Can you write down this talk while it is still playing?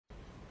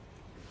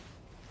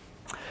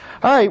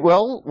All right,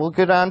 well, we'll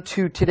get on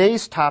to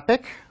today's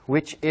topic,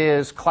 which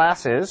is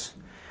classes.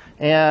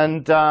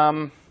 And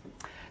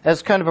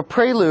as kind of a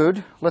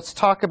prelude, let's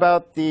talk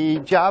about the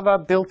Java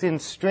built-in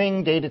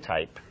string data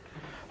type.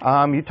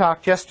 You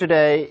talked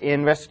yesterday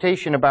in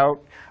recitation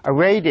about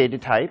array data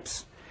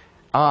types,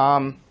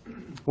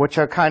 which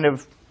are kind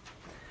of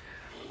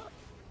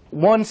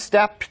one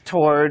step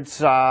towards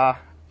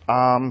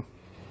from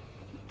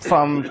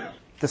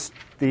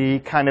the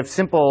kind of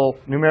simple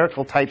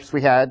numerical types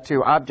we had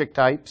to object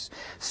types.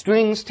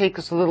 Strings take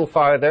us a little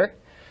farther.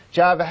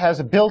 Java has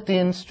a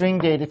built-in string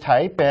data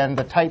type, and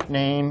the type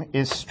name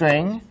is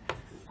string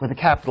with a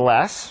capital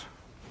S.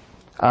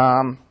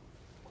 And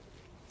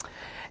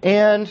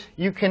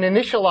you can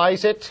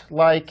initialize it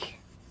like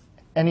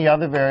any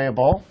other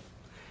variable.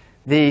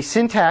 The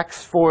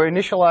syntax for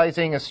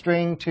initializing a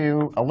string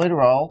to a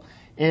literal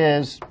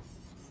is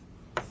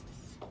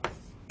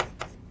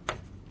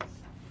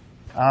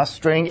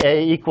string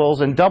A equals,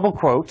 and double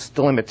quotes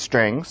delimit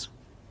strings.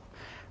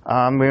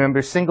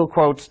 Remember, single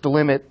quotes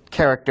delimit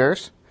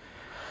characters.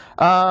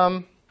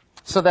 So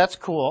that's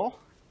cool.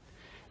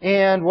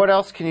 And what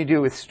else can you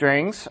do with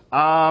strings?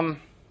 Java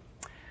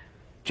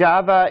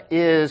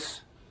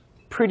is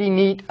pretty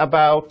neat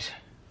about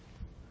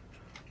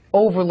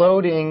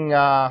overloading,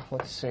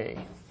 let's see,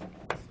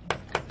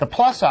 the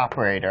plus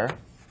operator.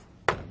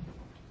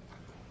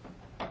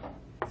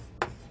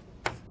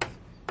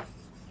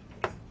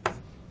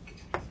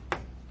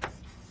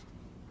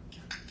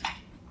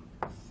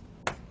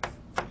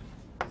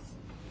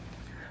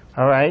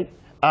 All right,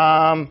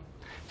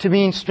 to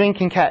mean string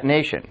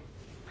concatenation.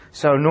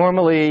 So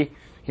normally,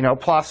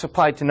 plus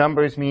applied to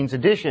numbers means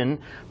addition.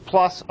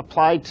 Plus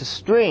applied to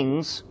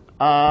strings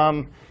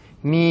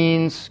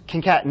means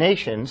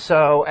concatenation.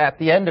 So at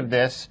the end of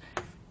this,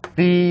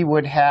 B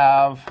would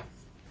have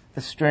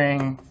the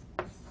string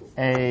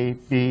A,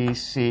 B,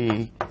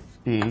 C,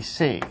 B,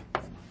 C.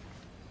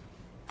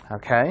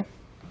 Okay?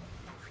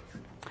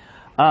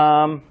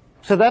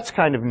 So that's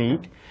kind of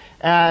neat.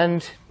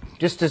 And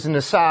just as an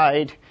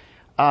aside,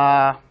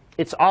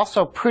 it's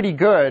also pretty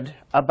good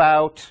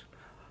about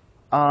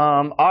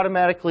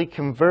automatically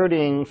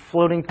converting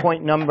floating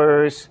point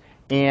numbers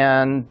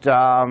and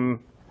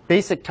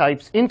basic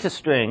types into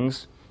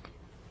strings.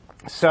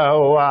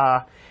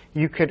 So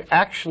you could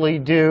actually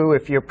do,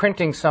 if you're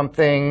printing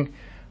something,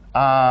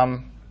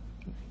 kind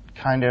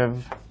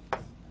of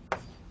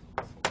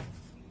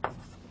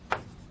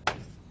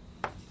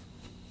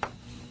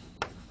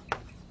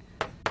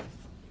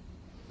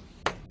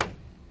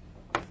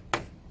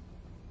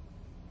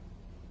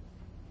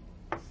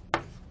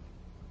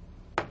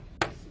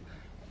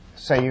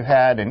say you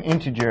had an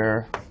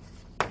integer,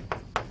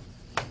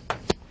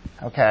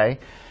 okay,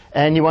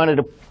 and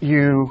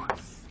you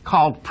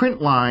called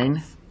print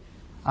line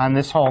on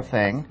this whole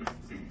thing.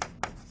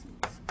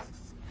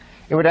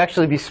 It would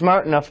actually be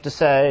smart enough to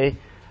say,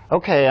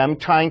 okay, I'm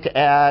trying to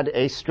add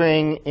a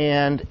string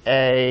and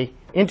a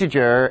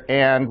integer,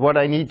 and what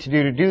I need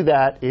to do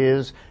that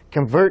is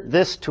convert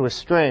this to a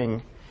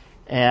string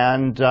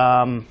and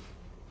then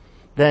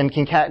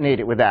concatenate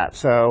it with that.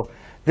 So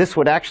this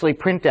would actually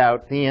print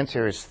out the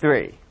answer is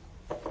 3.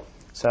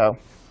 So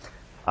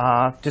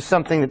just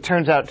something that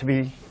turns out to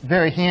be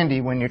very handy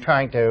when you're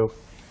trying to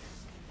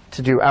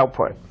do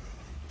output.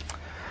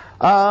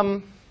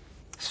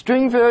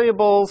 String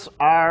variables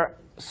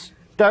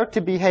start to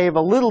behave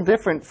a little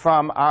different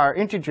from our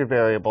integer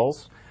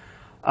variables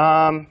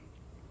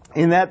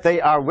in that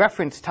they are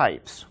reference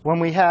types.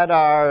 When we had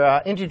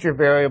our integer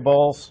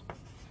variables,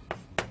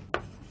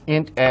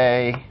 int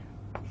A,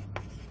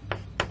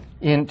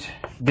 int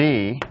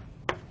B.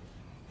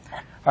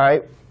 All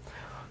right.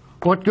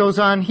 What goes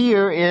on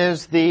here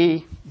is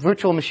the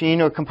virtual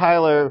machine or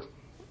compiler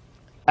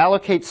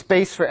allocates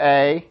space for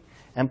A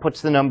and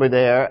puts the number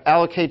there,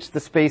 allocates the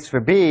space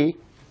for B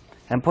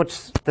and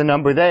puts the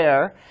number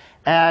there.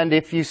 And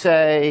if you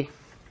say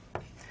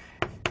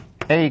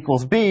A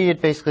equals B,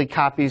 it basically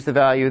copies the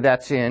value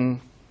that's in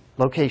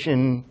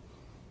location,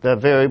 the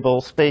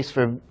variable space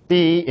for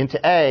B into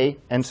A,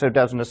 and so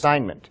does an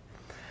assignment.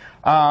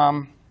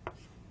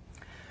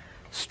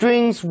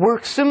 Strings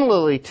work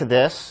similarly to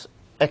this,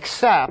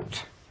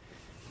 except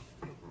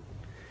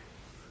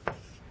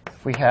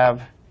if we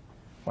have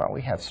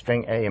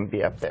string A and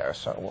B up there,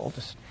 so we'll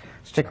just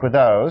stick with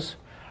those.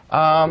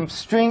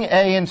 String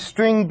A and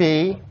string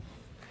B,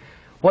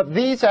 what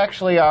these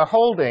actually are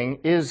holding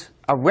is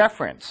a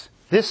reference.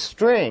 This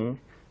string,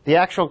 the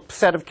actual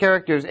set of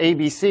characters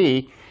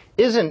ABC,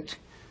 isn't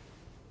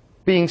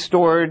being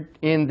stored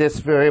in this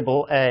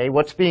variable A.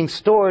 What's being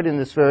stored in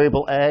this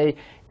variable A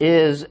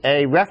is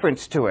a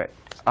reference to it.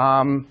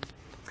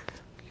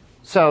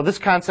 So this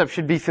concept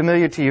should be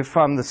familiar to you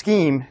from the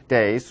scheme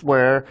days,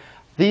 where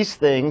these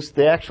things,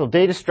 the actual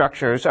data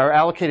structures, are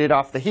allocated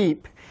off the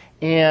heap,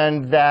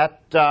 and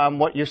that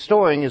what you're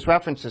storing is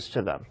references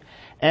to them.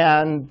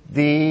 And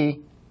the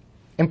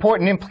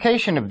important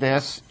implication of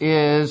this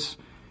is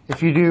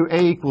if you do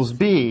A equals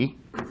B,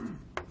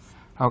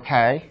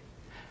 okay,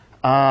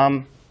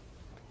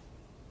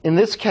 in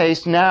this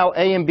case, now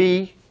A and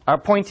B are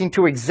pointing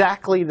to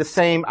exactly the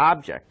same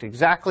object,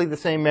 exactly the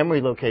same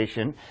memory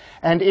location.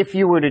 And if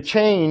you were to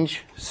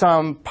change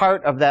some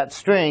part of that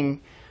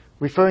string,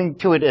 referring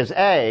to it as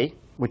A,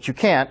 which you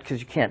can't because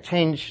you can't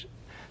change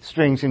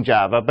strings in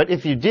Java, but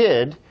if you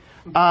did,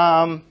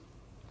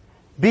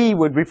 B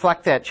would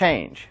reflect that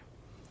change.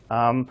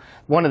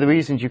 One of the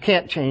reasons you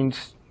can't change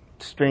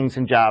strings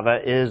in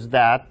Java is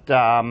that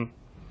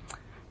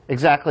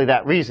exactly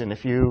that reason.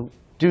 If you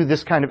do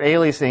this kind of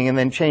aliasing and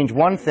then change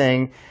one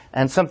thing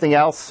and something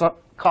else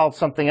called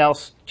something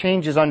else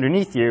changes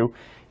underneath you,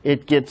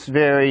 it gets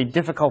very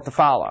difficult to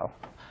follow.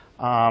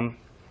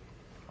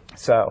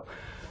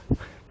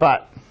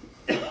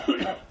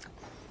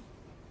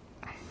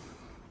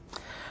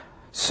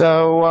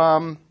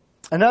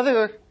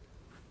 Another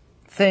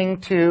thing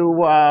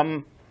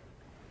to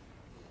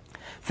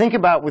think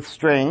about with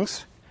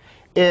strings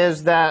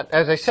is that,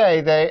 as I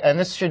say, and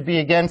this should be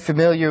again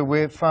familiar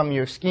with from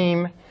your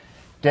scheme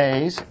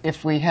days,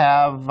 if we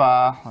have,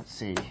 let's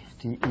see,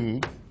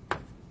 DE.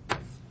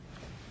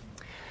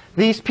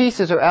 These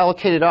pieces are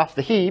allocated off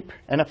the heap,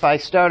 and if I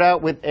start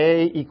out with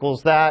A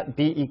equals that,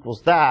 B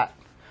equals that,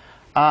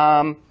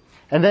 and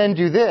then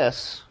do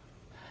this,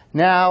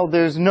 now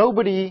there's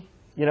nobody,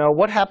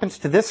 what happens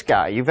to this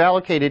guy? You've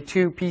allocated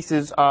two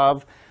pieces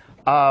of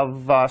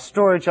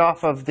storage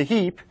off of the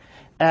heap,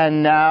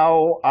 and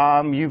now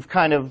you've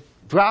kind of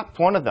dropped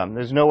one of them.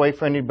 There's no way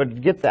for anybody to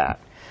get that.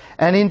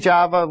 And in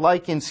Java,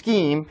 like in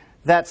Scheme,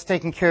 that's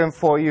taken care of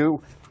for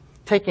you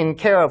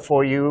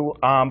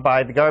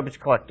by the garbage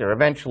collector.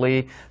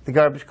 Eventually, the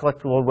garbage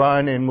collector will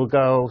run and will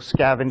go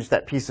scavenge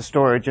that piece of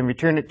storage and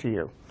return it to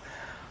you.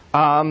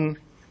 One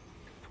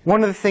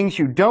of the things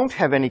you don't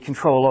have any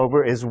control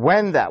over is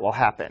when that will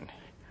happen,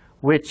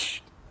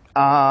 which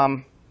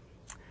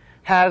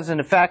has an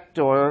effect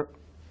or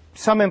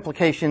some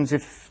implications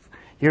if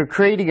you're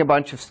creating a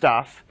bunch of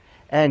stuff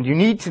and you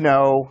need to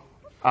know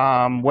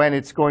when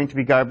it's going to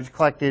be garbage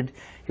collected.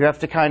 You have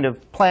to kind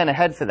of plan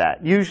ahead for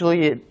that.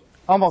 Usually,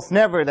 almost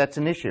never that's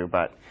an issue,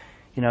 but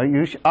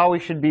you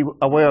always should be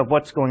aware of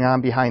what's going on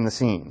behind the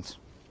scenes.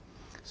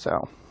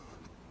 So,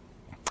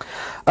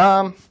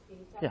 yeah.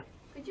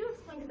 Could you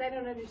explain, because I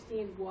don't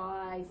understand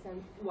why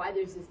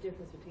there's this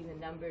difference between the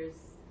numbers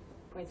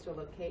points to a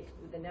location.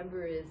 The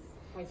number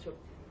points to a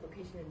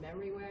location in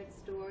memory where it's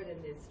stored,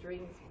 and the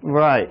strings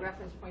right.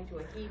 reference point to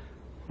a heap.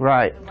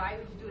 Right. So why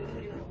would you do it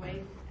two different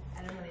ways?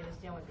 I don't really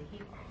understand what the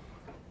heap.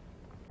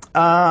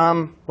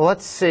 Well,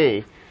 let's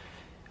see.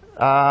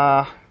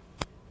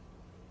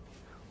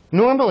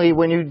 Normally,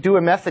 when you do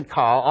a method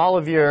call, all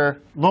of your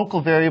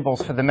local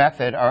variables for the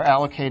method are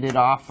allocated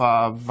off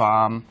of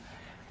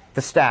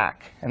the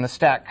stack, and the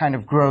stack kind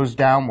of grows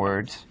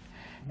downwards.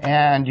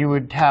 And you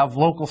would have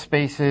local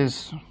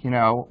spaces,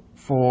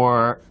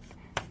 for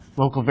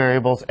local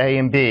variables A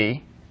and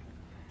B.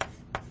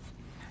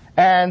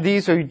 And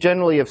these are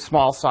generally of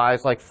small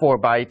size, like 4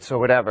 bytes or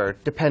whatever,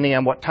 depending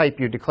on what type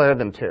you declare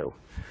them to.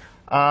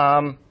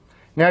 Now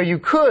you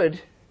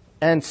could,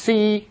 and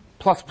C++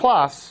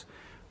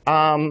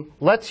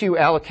 lets you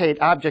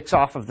allocate objects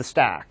off of the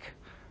stack.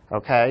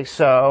 Okay,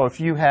 so if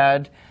you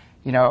had,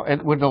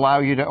 it would allow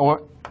you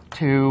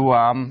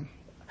to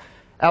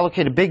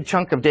allocate a big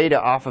chunk of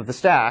data off of the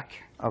stack.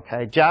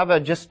 Okay, Java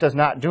just does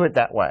not do it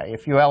that way.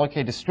 If you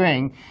allocate a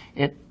string,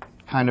 it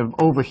kind of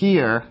over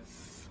here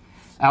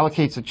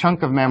allocates a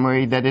chunk of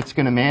memory that it's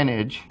going to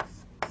manage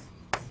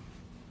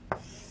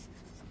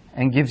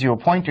and gives you a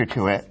pointer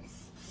to it.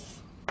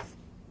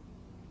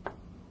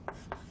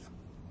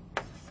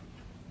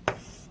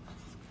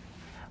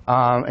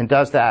 And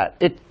does that.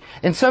 It,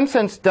 in some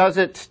sense, does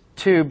it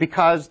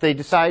because they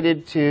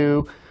decided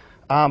to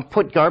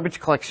put garbage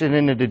collection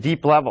in at a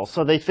deep level.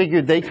 So they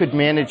figured they could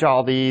manage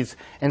all these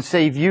and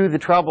save you the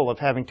trouble of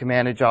having to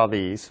manage all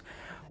these.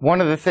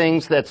 One of the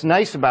things that's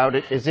nice about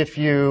it is if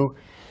you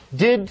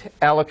did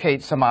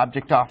allocate some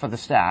object off of the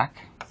stack,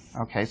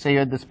 okay, say you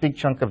had this big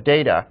chunk of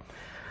data,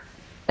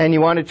 and you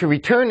wanted to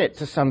return it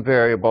to some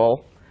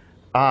variable,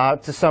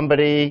 to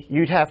somebody,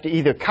 you'd have to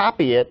either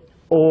copy it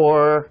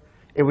or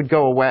it would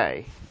go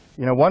away.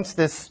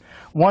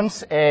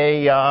 Once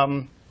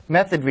a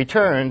method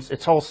returns,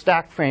 its whole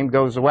stack frame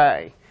goes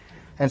away.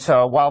 And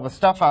so while the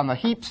stuff on the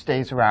heap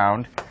stays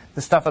around,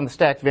 the stuff on the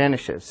stack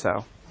vanishes.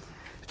 So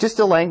just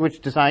a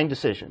language design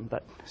decision,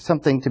 but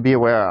something to be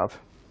aware of.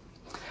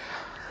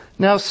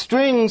 Now,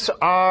 strings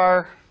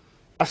are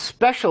a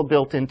special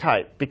built-in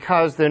type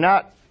because they're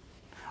not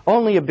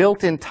only a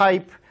built-in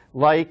type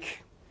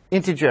like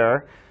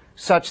integer,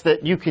 such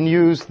that you can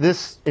use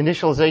this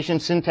initialization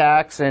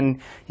syntax and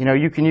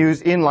you can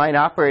use inline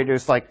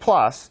operators like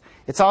plus.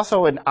 It's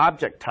also an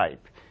object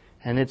type,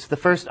 and it's the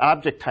first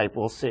object type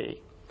we'll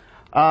see.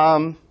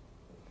 The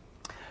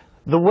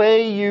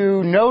way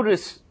you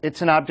notice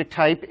it's an object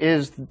type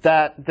is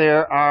that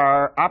there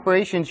are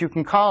operations you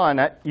can call on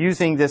it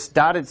using this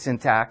dotted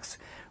syntax,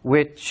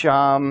 which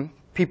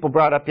people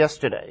brought up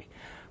yesterday.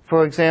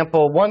 For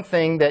example, one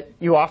thing that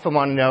you often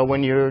want to know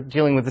when you're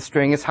dealing with a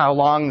string is how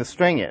long the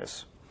string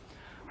is.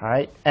 All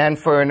right? And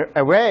for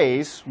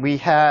arrays, we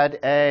had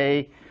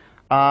a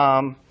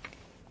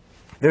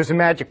there's a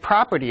magic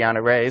property on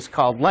arrays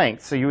called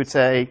length. So you would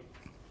say,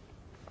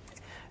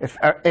 if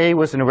A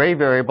was an array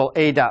variable,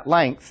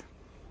 A.length,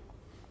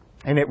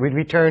 and it would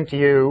return to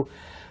you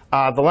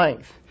the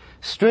length.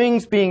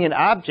 Strings, being an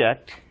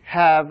object,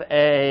 have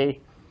a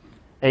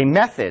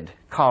method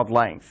called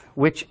length,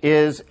 which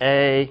is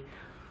a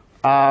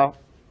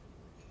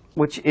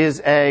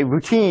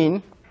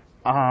routine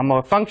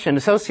or function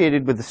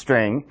associated with the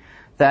string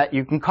that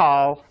you can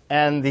call,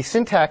 and the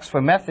syntax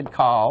for method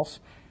calls,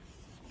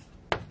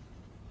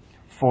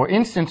 for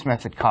instance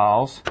method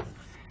calls,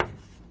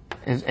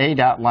 is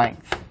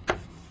A.length.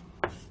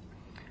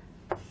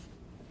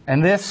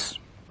 And this,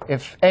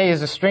 if A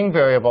is a string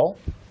variable,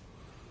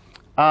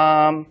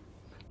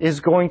 is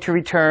going to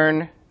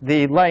return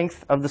the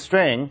length of the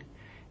string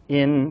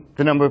in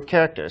the number of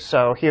characters.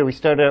 So here we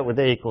started out with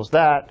A equals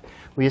that.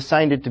 We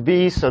assigned it to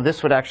B, so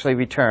this would actually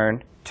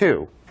return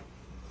 2.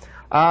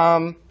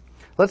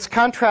 Let's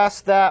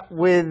contrast that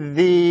with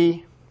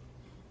the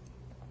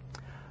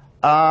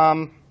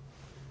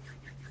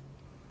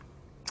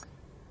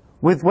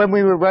with when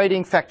we were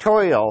writing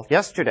factorial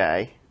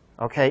yesterday.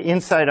 Okay,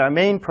 inside our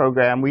main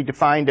program, we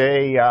defined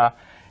a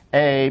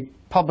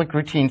public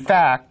routine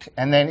fact,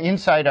 and then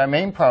inside our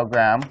main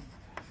program,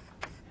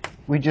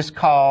 we just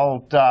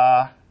called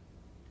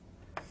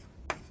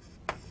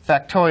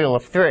factorial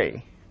of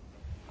 3.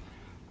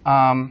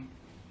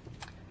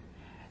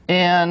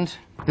 And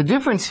the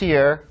difference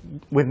here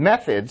with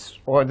methods,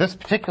 or this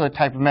particular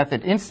type of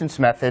method, instance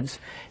methods,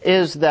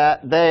 is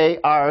that they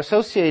are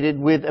associated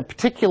with a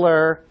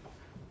particular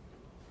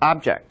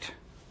object,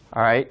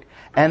 all right?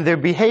 And their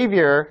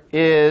behavior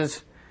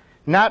is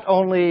not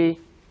only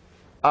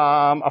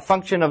a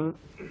function of,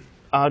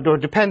 or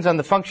depends on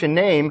the function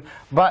name,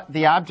 but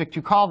the object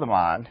you call them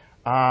on.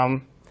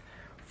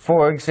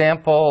 For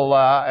example,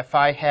 if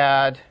I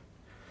had,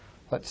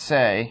 let's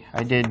say,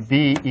 I did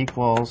B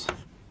equals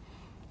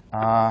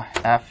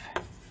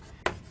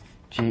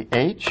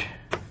FGH,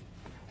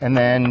 and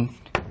then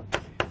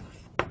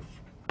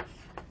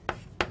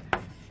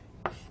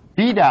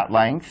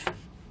B.length,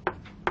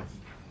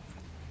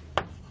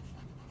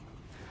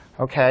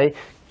 okay,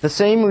 the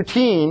same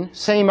routine,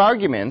 same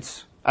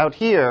arguments out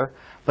here,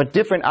 but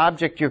different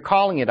object you're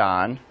calling it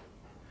on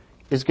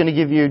is going to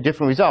give you a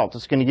different result.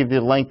 It's going to give you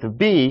the length of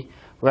B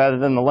rather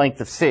than the length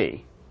of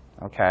C.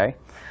 Okay?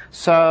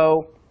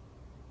 So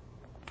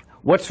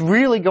what's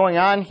really going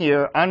on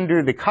here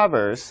under the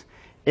covers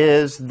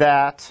is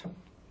that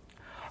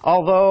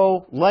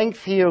although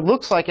length here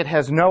looks like it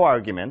has no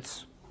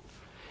arguments,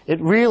 it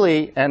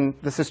really, and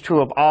this is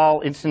true of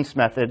all instance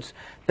methods,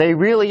 they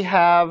really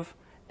have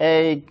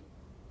a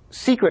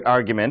secret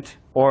argument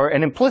or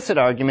an implicit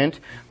argument,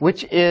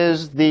 which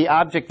is the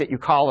object that you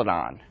call it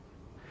on.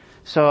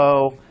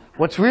 So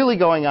what's really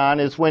going on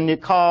is when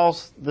it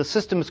calls, the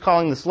system is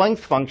calling this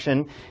length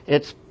function,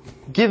 it's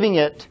giving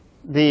it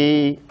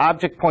the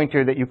object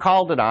pointer that you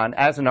called it on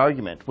as an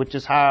argument, which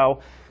is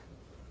how,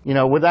 you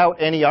know, without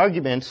any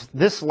arguments,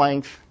 this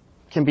length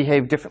can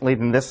behave differently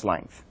than this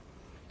length.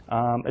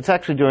 It's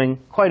actually doing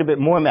quite a bit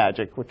more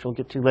magic, which we'll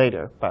get to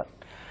later.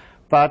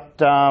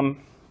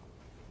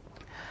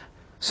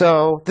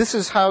 So this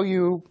is how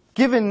you,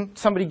 given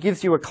somebody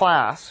gives you a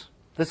class,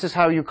 this is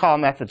how you call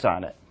methods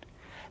on it.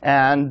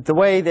 And the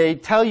way they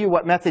tell you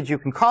what methods you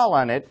can call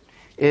on it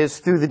is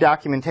through the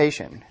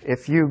documentation.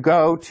 If you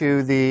go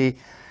to the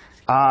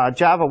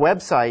Java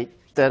website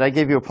that I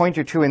gave you a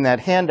pointer to in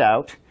that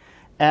handout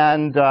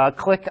and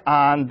click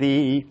on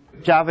the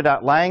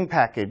java.lang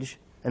package,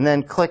 and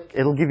then click,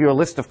 it'll give you a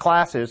list of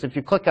classes. If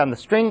you click on the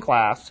string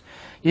class,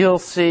 you'll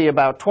see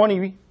about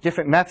 20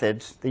 different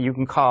methods that you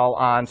can call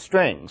on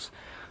strings.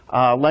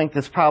 Length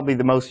is probably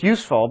the most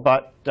useful,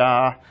 but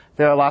there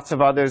are lots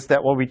of others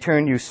that will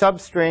return you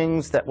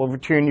substrings, that will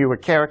return you a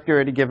character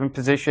at a given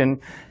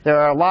position. There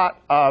are a lot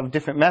of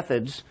different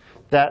methods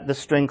that the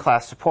string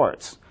class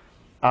supports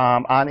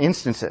on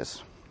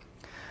instances.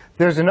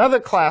 There's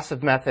another class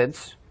of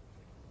methods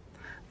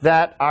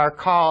that are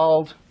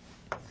called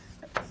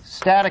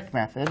static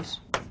methods.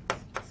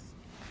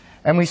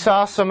 And we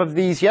saw some of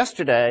these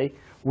yesterday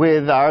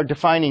with our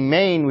defining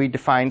main, we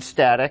defined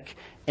static,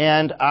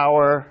 and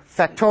our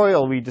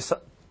factorial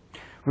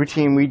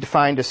routine we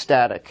defined as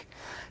static.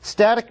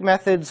 Static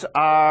methods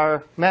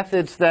are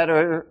methods that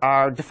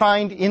are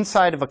defined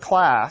inside of a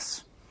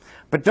class,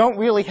 but don't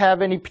really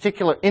have any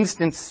particular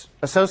instance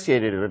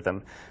associated with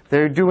them.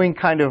 They're doing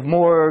kind of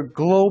more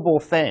global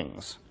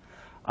things.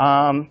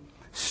 The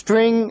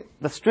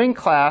string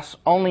class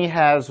only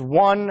has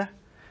one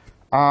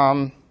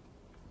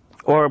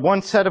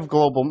set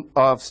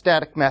of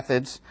static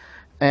methods,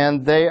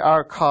 and they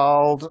are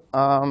called,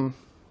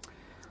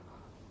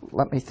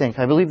 let me think,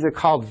 I believe they're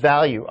called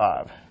value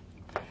of.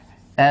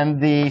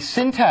 And the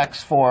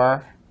syntax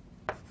for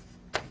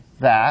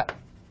that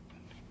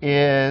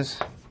is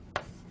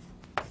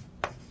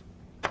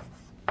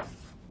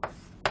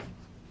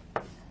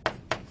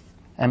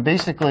and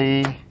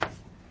basically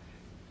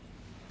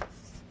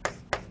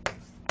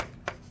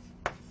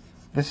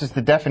this is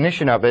the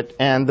definition of it,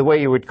 and the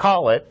way you would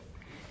call it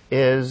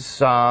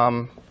is,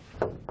 and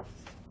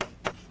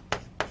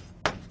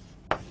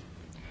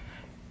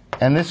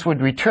this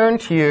would return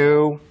to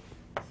you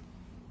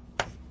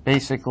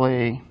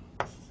basically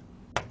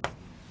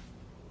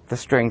the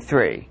string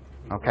 3.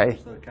 Okay.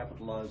 So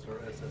capitalized or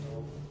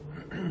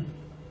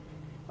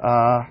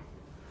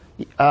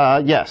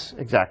Yes,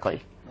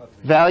 exactly.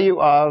 Value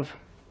of,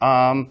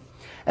 and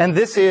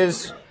this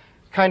is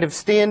kind of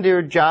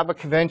standard Java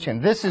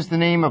convention. This is the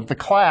name of the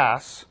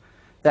class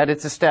that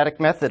it's a static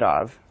method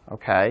of.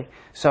 Okay.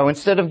 So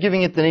instead of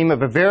giving it the name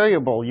of a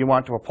variable you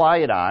want to apply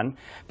it on,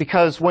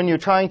 because when you're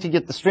trying to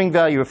get the string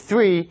value of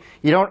 3,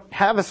 you don't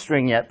have a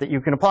string yet that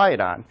you can apply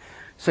it on.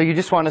 So you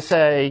just want to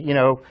say, you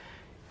know,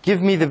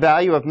 give me the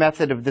value of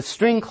method of the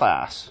string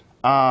class.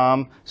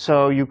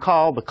 So you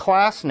call the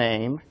class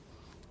name.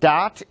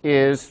 Dot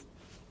is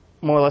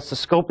more or less the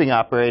scoping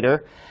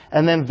operator,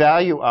 and then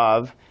value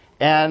of.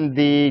 And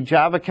the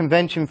Java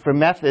convention for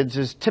methods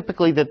is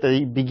typically that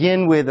they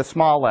begin with a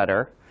small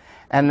letter.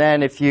 And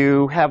then if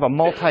you have a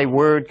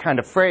multi-word kind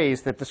of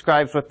phrase that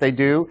describes what they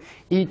do,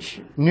 each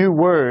new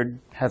word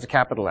has a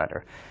capital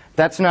letter.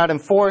 That's not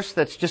enforced.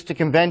 That's just a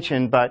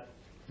convention, but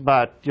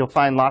you'll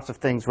find lots of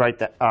things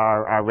that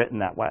are written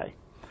that way.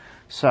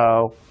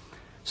 So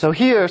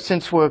here,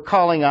 since we're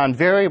calling on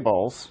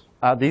variables,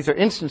 these are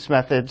instance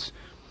methods.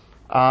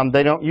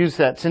 They don't use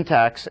that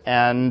syntax,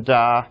 and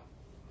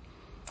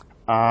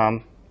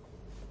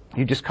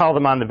you just call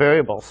them on the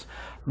variables.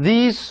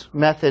 These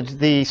methods,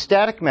 the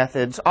static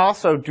methods,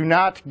 also do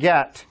not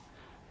get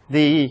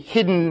the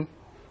hidden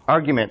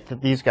argument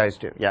that these guys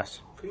do.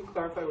 Yes? Could you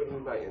clarify what you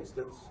mean by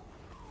instance?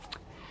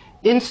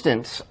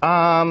 Instance.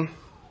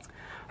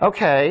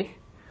 Okay.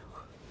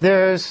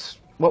 There's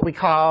what we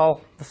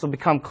call, this will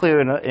become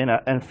clear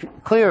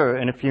clearer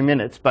in a few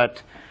minutes,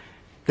 but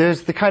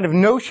there's the kind of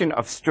notion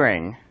of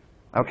string,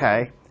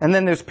 okay? And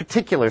then there's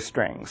particular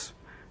strings,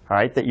 all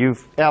right, that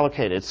you've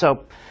allocated.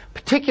 So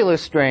particular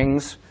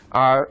strings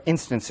are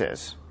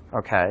instances,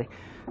 okay?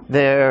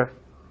 They're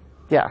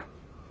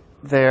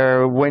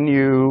when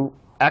you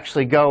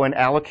actually go and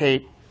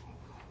allocate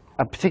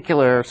a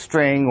particular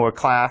string or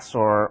class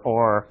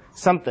or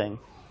something,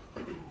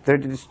 they're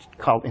just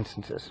called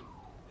instances.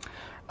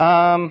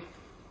 What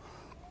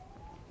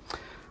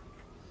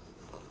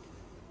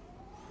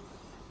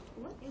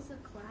is a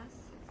class?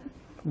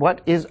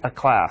 What is a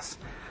class?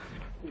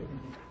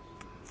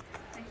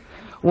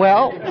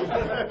 Well,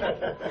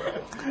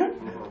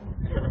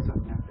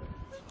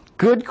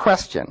 good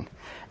question.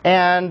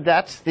 And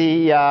that's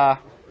the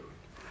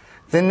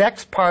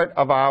next part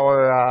of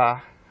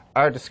our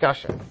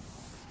discussion.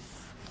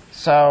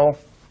 So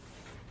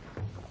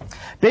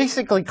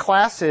basically,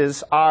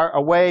 classes are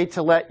a way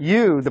to let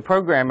you, the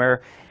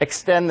programmer,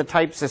 extend the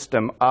type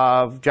system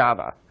of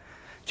Java.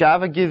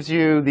 Java gives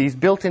you these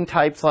built-in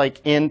types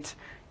like int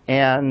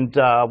and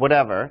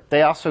whatever.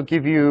 They also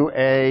give you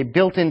a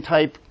built-in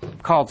type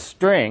called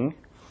string,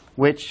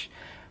 which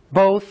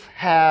both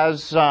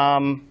has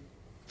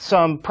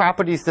some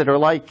properties that are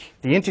like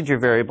the integer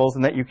variables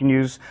and that you can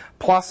use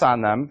plus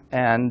on them,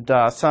 and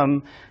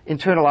some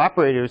internal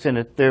operators in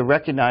it they're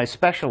recognized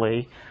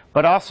specially,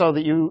 but also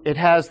that it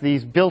has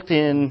these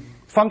built-in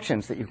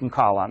functions that you can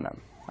call on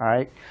them. All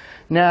right.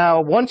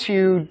 Now, once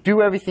you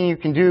do everything you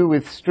can do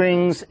with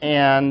strings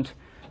and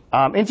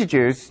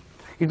integers,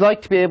 you'd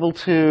like to be able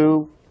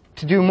to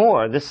do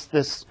more.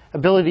 This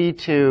ability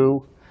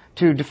to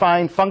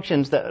define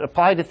functions that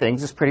apply to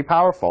things is pretty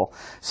powerful.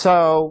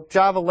 So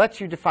Java lets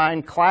you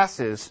define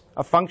classes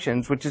of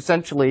functions, which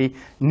essentially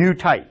new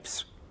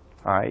types.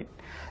 All right.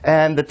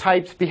 And the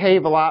types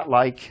behave a lot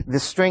like the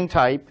string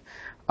type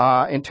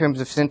in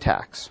terms of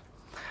syntax.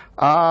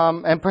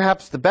 And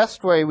perhaps the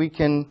best way we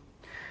can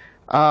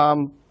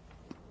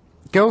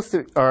go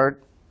through, or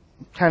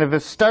kind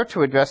of start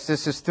to address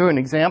this, is through an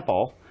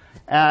example.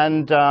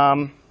 And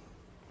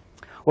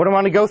what I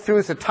want to go through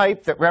is a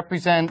type that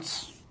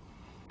represents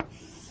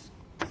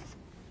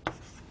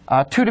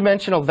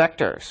two-dimensional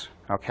vectors.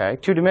 Okay,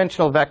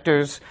 two-dimensional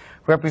vectors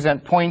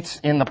represent points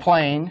in the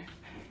plane,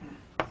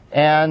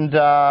 and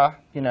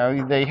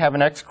they have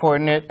an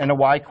x-coordinate and a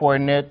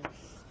y-coordinate,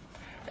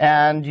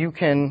 and you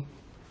can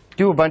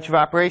do a bunch of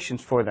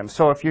operations for them.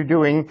 So if you're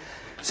doing,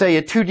 say,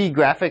 a 2D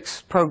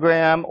graphics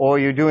program, or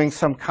you're doing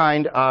some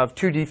kind of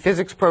 2D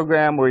physics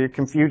program where you're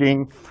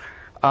computing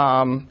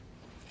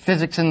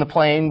physics in the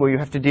plane, where you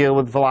have to deal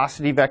with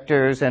velocity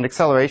vectors and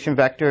acceleration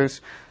vectors,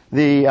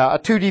 a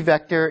 2D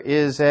vector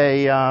is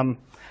a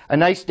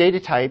nice data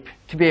type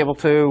to be able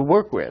to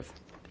work with.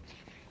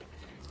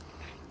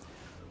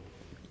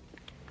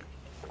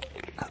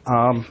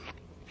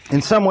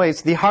 In some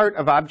ways, the heart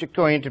of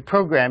object-oriented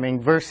programming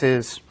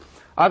versus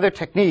other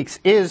techniques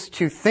is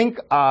to think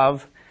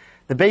of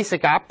the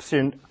basic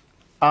option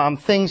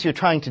things you're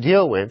trying to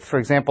deal with, for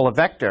example, a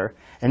vector,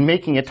 and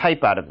making a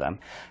type out of them,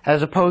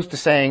 as opposed to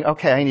saying,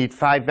 okay, I need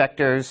 5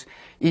 vectors.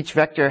 Each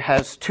vector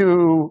has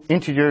 2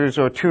 integers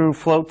or 2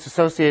 floats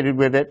associated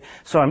with it,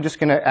 so I'm just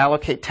going to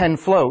allocate 10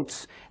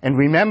 floats and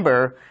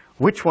remember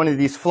which one of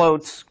these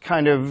floats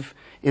kind of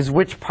is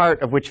which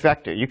part of which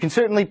vector. You can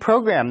certainly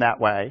program that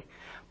way,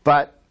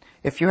 But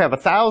if you have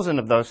 1,000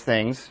 of those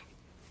things,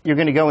 you're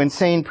going to go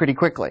insane pretty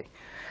quickly.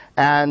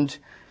 And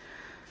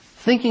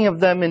thinking of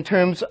them in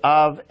terms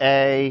of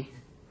a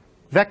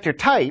vector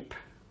type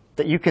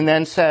that you can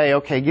then say,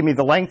 okay, give me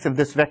the length of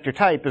this vector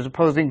type, as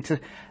opposed to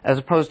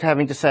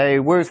having to say,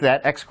 where's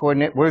that x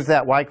coordinate, where's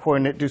that y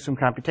coordinate, do some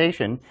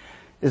computation,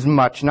 is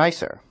much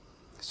nicer.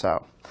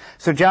 So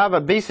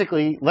Java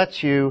basically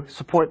lets you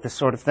support this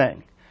sort of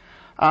thing.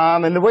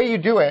 And the way you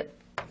do it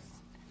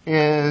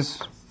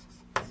is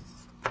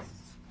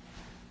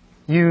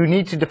you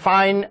need to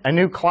define a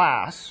new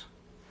class.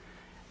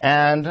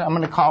 And I'm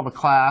going to call the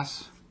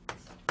class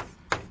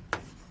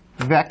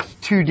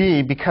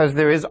vect2d because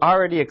there is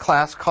already a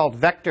class called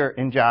vector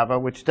in Java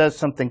which does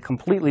something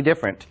completely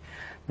different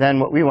than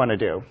what we want to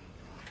do.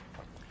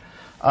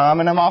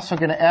 And I'm also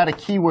going to add a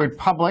keyword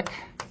public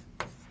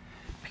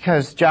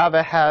because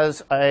Java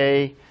has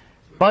a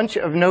bunch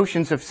of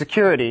notions of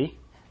security,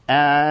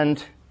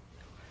 and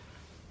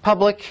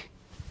public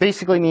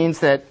basically means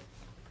that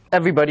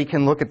everybody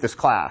can look at this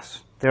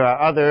class. There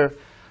are other,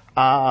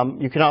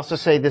 you can also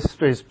say this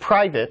is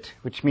private,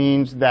 which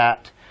means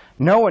that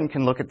no one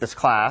can look at this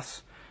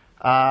class,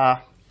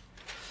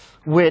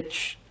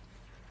 which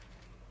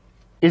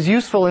is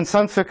useful in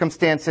some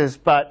circumstances,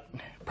 but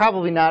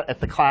probably not at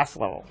the class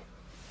level.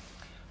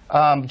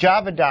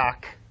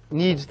 JavaDoc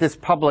needs this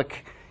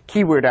public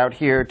keyword out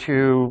here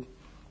to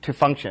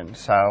function,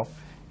 so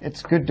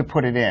it's good to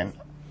put it in.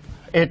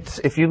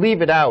 If you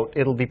leave it out,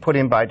 it'll be put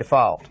in by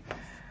default.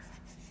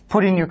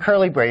 Put in your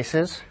curly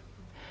braces.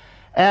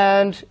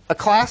 And a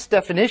class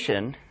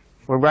definition,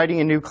 we're writing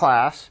a new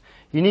class,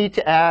 you need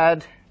to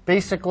add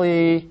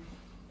basically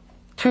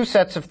two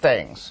sets of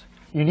things.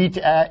 You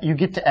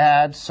get to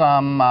add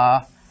some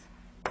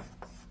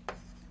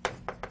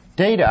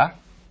data,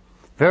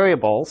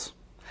 variables,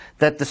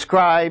 that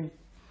describe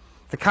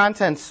the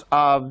contents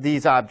of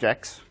these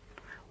objects,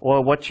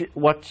 or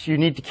what you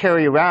need to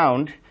carry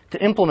around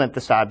to implement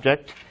this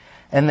object,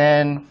 and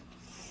then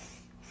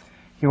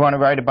you want to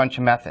write a bunch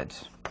of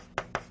methods,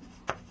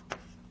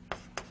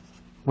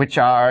 which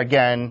are,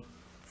 again,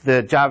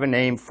 the Java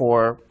name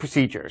for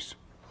procedures.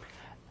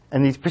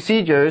 And these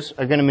procedures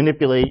are going to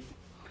manipulate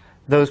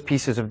those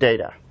pieces of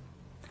data.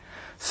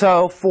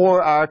 So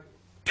for our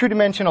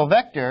two-dimensional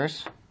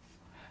vectors,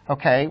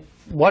 okay,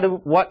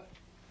 what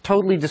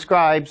totally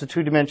describes a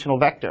two-dimensional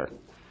vector?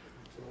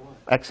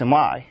 X and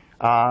Y.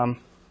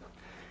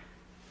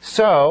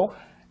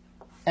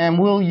 And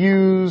we'll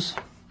use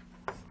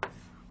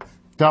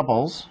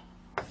doubles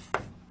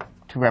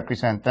to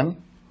represent them.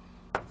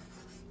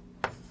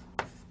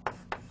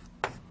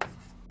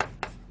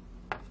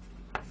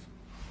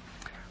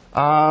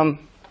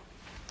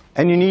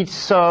 And you need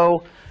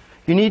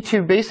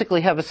to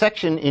basically have a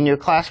section in your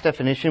class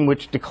definition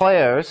which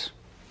declares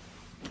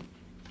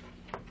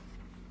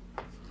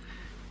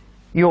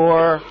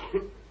your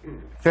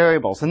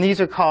variables. And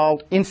these are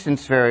called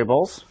instance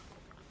variables.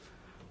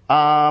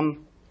 And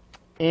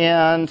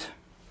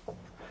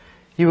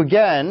you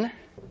again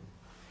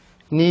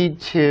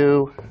need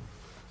to,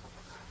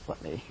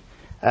 let me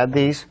add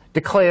these,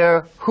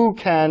 declare who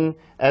can,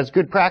 as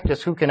good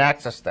practice, who can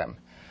access them.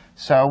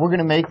 So we're going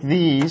to make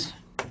these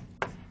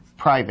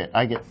private.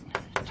 I get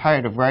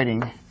tired of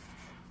writing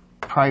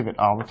private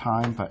all the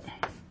time, but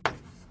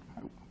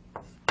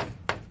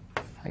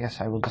I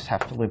guess I will just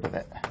have to live with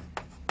it.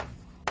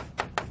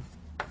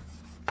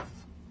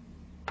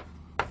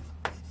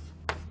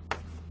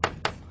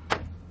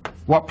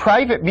 What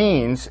private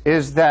means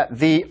is that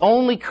the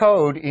only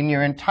code in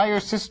your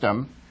entire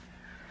system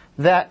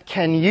that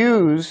can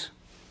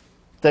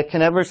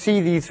ever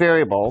see these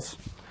variables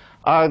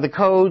are the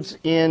codes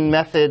in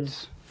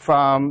methods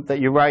that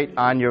you write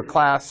on your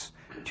class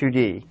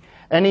 2D.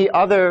 Any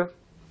other,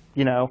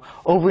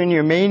 over in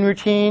your main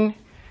routine,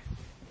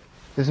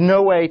 there's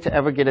no way to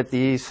ever get at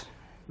these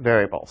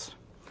variables.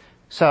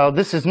 So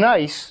this is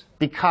nice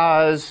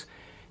because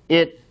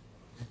it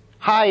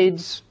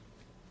hides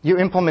your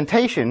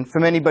implementation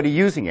from anybody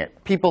using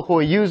it. People who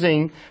are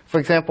using, for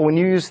example, when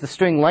you use the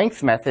string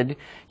length method,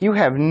 you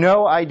have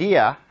no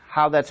idea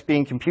how that's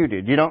being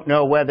computed. You don't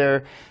know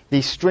whether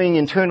the string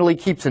internally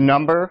keeps a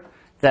number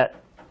that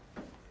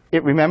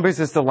it remembers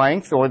as the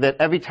length, or that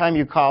every time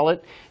you call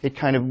it, it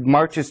kind of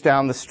marches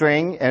down the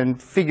string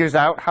and figures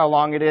out how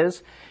long it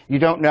is. You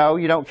don't know,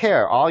 you don't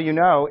care. All you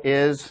know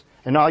is,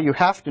 and all you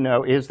have to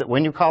know is that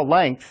when you call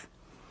length,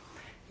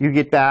 you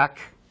get back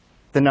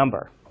the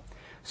number.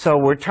 So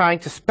we're trying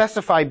to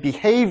specify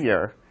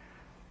behavior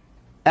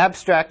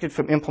abstracted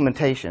from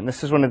implementation.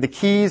 This is one of the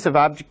keys of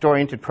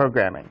object-oriented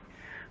programming.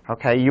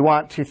 Okay, you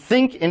want to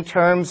think in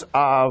terms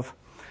of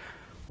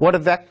what a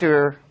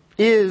vector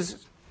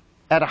is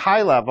at a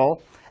high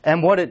level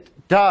and what it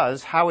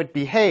does, how it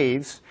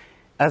behaves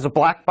as a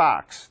black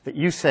box that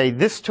you say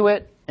this to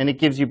it and it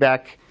gives you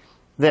back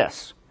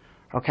this.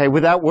 Okay,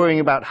 without worrying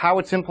about how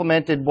it's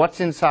implemented, what's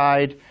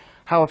inside,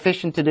 how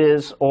efficient it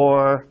is,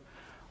 or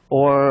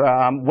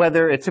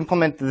whether it's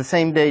implemented the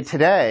same way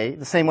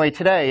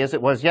today as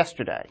it was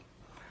yesterday.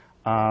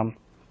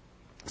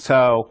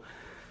 So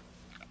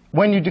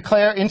when you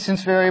declare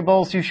instance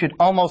variables, you should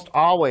almost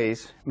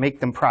always make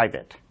them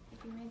private.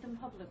 If you made them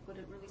public, would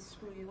it really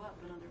screw you up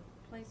in other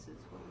places?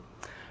 What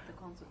would the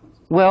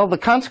consequences? Well, the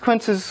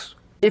consequences,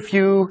 if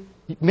you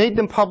made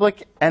them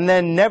public and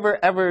then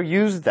never ever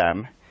used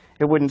them,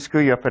 it wouldn't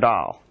screw you up at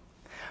all.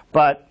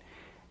 But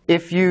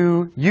if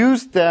you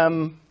used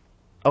them,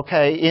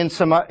 okay,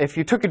 if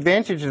you took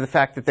advantage of the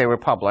fact that they were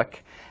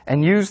public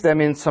and used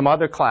them in some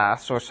other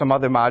class or some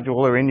other module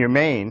or in your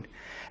main,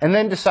 and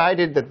then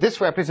decided that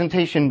this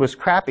representation was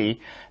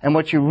crappy, and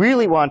what you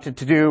really wanted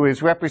to do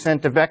is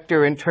represent a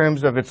vector in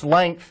terms of its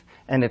length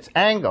and its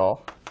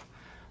angle,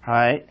 all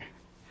right?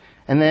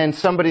 And then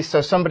somebody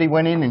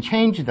went in and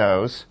changed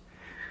those,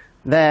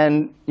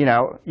 then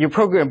your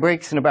program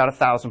breaks in about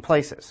 1,000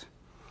 places.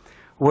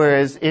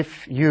 Whereas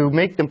if you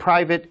make them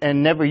private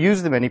and never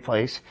use them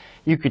anyplace,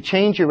 you could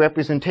change your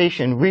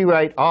representation,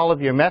 rewrite all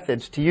of your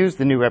methods to use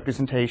the new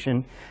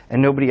representation,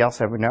 and nobody else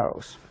ever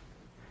knows.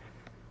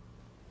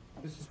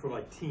 This is for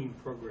like team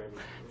programming.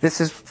 This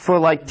is for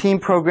like team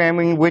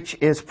programming, which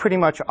is pretty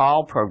much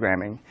all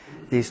programming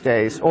these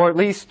days, or at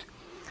least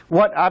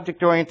what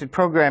object-oriented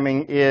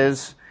programming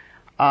is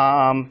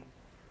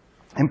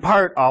in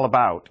part all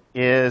about,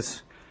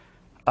 is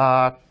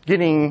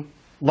getting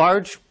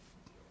large,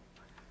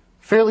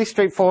 fairly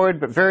straightforward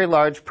but very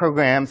large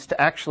programs to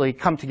actually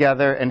come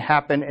together and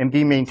happen and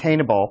be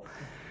maintainable.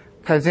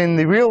 Because in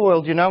the real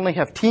world, you not only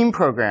have team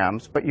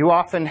programs, but you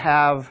often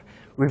have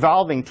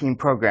revolving team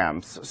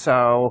programs.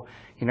 So,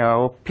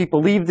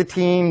 people leave the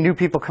team, new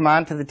people come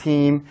onto the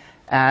team,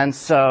 and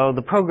so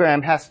the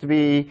program has to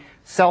be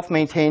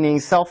self-maintaining,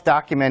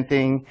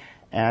 self-documenting,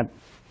 and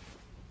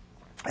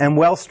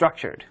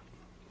well-structured.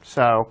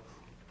 So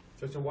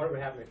what would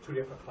happen if two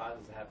different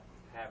classes have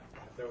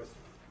those,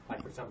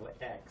 like for example,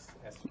 X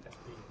as being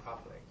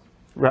public?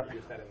 Right.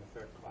 Use that in the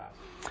third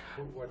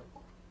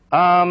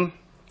class.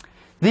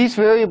 These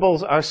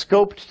variables are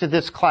scoped to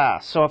this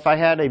class. So if I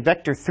had a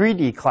vector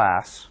 3D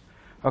class,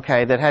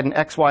 okay, that had an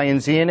X, Y,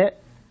 and Z in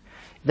it,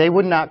 they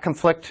would not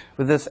conflict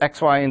with this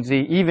X, Y, and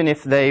Z, even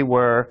if they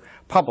were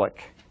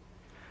public.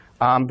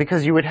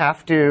 Because you would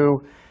have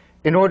to,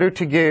 in order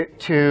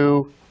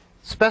to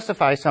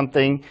specify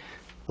something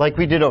like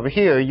we did over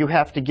here, you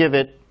have to give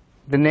it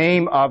the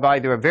name of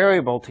either a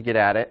variable to get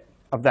at it,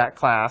 of that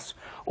class,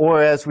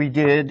 or as we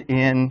did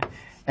in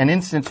an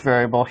instance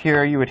variable,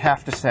 here you would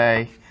have to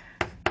say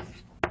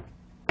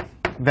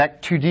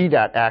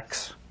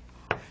vec2d.x.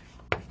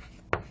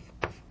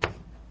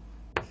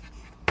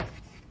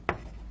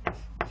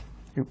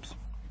 Oops.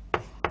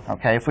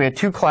 Okay, if we had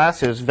two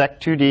classes,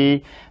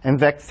 vec2d and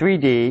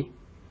vec3d,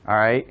 all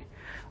right,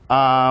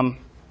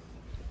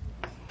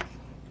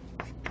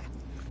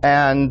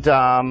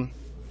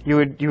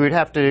 you would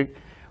have to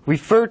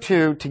refer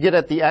to get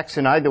at the x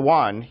in either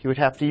one, you would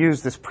have to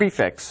use this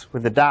prefix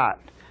with the dot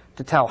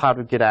to tell how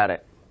to get at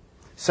it.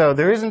 So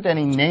there isn't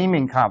any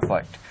naming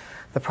conflict.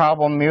 The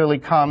problem merely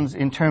comes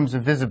in terms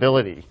of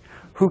visibility.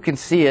 Who can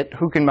see it,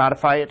 who can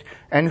modify it,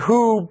 and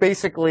who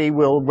basically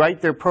will write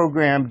their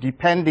program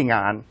depending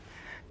on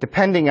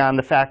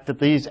the fact that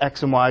these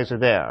x and y's are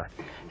there.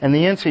 And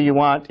the answer you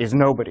want is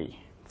nobody.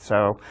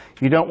 So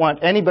you don't want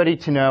anybody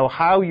to know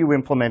how you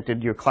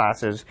implemented your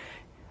classes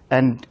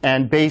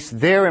and base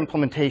their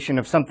implementation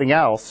of something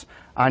else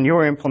on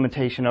your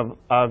implementation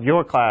of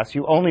your class.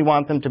 You only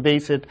want them to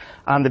base it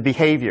on the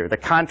behavior, the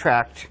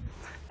contract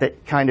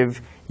that kind of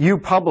you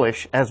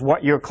publish as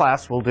what your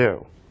class will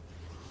do.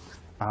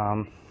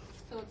 So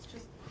it's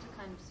just to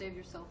kind of save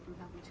yourself from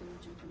having too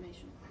much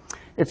information.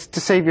 It's to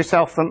save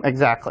yourself from,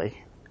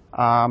 exactly.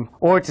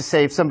 Or to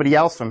save somebody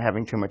else from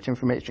having too much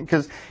information.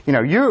 Because,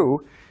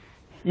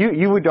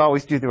 you would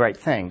always do the right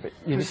thing, but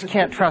you just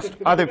can't trust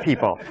other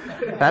people.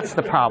 That's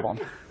the problem.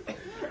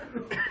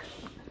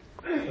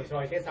 So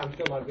I guess I'm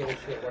still not really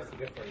sure what's the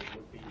difference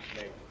would be to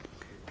make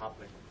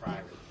public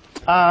and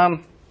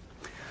private.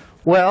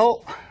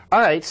 Well, all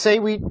right,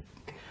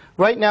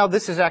 right now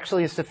this is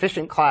actually a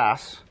sufficient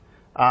class.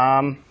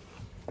 And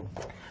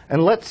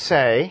let's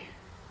say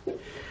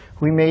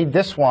we made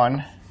this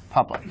one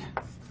public.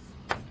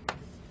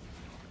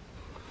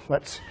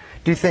 Let's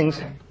do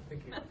things.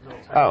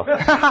 Oh.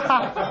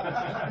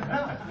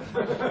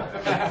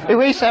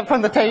 Erase that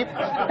from the tape.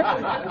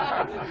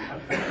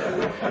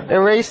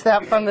 Erase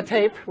that from the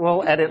tape.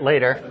 We'll edit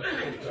later.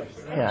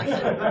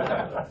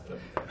 Yes.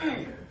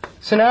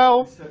 So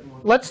now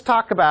let's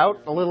talk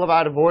about, a little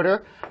out of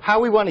order,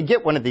 how we want to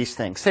get one of these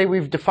things. Say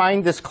we've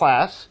defined this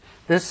class.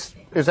 This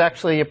is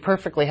actually a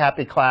perfectly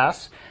happy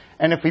class.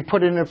 And if we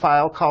put it in a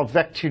file called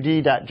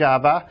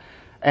vec2d.java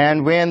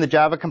and ran the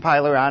Java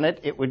compiler on it,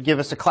 it would give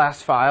us a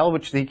class file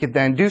which we could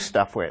then do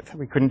stuff with.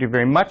 We couldn't do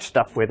very much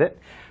stuff with it,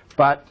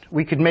 but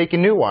we could make a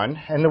new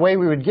one. And the way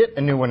we would get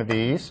a new one of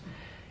these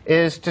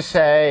is to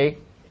say,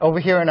 over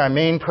here in our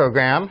main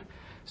program,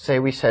 say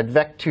we said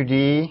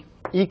vec2d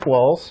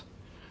equals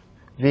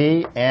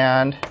v,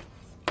 and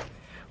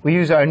we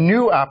use our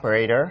new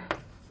operator.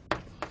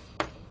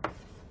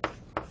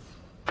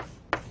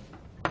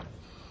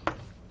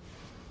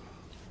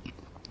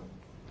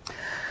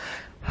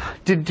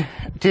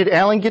 Did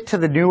Alan get to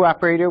the new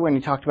operator when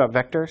he talked about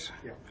vectors?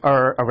 Yeah.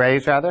 Or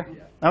arrays, rather?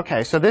 Yeah.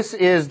 Okay, so this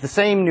is the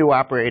same new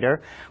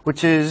operator,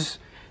 which is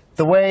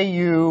the way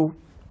you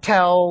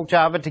tell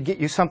Java to get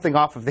you something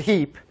off of the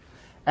heap.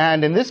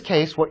 And in this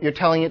case, what you're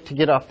telling it to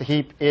get off the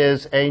heap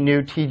is a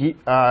new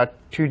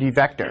 2D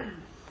vector.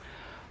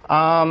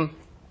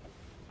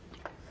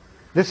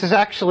 This is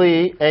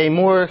actually a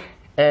more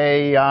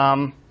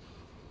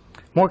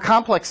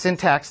complex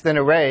syntax than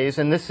arrays,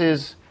 and this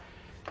is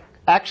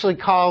actually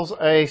calls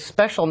a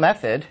special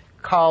method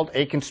called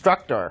a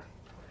constructor.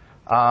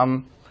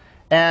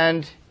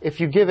 And if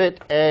you give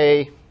it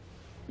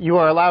you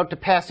are allowed to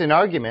pass in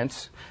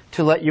arguments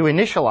to let you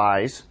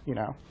initialize,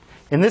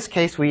 In this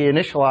case, we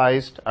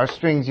initialized our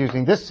strings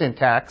using this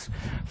syntax.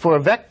 For a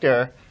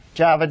vector,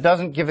 Java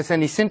doesn't give us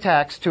any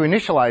syntax to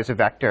initialize a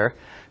vector.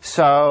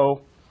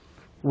 So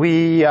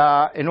we,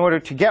 in order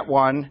to get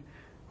one,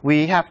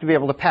 we have to be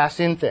able to pass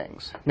in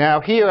things.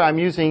 Now here I'm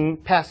using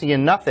passing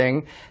in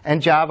nothing,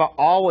 and Java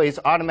always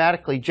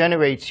automatically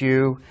generates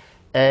you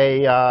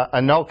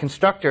a null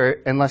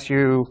constructor unless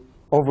you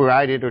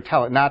override it or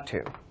tell it not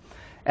to.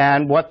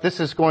 And what this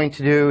is going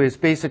to do is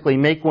basically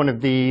make one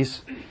of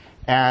these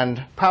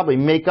and probably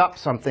make up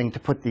something to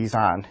put these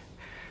on,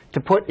 to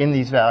put in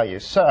these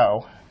values.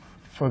 So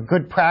for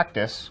good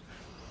practice,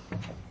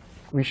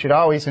 we should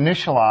always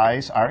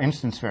initialize our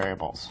instance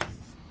variables.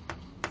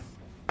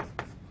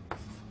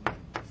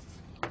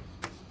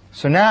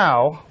 So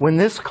now, when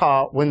this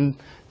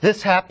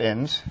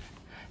happens,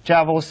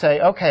 Java will say,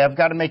 OK, I've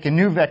got to make a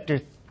new vector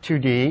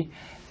 2D,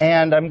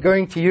 and I'm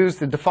going to use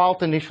the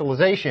default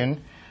initialization,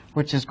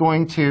 which is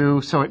going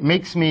to, so it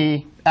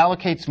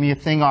allocates me a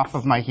thing off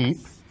of my heap,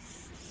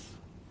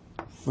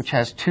 which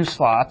has 2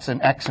 slots,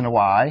 an x and a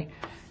y,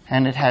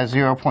 and it has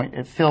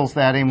it fills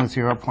that in with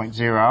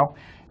 0.0,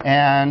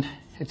 and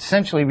it's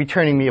essentially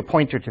returning me a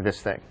pointer to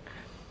this thing.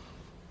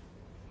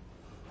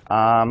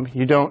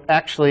 You don't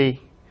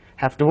actually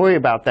have to worry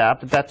about that,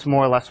 but that's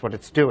more or less what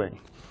it's doing.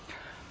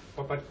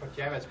 But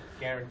Java is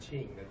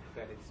guaranteeing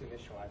that it's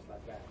initialized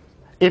like that.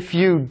 If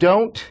you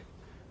don't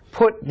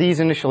put these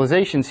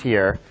initializations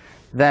here,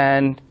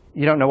 then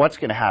you don't know what's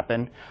going to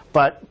happen,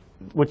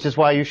 which is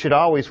why you should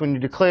always, when you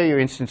declare your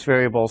instance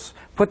variables,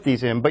 put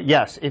these in. But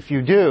yes, if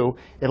you do,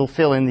 it'll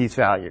fill in these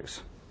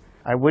values.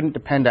 I wouldn't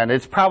depend on it.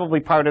 It's probably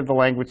part of the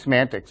language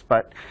semantics,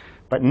 but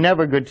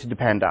never good to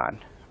depend on.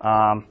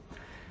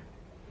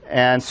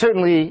 And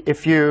certainly,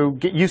 if you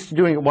get used to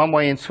doing it one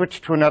way and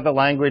switch to another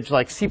language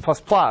like C++,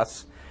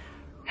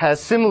 has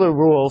similar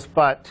rules,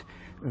 but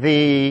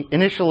the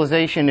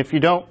initialization,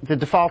 the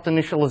default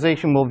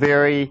initialization will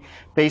vary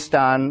based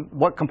on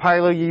what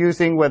compiler you're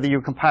using, whether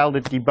you compiled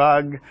it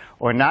debug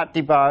or not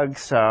debug.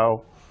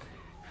 So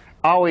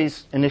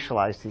always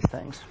initialize these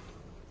things.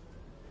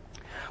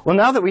 Well,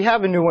 now that we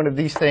have a new one of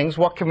these things,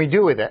 what can we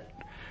do with it?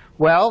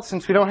 Well,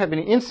 since we don't have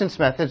any instance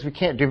methods, we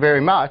can't do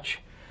very much.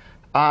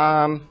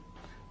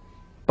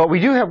 But we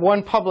do have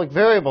one public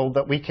variable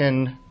that we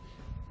can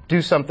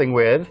do something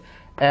with,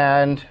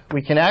 and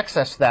we can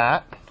access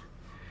that,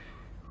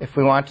 if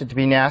we want it to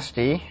be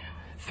nasty,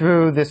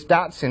 through this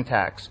dot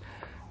syntax.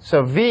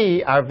 So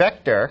v, our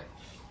vector,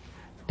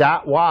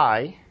 dot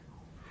y,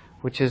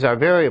 which is our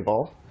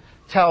variable,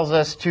 tells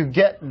us to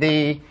get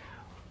the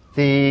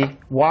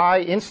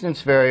y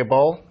instance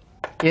variable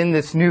in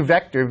this new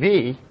vector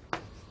v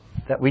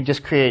that we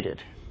just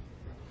created.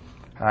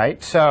 All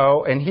right,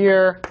 so, and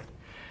here,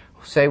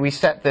 say we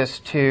set this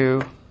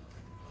to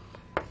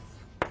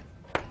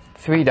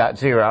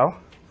 3.0.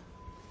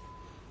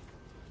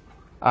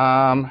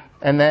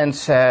 And then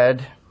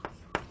said,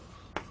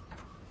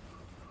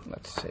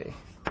 let's see,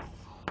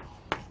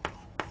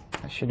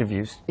 I should have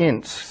used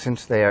ints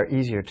since they are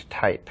easier to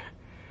type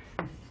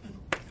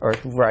or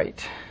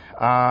write.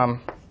 All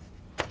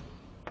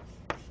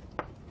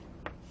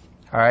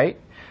right.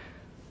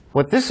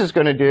 What this is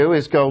going to do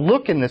is go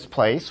look in this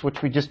place,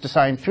 which we just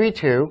assigned 3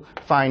 to,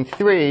 find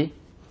 3,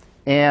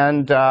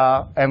 and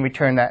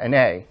return that an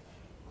A.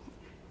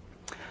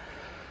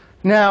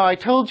 Now, I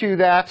told you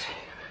that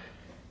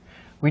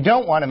we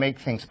don't want to make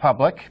things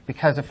public,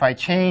 because if I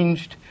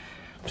changed,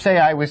 say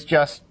I was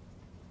just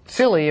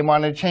silly and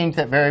wanted to change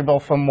that variable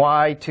from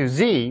y to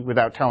z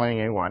without telling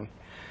anyone,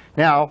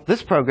 now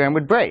this program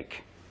would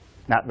break.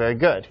 Not very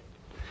good.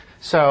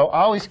 So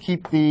always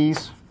keep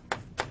these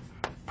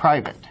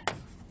private.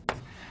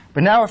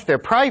 But now if they're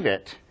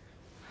private,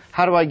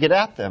 how do I get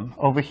at them?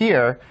 Over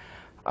here,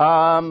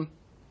 the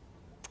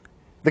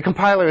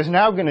compiler is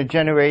now going to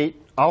generate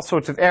all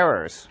sorts of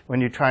errors when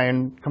you try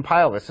and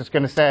compile this. It's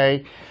going to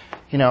say,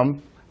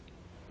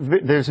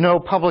 there's no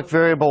public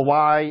variable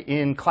y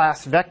in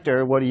class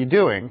vector. What are you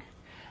doing?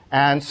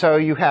 And so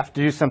you have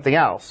to do something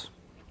else.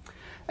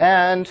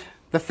 And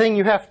the thing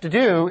you have to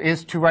do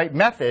is to write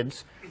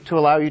methods to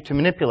allow you to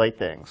manipulate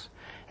things.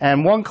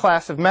 And one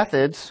class of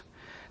methods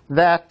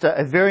that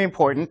is very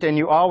important, and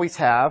you always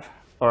have,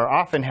 or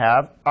often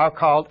have, are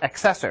called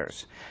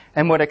accessors.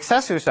 And what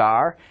accessors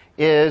are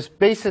is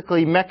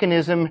basically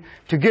mechanism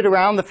to get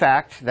around the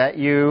fact that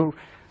you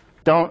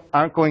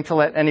aren't going to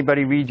let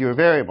anybody read your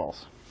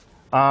variables.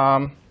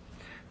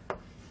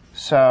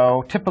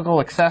 So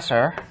typical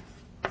accessor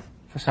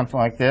for something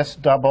like this,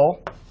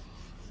 double.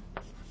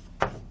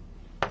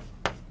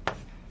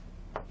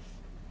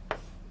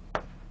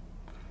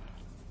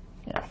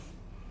 Yeah.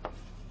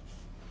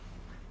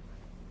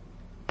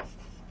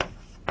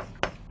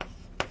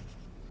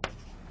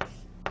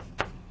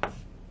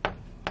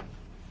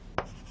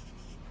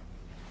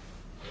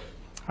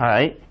 All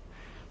right.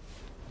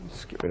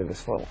 Let's get rid of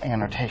this little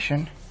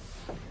annotation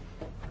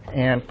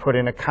and put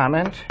in a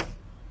comment.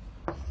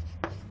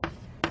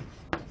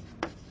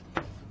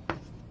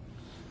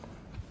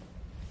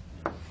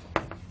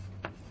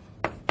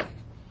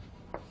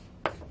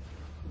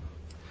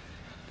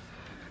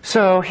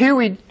 So here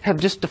we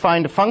have just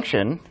defined a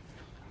function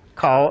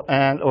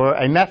or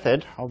a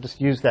method. I'll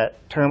just use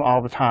that term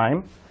all the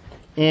time.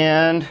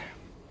 And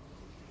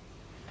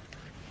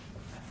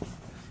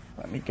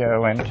let me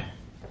go and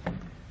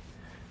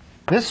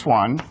this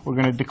one we're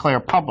going to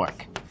declare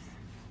public.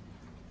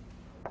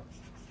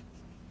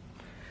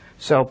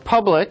 So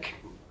public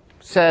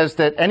says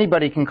that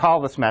anybody can call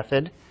this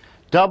method.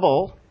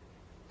 Double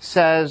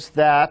says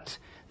that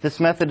this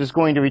method is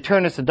going to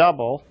return us a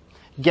double.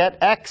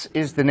 GetX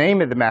is the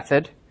name of the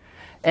method.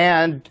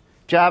 And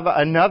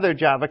another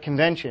Java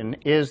convention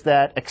is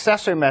that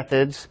accessor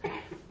methods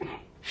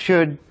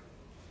should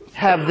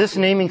have this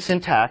naming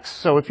syntax.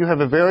 So if you have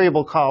a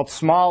variable called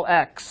small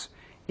x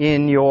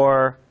in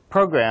your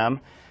program,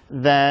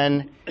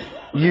 then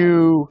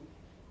you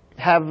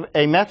have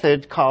a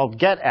method called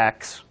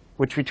getX,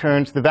 which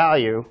returns the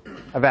value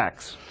of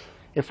x.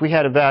 If we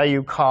had a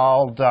value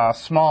called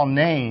small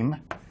name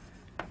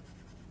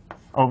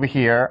over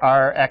here,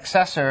 our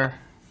accessor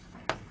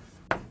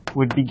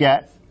would be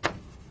get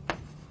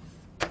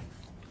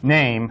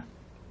name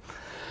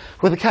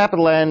with a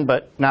capital N,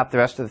 but not the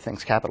rest of the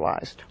things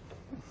capitalized.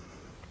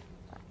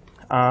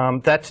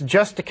 That's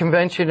just a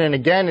convention, and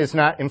again is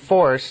not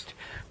enforced,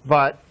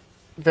 but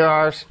there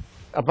are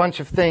a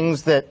bunch of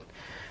things that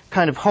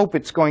kind of hope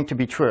it's going to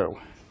be true.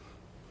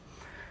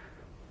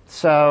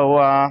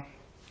 So,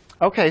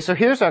 okay, so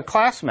here's our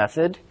class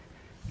method,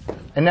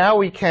 and now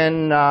we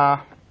can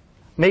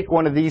make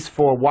one of these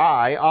for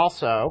y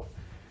also.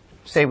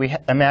 Say we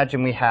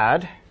imagine we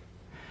had.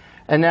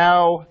 And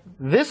now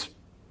this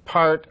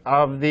part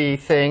of the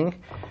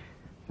thing,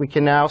 we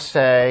can now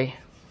say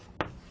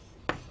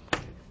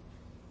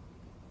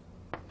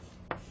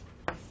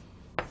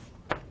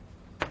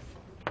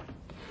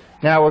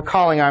now we're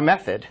calling our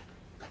method.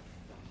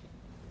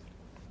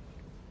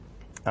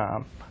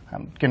 I'm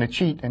going to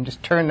cheat and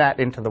just turn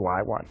that into the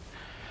y1. All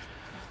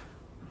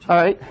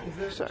right.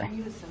 Sorry. Do you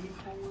need a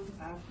semicolon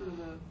after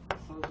the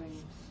closing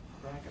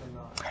bracket or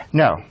not?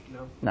 No.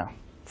 No.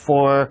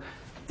 For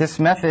this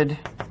method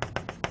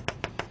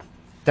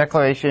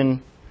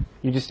declaration,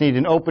 you just need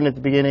an open at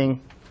the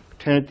beginning,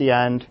 turn at the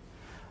end.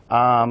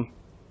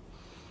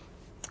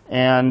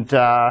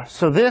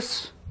 So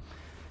this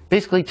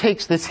basically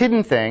takes this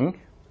hidden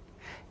thing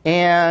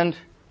and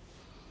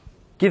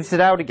gives it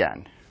out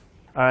again.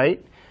 All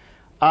right?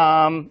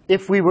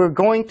 If we were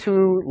going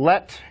to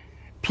let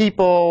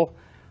people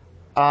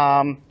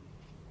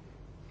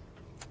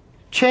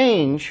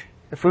change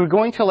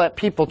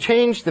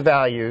the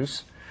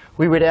values,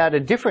 we would add a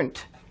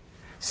different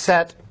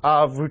set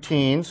of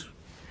routines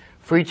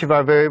for each of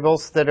our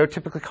variables that are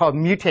typically called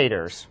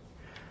mutators.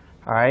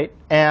 All right?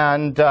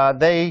 And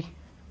they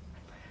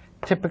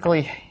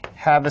typically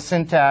have a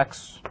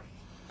syntax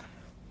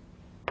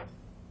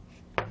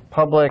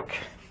public,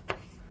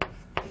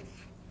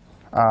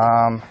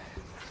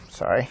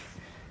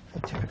 they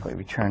typically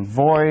return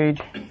void.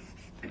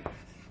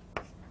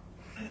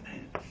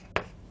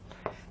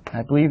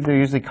 I believe they're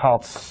usually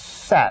called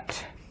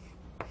set.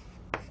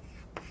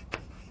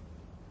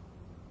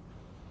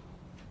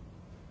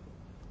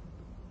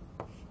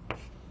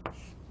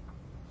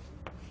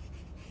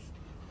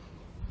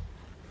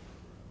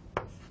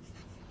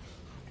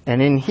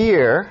 And in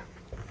here,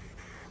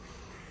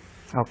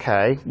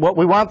 okay, what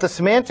we want the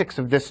semantics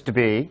of this to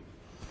be,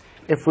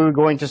 if we were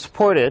going to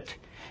support it,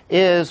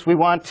 is we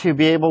want to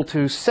be able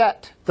to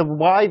set the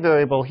y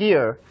variable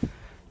here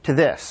to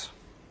this.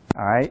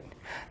 All right?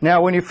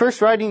 Now, when you're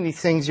first writing these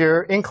things,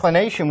 your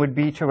inclination would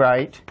be to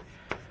write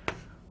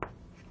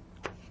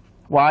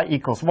y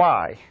equals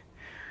y.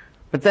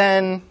 But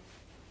then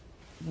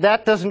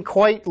that doesn't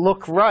quite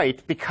look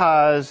right,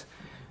 because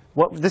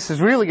what this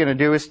is really going to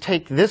do is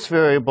take this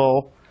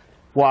variable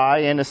y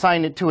and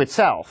assign it to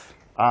itself.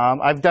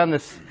 I've done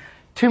this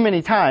too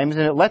many times,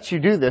 and it lets you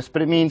do this,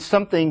 but it means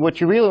something.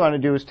 What you really want to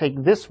do is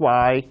take this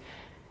y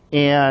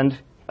and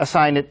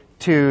assign it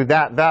to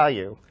that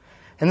value.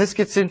 And this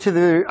gets into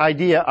the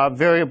idea of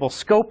variable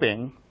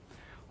scoping,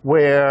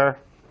 where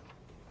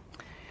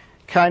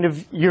kind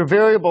of your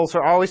variables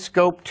are always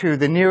scoped to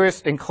the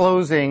nearest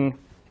enclosing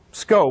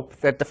scope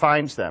that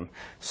defines them.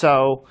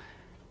 So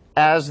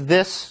as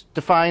this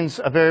defines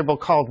a variable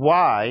called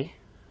y,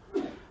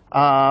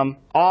 all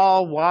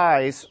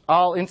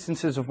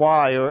instances of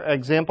y, or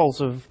examples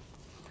of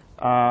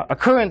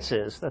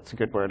occurrences, that's a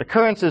good word,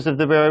 occurrences of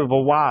the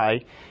variable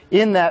y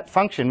in that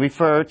function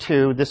refer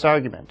to this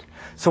argument.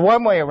 So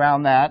one way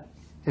around that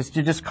is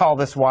to just call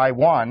this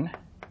y1,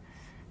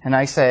 and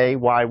I say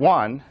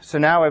y1. So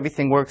now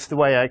everything works the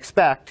way I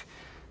expect.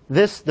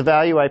 This, the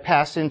value I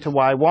pass into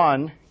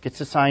y1,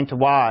 gets assigned to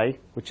y,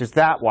 which is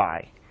that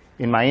y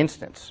in my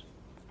instance.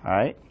 All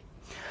right?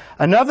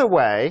 Another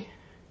way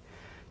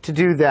to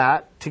do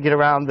that, to get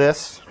around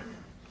this,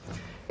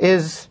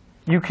 is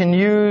you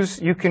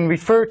can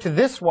refer to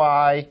this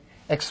y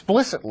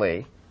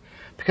explicitly,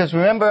 because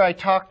remember I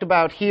talked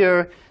about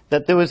here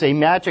that there was a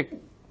magic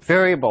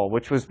variable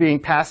which was being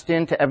passed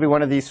into every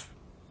one of these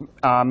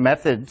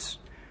methods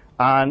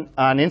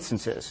on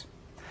instances.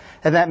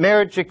 And that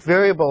magic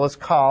variable is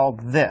called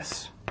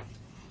this.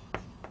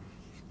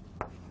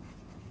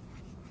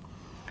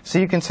 So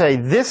you can say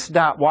this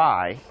dot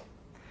y,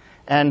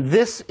 and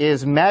this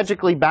is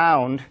magically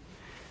bound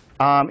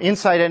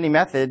inside any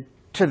method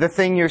to the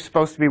thing you're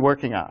supposed to be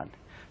working on.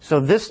 So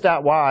this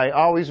dot y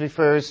always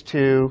refers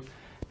to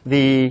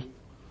the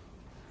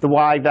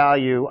y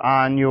value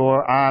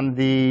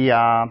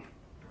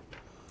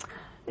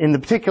in the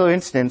particular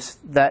instance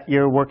that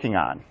you're working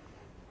on.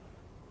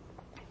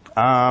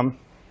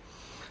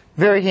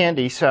 Very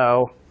handy.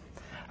 So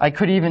I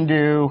could even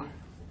do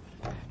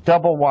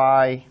double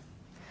y,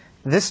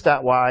 this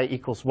dot y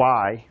equals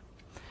y,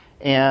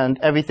 and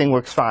everything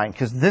works fine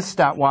because this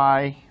dot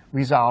y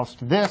resolves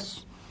to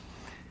this.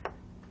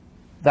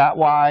 That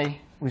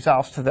y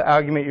resolves to the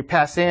argument you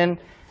pass in.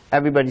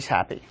 Everybody's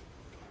happy.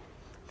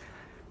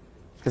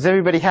 Is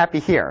everybody happy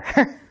here?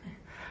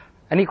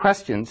 Any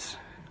questions?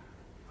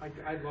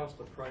 I lost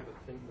the private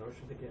thing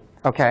notion again.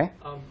 Okay.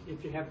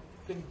 If you have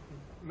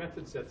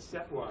methods that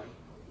set y,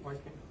 why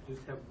can't you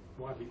just have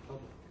y be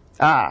public?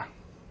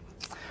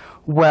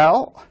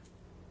 Well,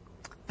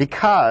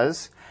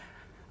 because,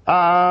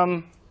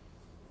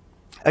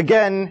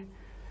 again,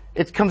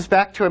 it comes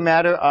back to a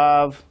matter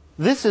of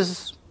this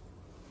is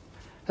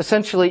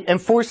essentially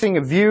enforcing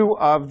a view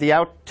of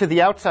to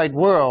the outside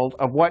world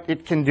of what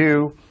it can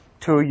do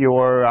to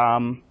your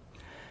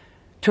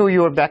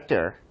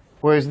vector,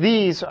 whereas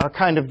these are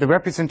kind of the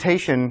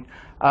representation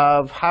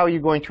of how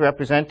you're going to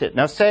represent it.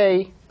 Now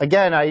say,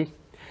 again, I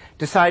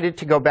decided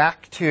to go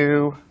back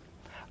to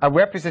a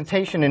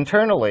representation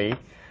internally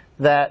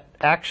that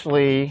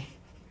actually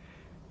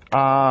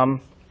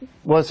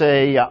was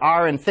a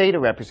r and theta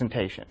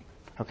representation.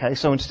 Okay,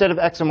 so instead of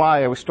x and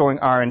y, I was storing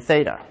r and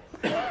theta.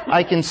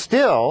 I can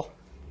still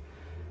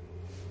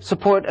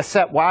support a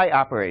set y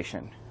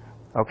operation.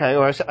 Okay,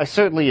 or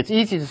certainly it's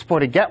easy to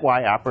support a get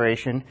y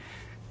operation.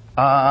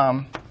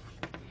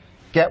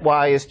 Get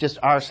y is just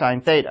r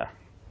sine theta.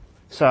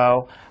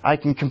 So I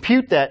can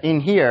compute that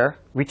in here,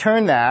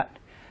 return that.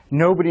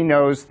 Nobody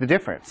knows the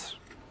difference.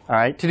 All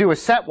right, to do a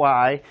set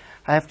y,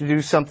 I have to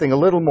do something a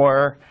little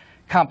more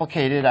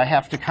complicated. I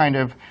have to kind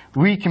of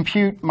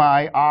recompute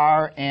my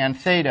r and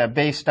theta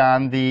based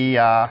on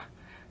the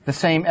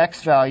same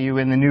x value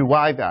in the new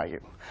y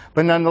value.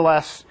 But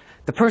nonetheless,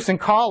 the person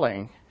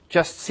calling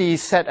just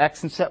sees set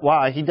x and set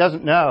y. He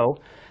doesn't know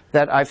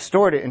that I've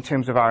stored it in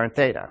terms of r and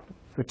theta,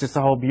 which is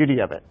the whole beauty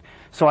of it.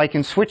 So I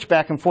can switch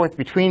back and forth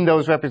between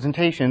those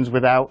representations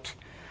without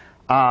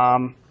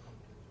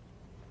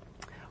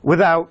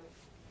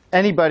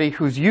anybody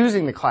who's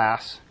using the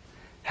class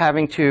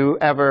having to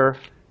ever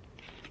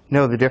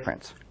know the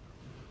difference.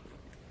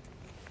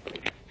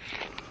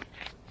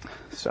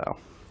 So,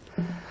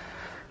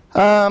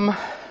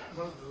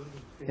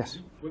 yes?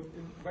 When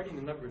writing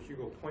the numbers, you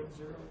go 0.0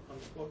 on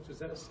the floats. Is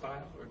that a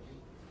style?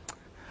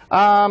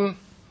 Or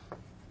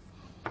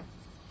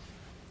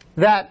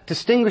that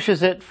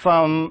distinguishes it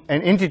from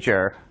an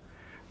integer.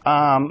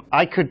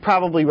 I could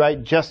probably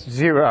write just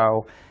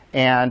 0,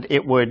 and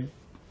it would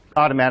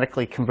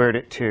automatically convert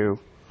it to.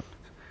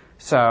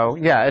 So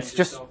yeah, it's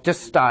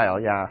just style.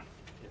 Yeah,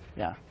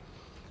 yeah.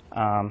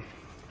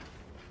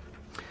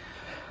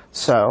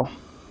 So,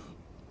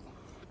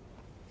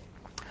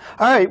 all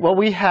right. Well,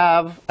 we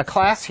have a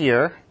class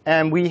here,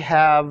 and we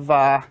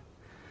have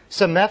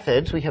some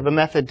methods. We have a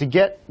method to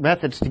get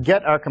methods to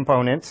get our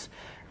components,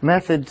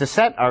 method to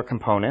set our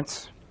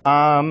components.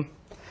 And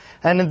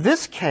in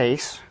this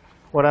case,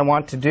 what I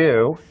want to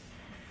do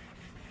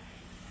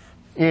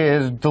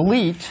is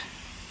delete.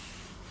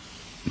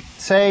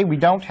 Say we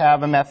don't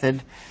have a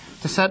method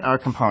to set our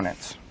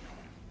components.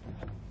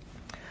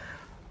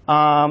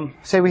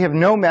 Say we have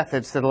no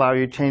methods that allow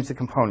you to change the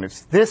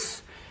components.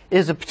 This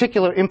is a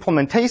particular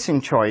implementation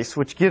choice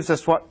which gives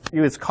us what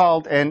is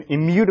called an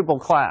immutable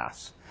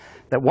class.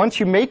 That once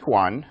you make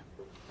one,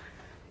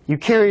 you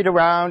carry it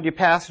around, you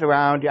pass it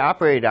around, you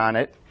operate on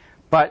it,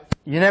 but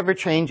you never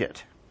change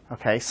it.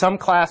 Okay? Some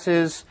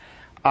classes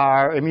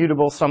are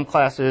immutable, some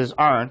classes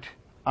aren't.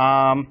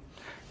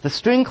 The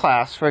string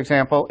class, for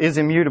example, is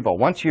immutable.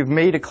 Once you've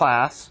made a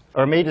class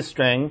or made a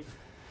string,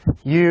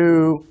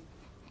 you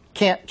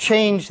can't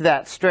change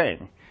that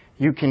string.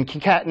 You can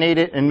concatenate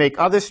it and make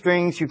other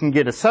strings. You can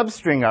get a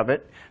substring of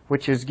it,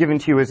 which is given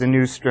to you as a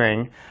new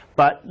string,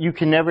 but you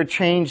can never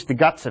change the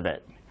guts of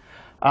it.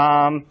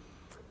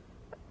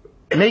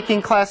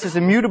 making classes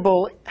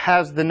immutable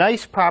has the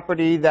nice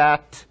property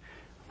that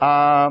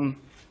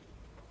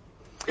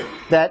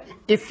that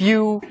if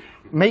you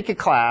make a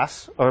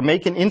class or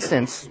make an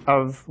instance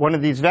of one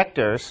of these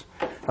vectors,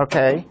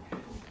 okay,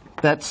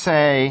 that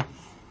say,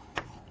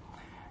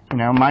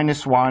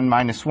 -1,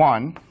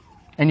 -1,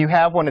 and you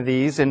have one of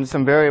these in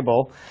some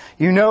variable,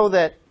 you know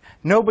that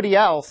nobody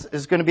else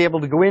is going to be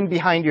able to go in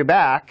behind your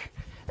back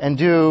and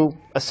do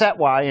a set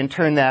y and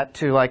turn that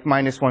to like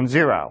 -1,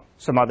 0,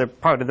 some other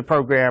part of the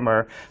program,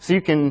 or so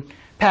you can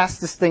pass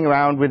this thing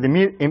around with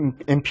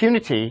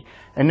impunity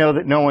and know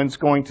that no one's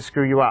going to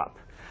screw you up.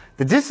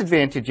 The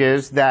disadvantage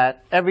is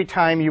that every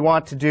time you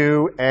want to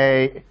do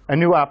a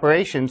new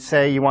operation,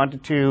 say you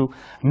wanted to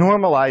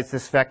normalize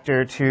this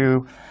vector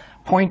to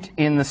point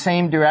in the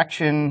same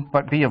direction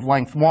but be of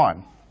length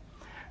 1.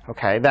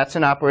 Okay, that's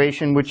an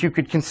operation which you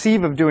could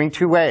conceive of doing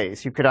two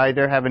ways. You could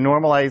either have a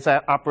normalize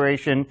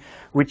operation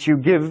which you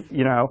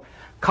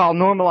call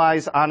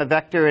normalize on a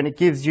vector, and it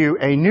gives you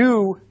a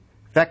new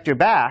vector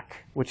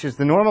back, which is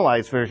the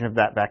normalized version of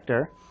that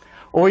vector.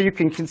 Or you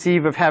can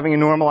conceive of having a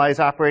normalize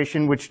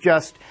operation which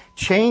just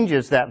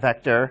changes that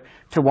vector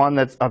to one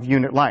that's of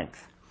unit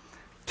length.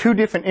 Two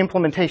different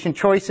implementation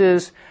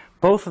choices.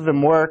 Both of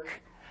them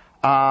work.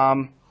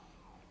 One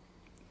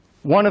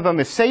of them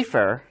is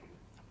safer,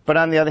 but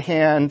on the other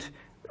hand,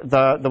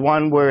 the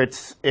one where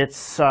it's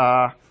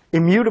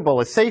immutable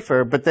is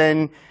safer, but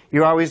then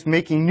you're always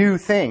making new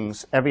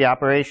things every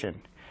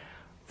operation.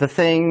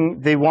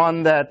 The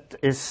one that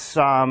is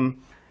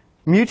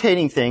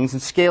mutating things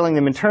and scaling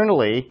them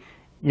internally,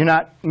 you're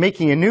not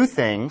making a new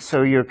thing,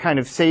 so you're kind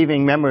of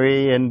saving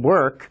memory and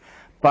work,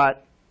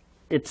 but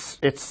it's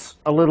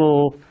a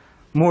little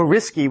more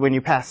risky when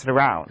you pass it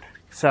around.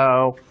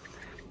 So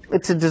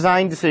it's a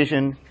design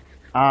decision.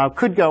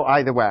 Could go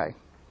either way.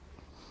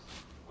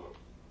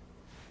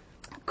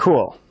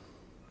 Cool.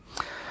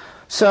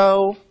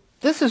 So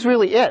this is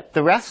really it.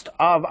 The rest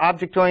of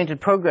object-oriented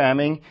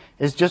programming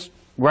is just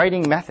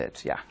writing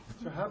methods. Yeah.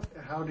 So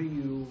how do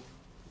you,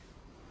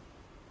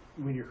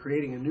 when you're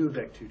creating a new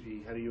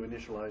vec2d, how do you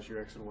initialize your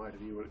x and y to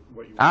be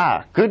what you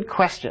want? Good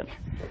question.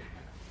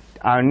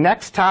 Our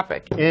next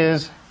topic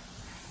is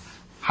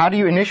how do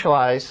you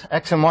initialize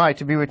x and y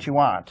to be what you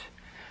want?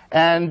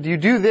 And you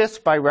do this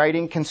by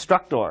writing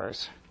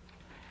constructors.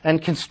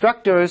 And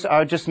constructors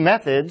are just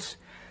methods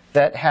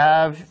that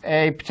have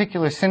a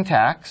particular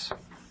syntax.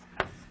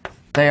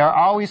 They are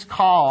always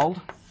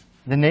called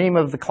the name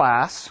of the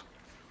class.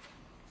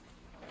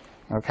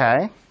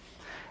 Okay?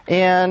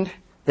 And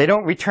they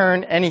don't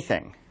return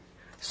anything.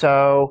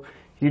 So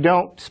you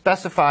don't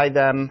specify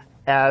them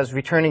as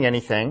returning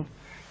anything.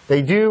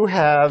 They do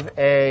have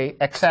a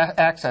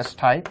access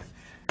type.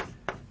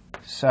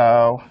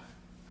 So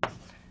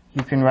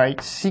you can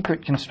write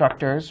secret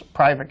constructors,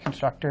 private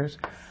constructors.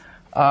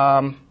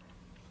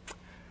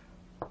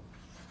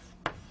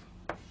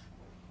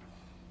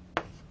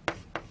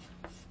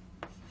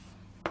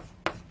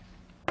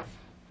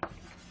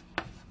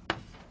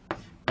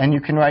 And you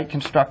can write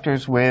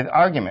constructors with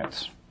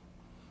arguments.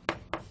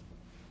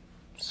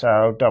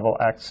 So double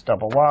x,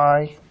 double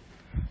y.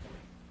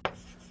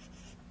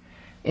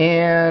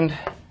 And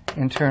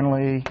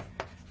internally,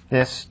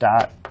 this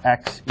dot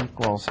x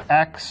equals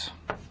x.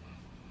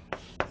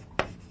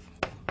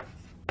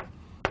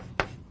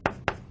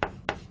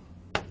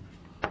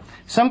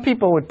 Some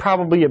people would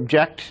probably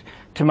object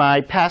to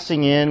my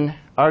passing in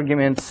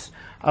arguments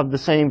of the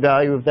same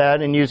value of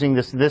that and using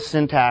this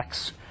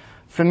syntax.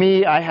 For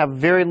me, I have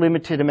very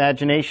limited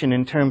imagination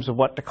in terms of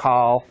what to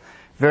call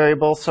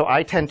variables, so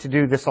I tend to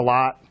do this a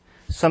lot.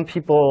 Some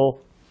people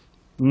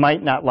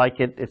might not like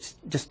it. It's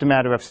just a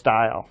matter of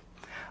style.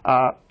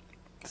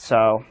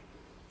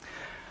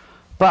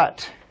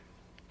 But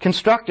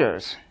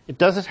constructors,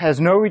 it has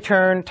no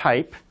return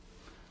type,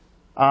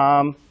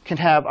 can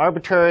have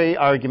arbitrary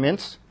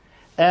arguments,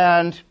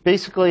 and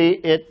basically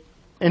it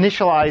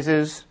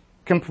initializes,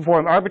 can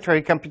perform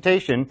arbitrary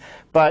computation,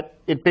 but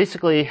it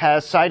basically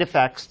has side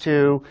effects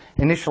to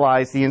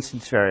initialize the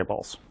instance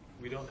variables.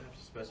 We don't have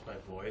to specify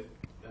void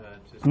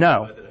to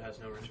No. specify that it has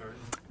no return?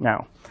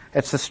 No.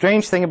 It's the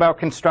strange thing about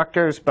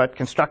constructors, but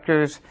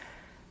constructors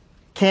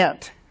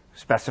can't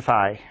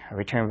specify a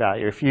return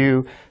value. If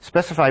you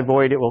specify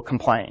void, it will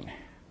complain.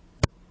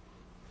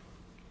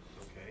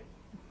 Okay.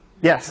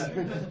 Yes.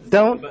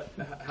 Don't. But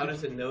how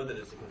does it know that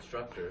it's a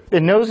constructor?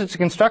 It knows it's a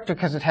constructor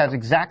because it has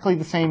exactly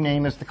the same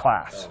name as the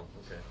class. Oh,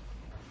 okay.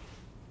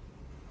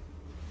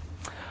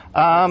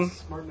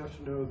 It's smart enough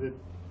to know that,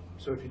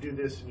 so if you do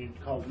this and you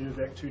call new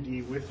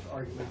vec2d with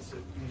arguments,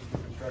 it needs to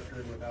be a constructor,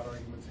 and without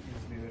arguments, it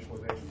needs to be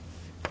initialization.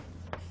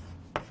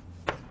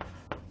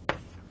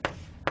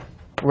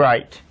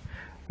 Right.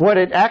 What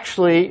it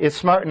actually is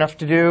smart enough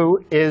to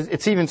do is,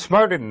 it's even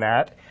smarter than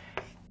that.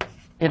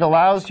 It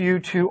allows you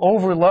to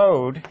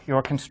overload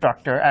your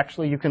constructor.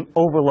 Actually, you can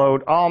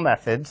overload all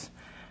methods.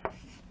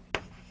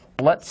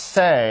 Let's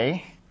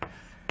say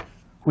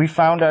we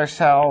found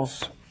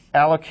ourselves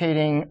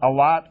allocating a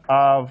lot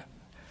of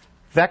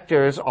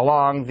vectors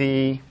along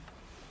the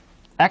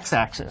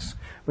x-axis.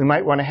 We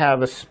might want to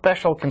have a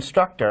special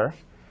constructor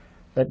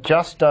that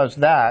just does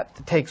that,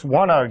 that takes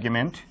one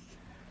argument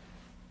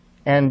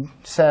and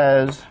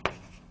says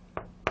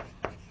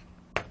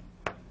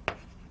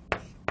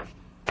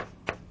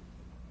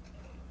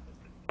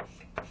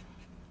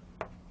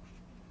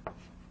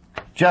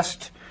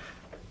just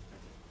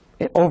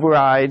it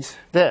overrides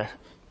the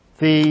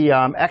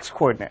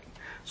x-coordinate.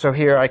 So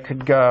here I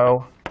could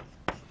go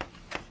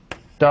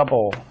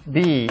double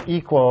b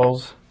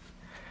equals,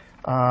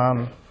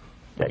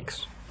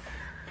 yikes,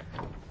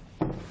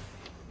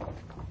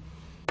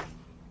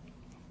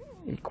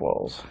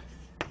 equals.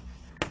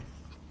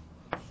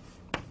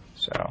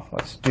 So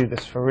let's do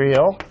this for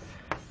real.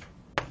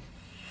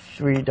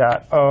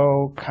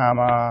 3.0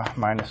 comma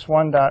minus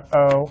 1.0.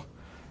 All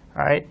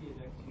right.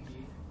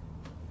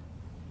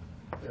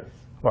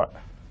 What?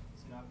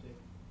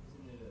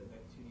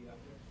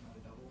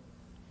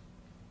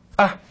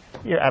 Ah,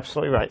 you're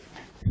absolutely right.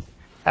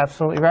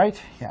 Absolutely right.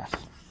 Yes.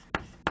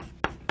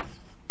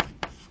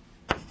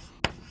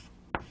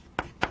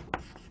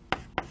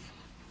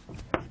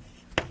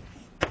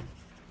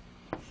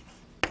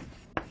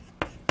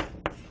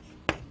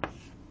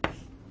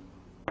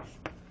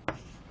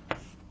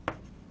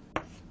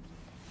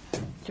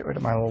 Get rid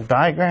of my little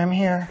diagram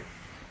here.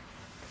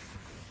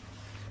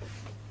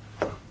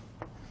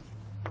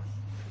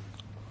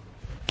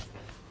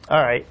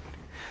 All right.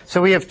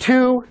 So we have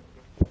two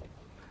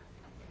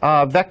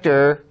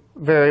vector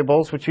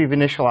variables which we've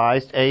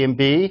initialized, a and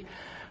b.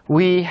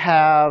 We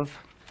have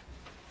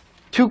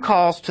two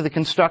calls to the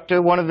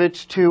constructor, one of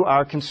which to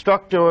our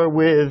constructor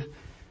with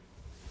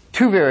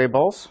two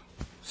variables.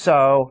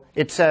 So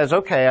it says,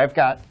 okay, I've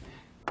got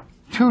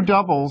two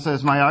doubles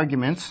as my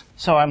arguments.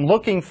 So I'm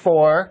looking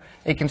for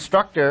a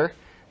constructor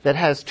that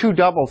has two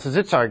doubles as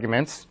its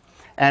arguments,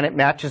 and it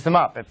matches them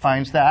up. It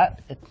finds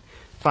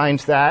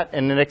that,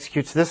 and it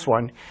executes this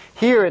one.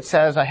 Here it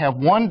says I have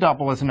one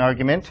double as an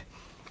argument.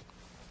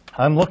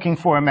 I'm looking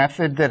for a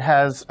method that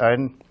has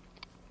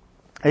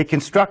a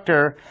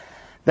constructor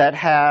that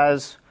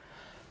has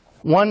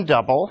one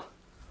double,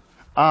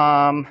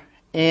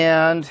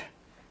 and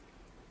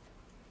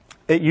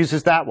it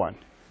uses that one.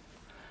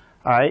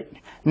 All right.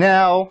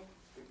 Now,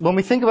 when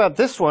we think about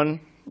this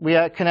one, we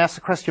can ask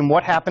the question,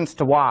 what happens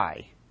to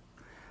y?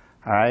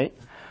 All right.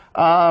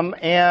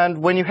 And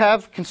when you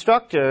have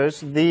constructors,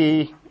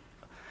 the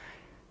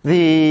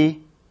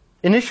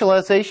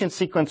initialization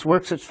sequence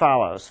works as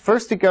follows.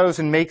 First, it goes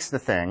and makes the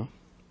thing.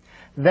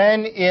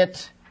 Then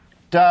it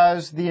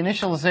does the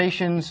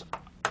initializations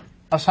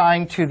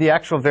assigned to the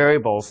actual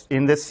variables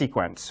in this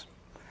sequence.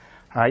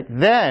 All right.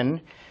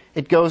 Then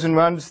it goes and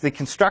runs the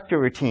constructor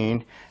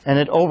routine, and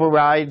it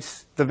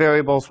overrides the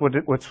variables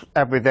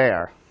whatever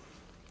there.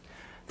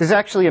 There's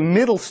actually a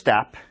middle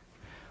step,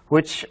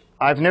 which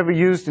I've never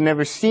used and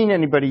never seen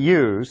anybody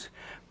use,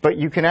 but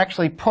you can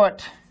actually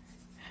put,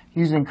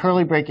 using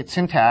curly bracket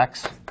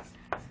syntax,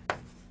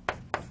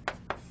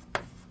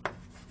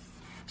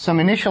 some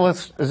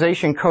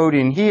initialization code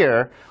in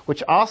here,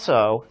 which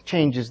also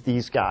changes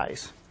these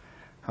guys.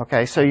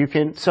 Okay,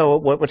 so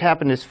what would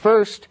happen is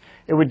first,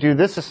 it would do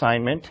this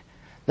assignment,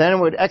 then it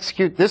would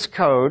execute this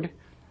code,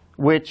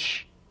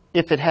 which,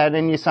 if it had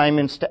any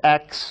assignments to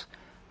x,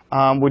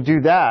 would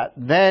do that.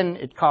 Then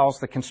it calls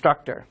the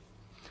constructor.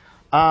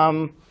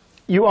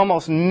 You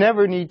almost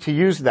never need to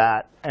use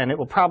that, and it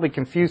will probably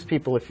confuse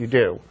people if you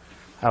do.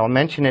 I will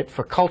mention it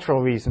for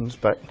cultural reasons,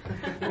 but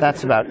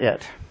that's about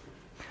it.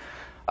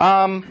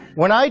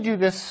 When I do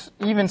this,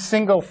 even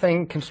single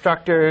thing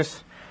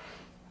constructors,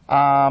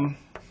 I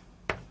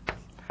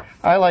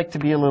like to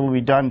be a little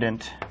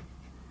redundant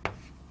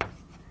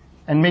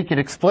and make it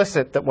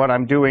explicit that what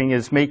I'm doing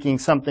is making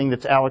something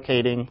that's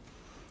allocating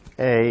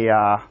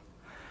a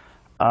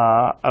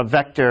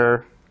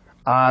vector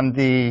on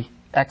the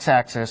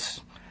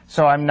x-axis.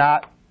 So I'm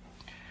not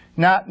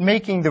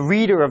making the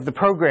reader of the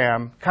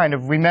program kind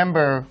of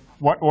remember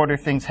what order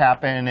things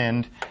happen,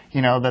 and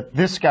that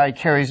this guy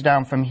carries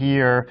down from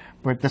here,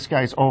 but this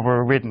guy's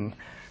overridden.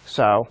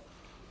 So,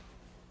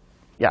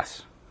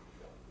 yes.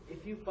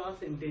 If you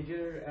pass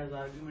integer as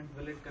argument,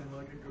 will it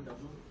convert it to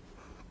double?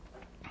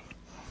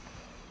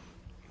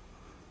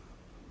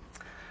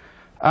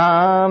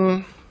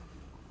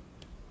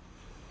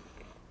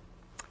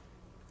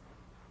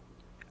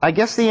 I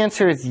guess the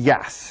answer is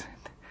yes.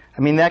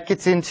 I mean, that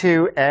gets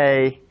into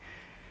the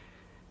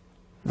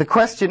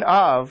question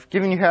of,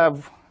 given you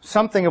have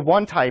something of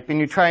one type and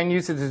you try and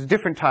use it as a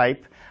different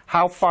type,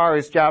 how far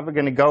is Java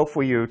going to go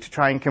for you to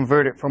try and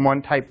convert it from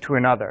one type to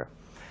another?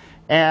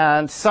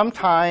 And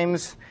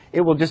sometimes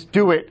it will just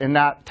do it and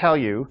not tell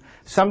you.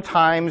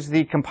 Sometimes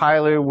the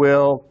compiler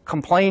will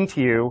complain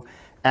to you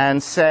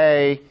and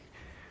say,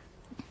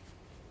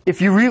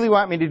 if you really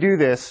want me to do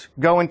this,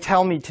 go and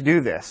tell me to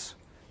do this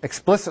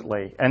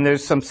explicitly. And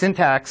there's some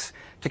syntax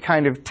to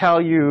kind of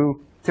tell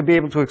you, to be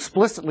able to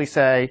explicitly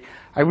say,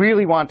 I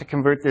really want to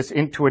convert this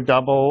into a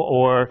double,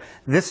 or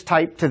this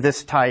type to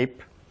this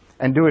type,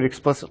 and do it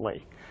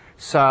explicitly.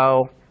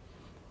 So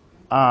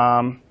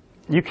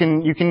you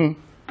can,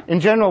 in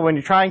general, when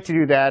you're trying to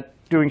do that,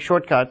 doing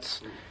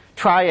shortcuts,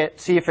 try it,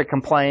 see if it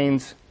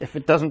complains. If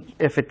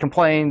it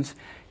complains,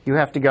 you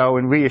have to go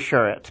and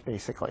reassure it,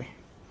 basically.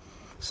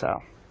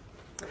 So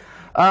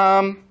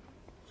So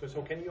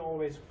can you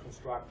always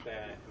construct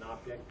an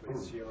object with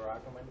 0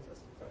 arguments as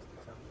the first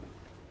example?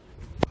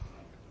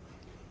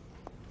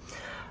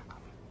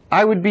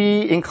 I would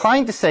be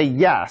inclined to say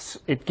yes.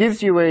 It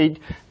gives you a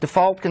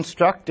default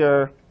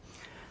constructor.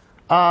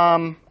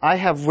 I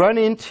have run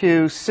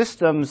into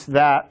systems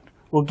that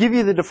will give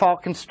you the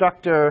default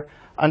constructor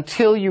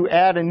until you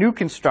add a new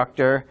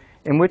constructor,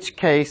 in which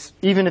case,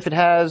 even if it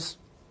has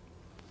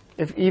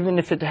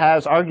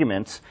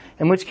arguments,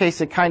 in which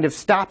case it kind of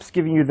stops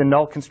giving you the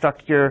null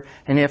constructor,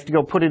 and you have to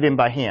go put it in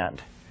by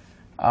hand.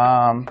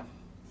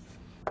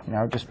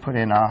 Just put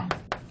in a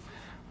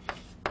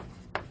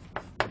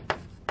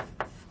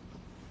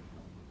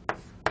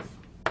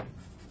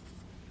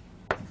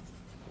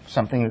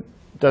something that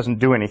doesn't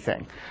do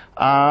anything.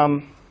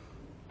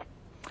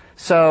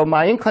 So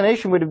my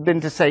inclination would have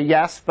been to say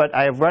yes, but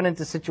I have run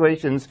into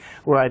situations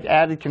where I've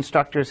added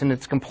constructors and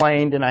it's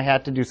complained, and I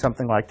had to do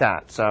something like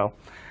that. That's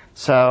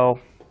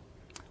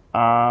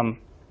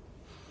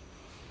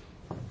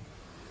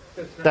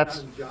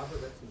in Java,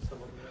 that's in some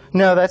other language?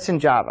 No, that's in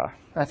Java.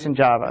 That's in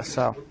Java.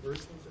 So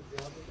Versions of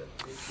Java that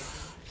make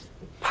sense?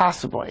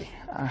 possibly,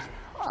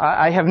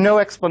 I have no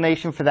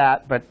explanation for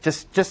that, but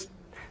just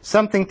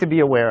something to be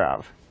aware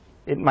of.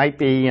 It might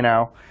be,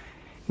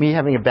 me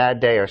having a bad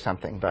day or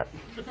something, but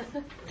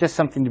just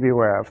something to be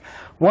aware of.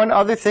 One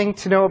other thing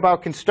to know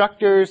about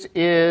constructors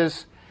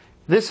is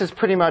this is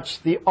pretty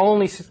much the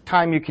only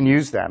time you can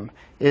use them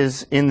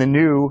is in the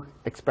new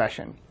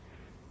expression.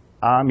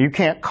 You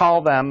can't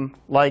call them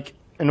like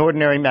an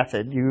ordinary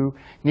method. You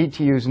need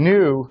to use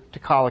new to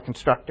call a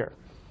constructor.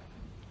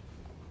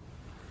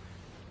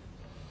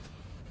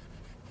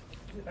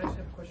 I just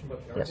have a question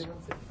about the Yes.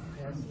 arguments that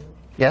you pass in.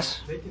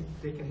 Yes?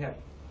 They can have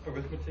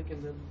arithmetic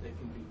in them. They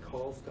can be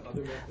calls to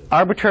other methods.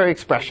 Arbitrary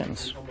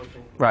expressions.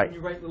 Right. Can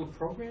you write little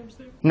programs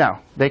there? No,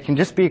 they can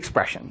just be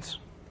expressions.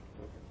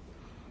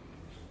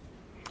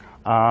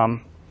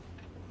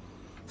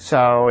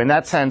 So in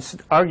that sense,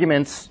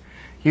 arguments,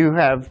 you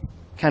have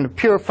kind of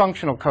pure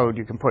functional code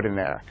you can put in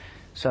there.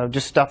 So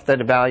just stuff that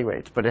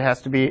evaluates. But it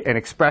has to be an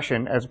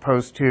expression as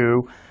opposed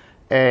to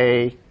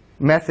a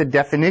method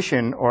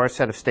definition or a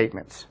set of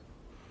statements.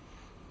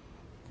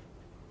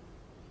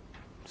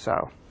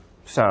 All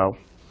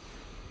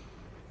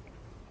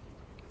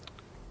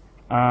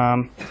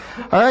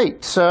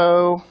right,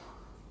 so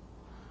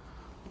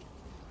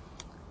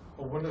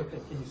Well, one other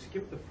thing, can you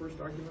skip the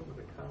first argument with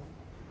a comma?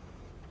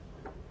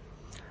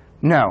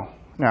 no,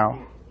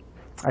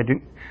 I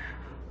do.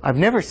 I've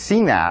never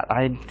seen that.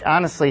 I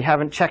honestly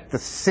haven't checked the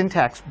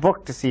syntax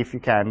book to see if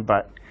you can,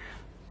 but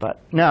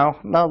no.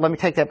 Let me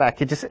take that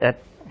back. It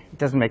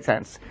doesn't make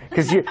sense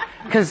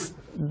because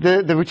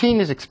the routine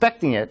is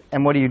expecting it,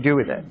 and what do you do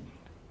with it,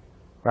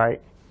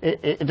 right?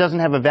 It doesn't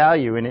have a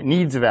value, and it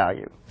needs a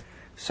value.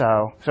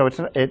 So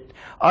it's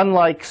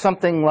unlike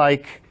something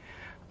like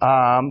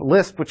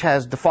Lisp, which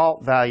has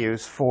default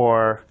values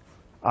for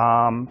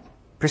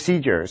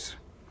procedures.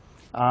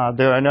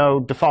 There are no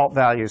default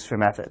values for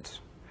methods.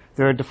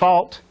 There are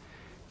default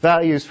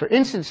values for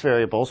instance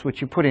variables,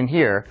 which you put in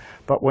here,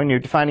 but when you're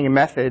defining a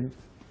method,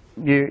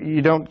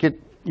 you don't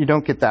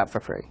get that for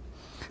free.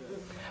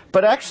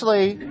 But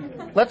actually,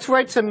 let's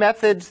write some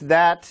methods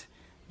that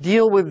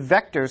deal with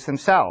vectors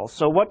themselves.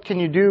 So what can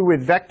you do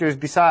with vectors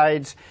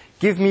besides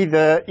give me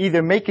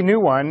either make a new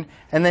one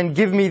and then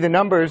give me the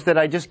numbers that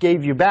I just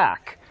gave you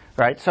back,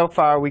 right? So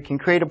far, we can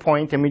create a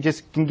point and we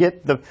just can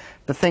get the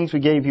things we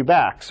gave you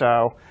back.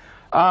 So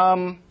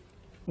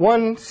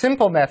one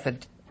simple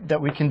method that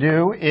we can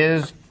do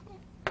is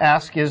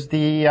ask is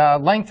the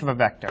length of a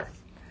vector.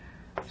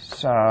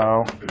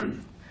 So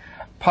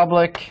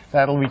public,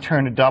 that'll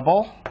return a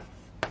double.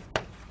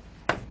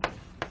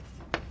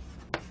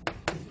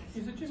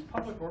 Is it just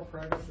public or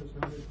private? There's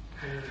no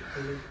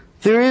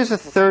There is a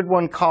third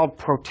one called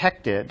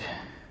protected.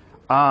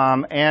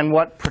 And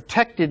what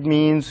protected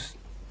means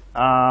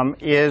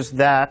is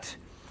that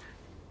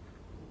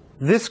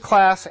this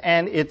class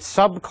and its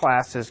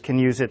subclasses can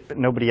use it, but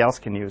nobody else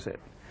can use it.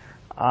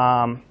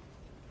 I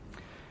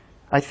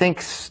think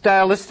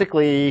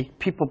stylistically,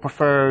 people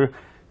prefer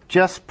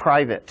just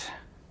private.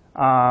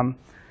 There's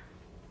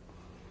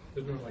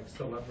no like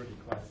celebrity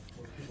class.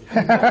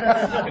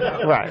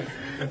 Right.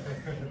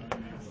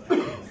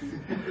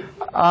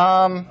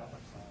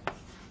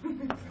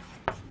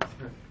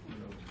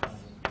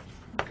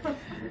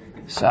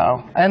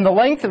 And the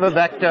length of a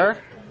vector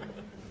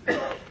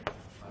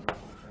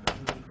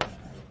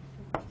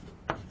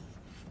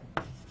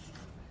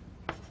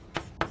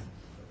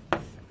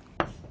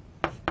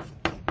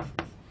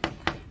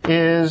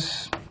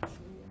is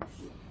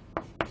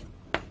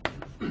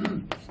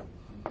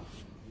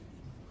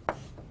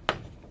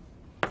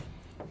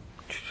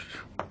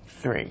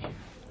 3.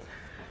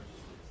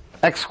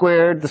 X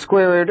squared, the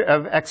square root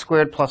of x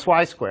squared plus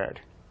y squared.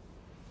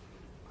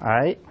 All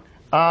right.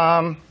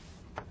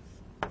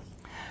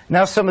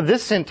 Now some of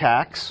this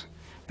syntax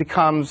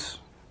becomes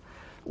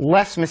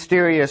less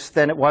mysterious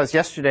than it was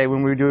yesterday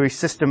when we were doing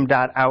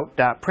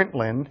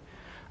system.out.println.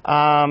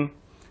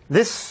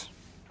 This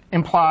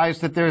implies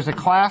that there's a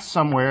class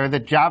somewhere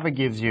that Java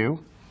gives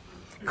you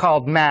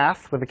called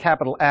math with a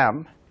capital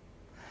M.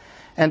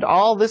 And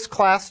all this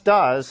class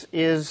does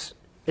is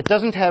it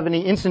doesn't have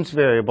any instance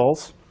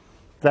variables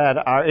that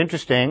are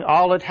interesting.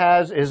 All it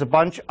has is a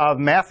bunch of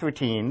math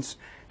routines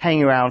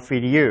hanging around for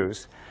you to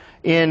use.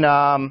 In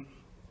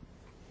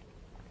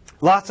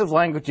lots of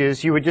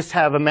languages, you would just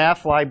have a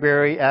math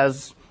library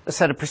as a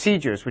set of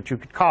procedures, which you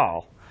could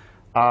call,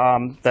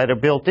 that are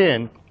built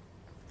in.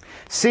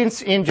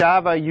 Since in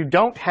Java you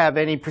don't have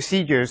any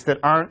procedures that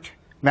aren't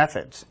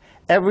methods,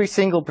 every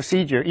single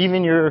procedure,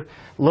 even your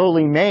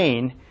lowly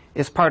main,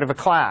 is part of a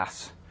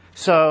class.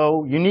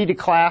 So you need a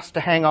class to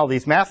hang all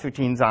these math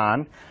routines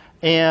on,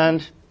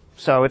 and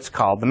so it's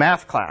called the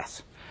math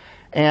class.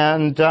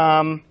 And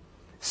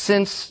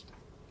since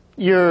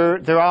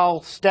they're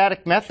all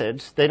static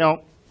methods, they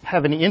don't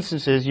have any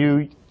instances,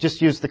 you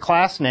just use the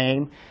class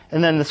name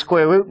and then the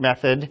square root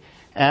method,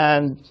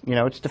 and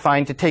it's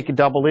defined to take a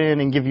double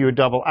in and give you a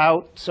double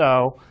out.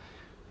 So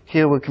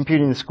here we're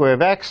computing the square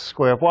of x,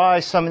 square of y,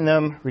 summing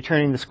them,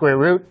 returning the square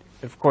root.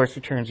 It, of course,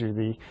 returns you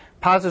the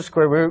positive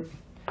square root,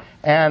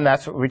 and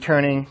that's what we're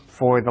returning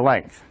for the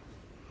length.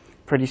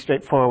 Pretty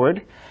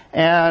straightforward.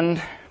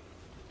 And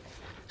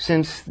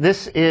since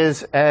this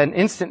is an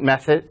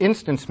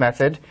instance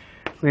method,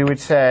 we would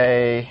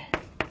say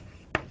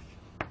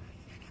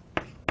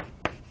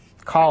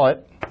call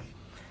it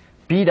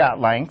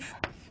b.length,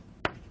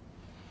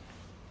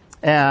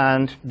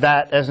 and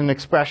that as an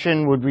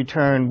expression would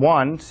return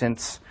 1,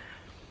 since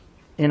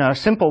in our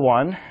simple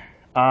one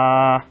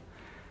the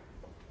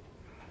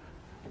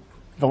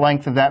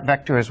length of that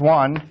vector is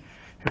 1.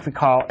 If we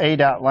call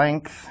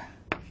a.length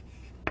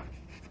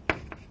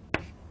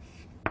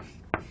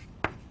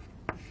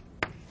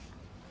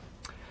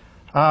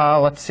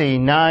let's see,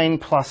 9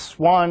 plus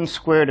 1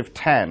 squared of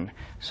 10.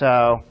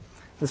 So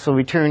this will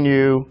return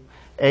you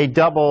a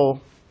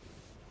double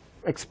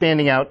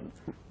expanding out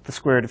the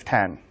square root of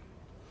 10.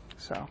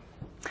 So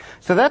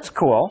that's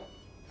cool.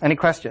 Any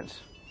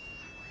questions?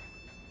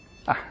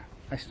 I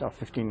still have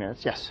 15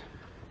 minutes. Yes?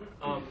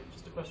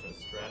 Just a question of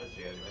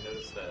strategy. I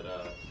noticed that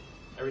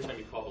every time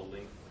you call the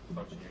link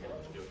function, you're going to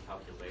have to do a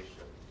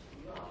calculation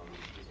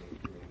using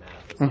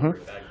math. It's not a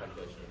very bad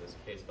calculation in this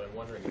case, but I'm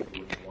wondering if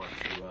you wouldn't want to,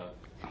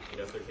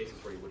 if there are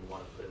cases where you wouldn't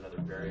want to put another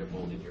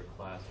variable in your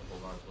class to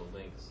hold on to a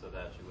link so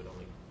that you would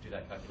only do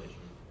that calculation,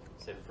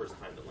 say, the first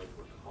time the link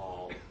would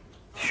call.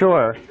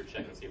 Sure.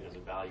 Check and see if there's a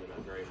value in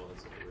that variable and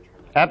simply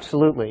return that.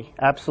 Absolutely,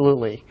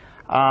 absolutely.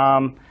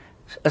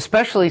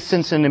 Especially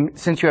since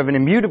you have an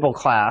immutable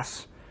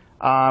class,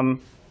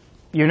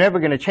 you're never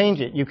going to change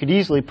it. You could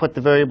easily put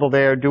the variable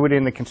there, do it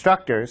in the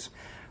constructors,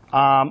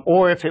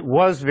 or if it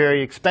was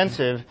very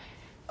expensive,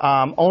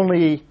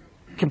 only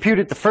compute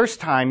it the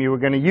first time you were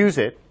going to use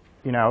it.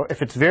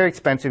 If it's very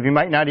expensive, you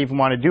might not even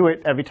want to do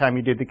it every time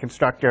you did the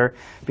constructor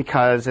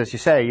because, as you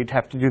say, you'd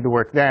have to do the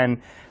work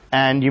then,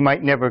 and you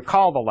might never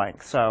call the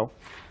length. So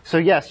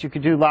yes, you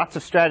could do lots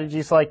of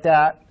strategies like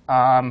that.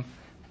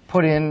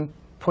 Put in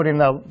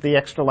the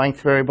extra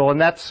length variable,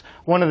 and that's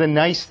one of the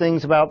nice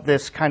things about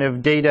this kind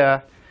of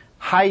data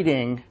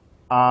hiding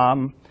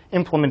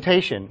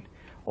implementation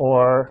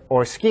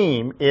or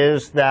scheme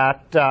is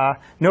that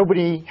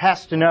nobody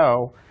has to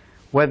know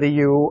whether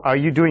are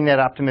you doing that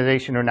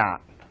optimization or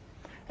not.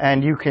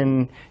 And you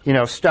can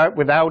start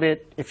without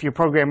it. If your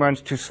program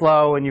runs too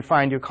slow and you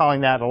find you're calling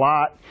that a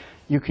lot,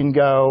 you can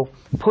go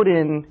put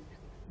in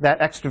that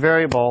extra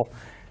variable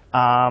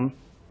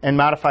and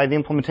modify the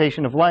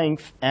implementation of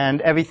length,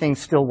 and everything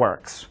still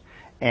works.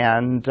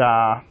 And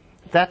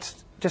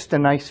that's just a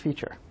nice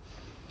feature.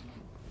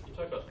 You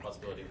talked about the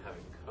possibility of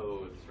having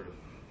code sort of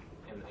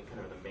in kind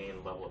of the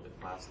main level of the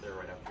class there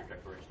right after your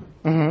declaration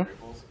of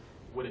variables.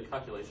 Would a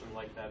calculation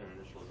like that, an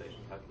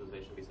initialization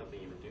calculation, be something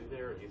you would do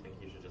there, or do you think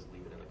you should just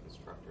leave it in the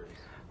constructors?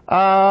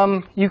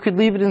 You could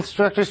leave it in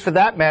constructors. For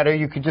that matter,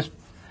 you could just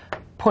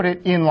put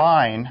it in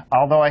line,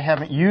 although I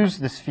haven't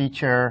used this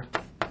feature.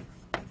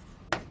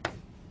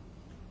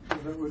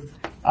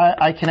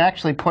 I can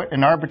actually put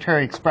an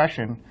arbitrary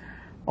expression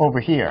over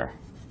here.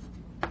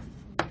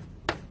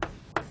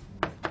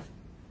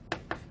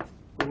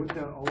 But wouldn't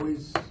that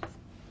always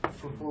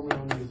perform it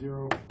on the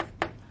 0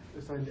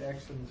 assigned to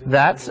x and 0?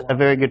 That's a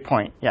very good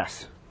point.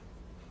 Yes.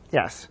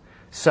 Yes.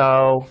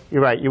 So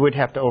you're right. You would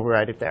have to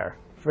override it there.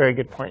 Very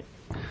good point.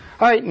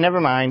 All right.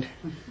 Never mind.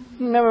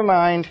 Never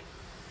mind.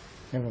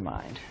 Never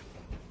mind.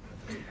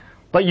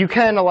 But you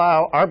can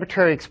allow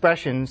arbitrary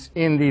expressions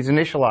in these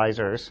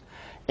initializers,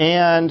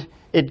 and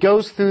it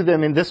goes through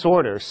them in this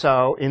order.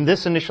 So in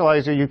this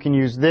initializer, you can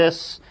use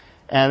this,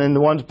 and in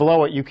the ones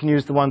below it, you can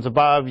use the ones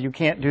above. You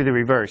can't do the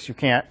reverse. You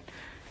can't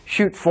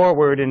shoot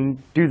forward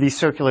and do these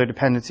circular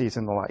dependencies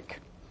and the like.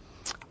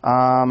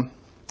 All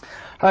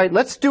right,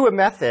 let's do a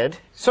method.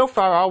 So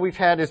far, all we've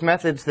had is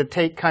methods that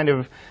take kind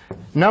of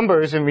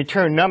numbers and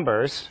return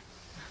numbers.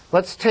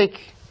 Let's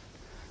take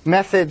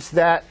methods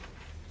that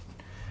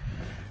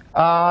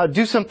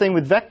do something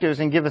with vectors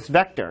and give us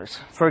vectors.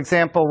 For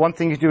example, one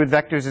thing you do with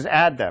vectors is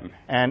add them.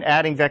 And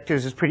adding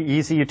vectors is pretty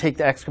easy. You take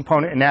the x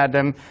component and add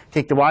them,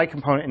 take the y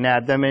component and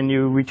add them, and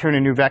you return a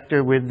new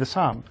vector with the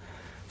sum.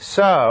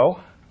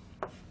 So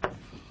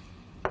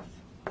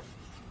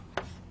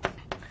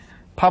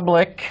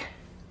public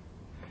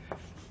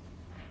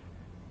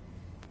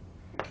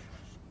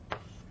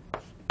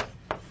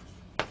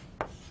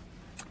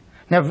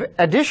now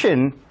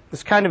addition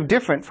is kind of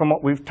different from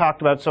what we've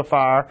talked about so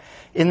far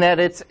in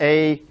that it's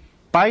a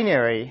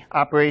binary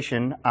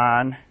operation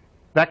on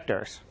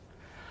vectors.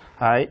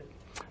 All right.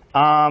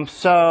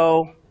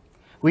 So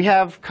we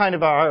have kind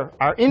of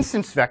our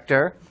instance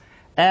vector,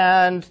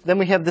 and then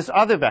we have this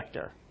other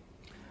vector.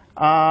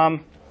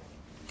 And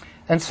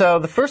so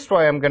the first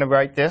way I'm going to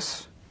write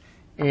this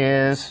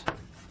is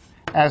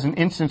as an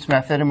instance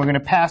method, and we're going to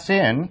pass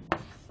in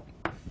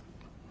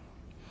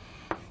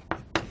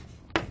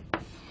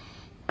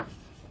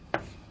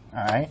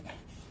all right.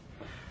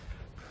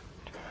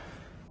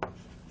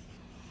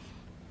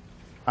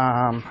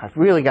 I've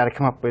really got to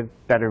come up with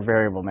better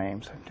variable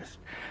names.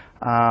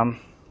 All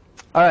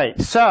right,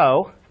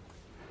 so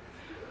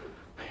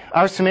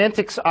our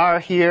semantics are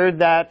here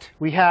that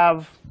we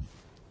have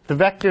the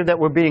vector that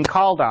we're being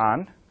called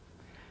on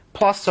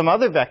plus some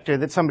other vector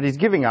that somebody's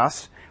giving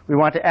us. We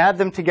want to add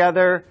them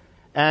together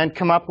and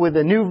come up with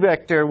a new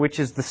vector, which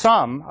is the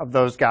sum of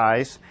those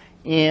guys,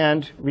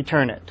 and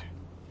return it.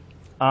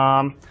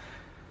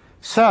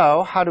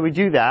 So how do we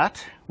do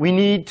that? We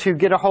need to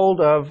get a hold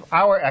of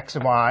our x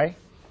and y,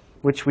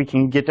 which we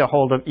can get a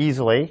hold of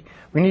easily.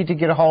 We need to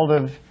get a hold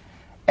of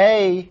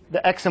A,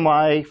 the x and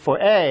y for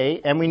A,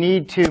 and we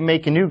need to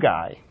make a new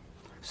guy.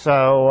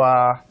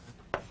 So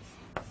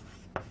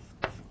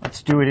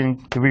let's do it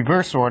in the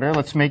reverse order.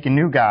 Let's make a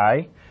new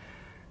guy.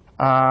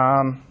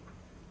 No,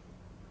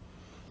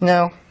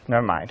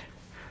 never mind.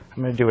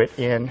 I'm going to do it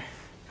in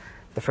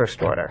the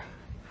first order.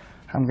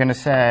 I'm going to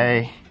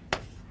say,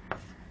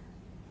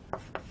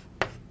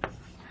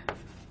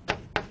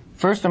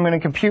 first I'm going to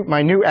compute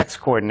my new x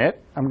coordinate.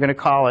 I'm going to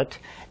call it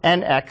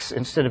nx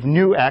instead of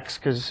new x,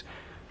 because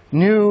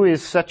new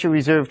is such a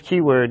reserved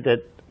keyword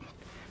that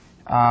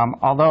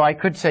although I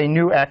could say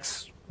new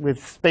x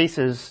with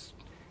spaces,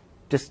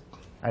 just,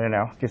 I don't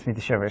know, gives me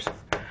the shivers.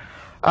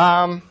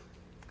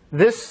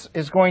 This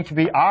is going to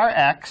be our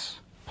x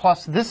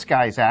plus this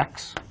guy's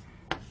x,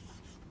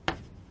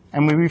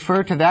 and we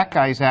refer to that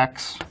guy's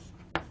x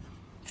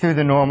through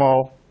the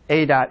normal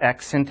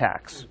a.x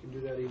syntax. You can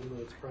do that even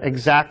though it's private.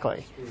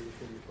 Exactly.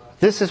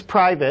 This is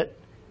private,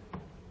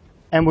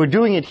 and we're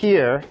doing it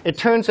here. It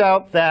turns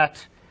out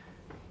that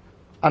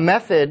a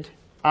method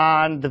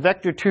on the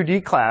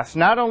vector2D class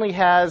not only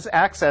has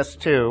access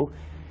to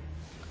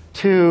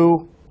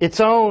its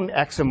own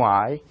x and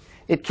y,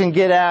 it can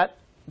get at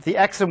the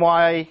x and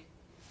y,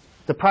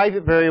 the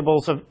private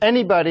variables of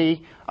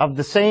anybody of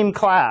the same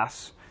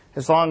class,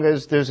 as long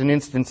as there's an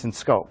instance in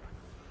scope.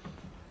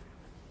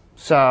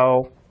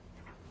 So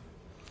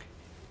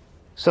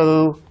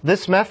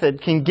this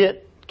method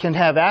can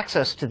have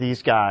access to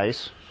these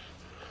guys.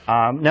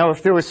 Now,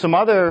 if there was some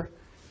other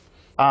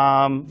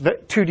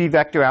 2D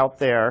vector out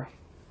there,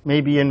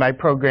 maybe in my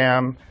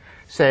program,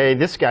 say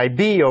this guy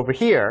B over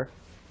here,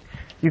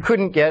 you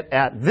couldn't get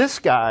at this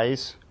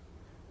guy's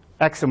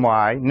x and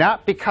y,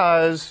 not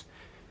because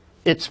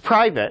it's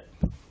private,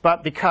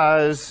 but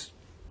because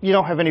you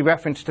don't have any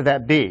reference to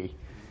that B.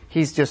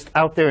 He's just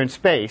out there in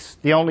space.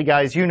 The only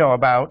guys you know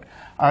about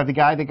are the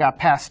guy that got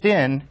passed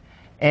in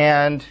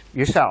and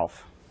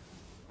yourself.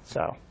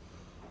 So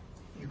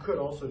You could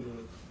also do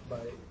it by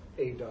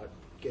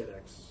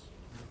a.getx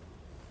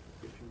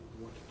if you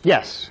wanted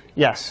to.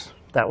 yes,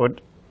 that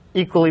would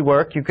equally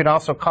work. You could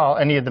also call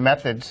any of the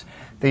methods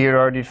that you'd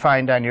already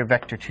defined on your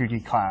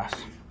vector2D class.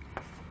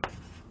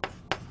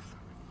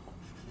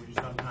 Would you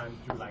sometimes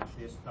do like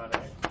this dot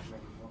x to make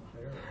it more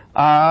clear?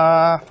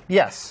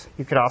 Yes,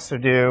 you could also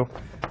do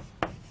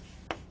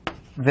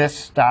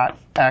this dot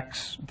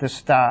x,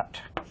 this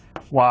dot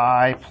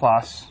y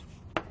plus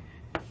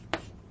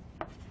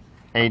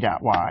a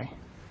dot y.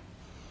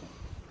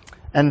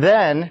 And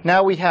then,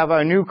 now we have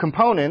our new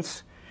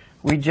components.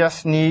 We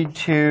just need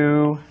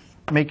to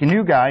make a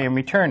new guy and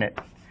return it.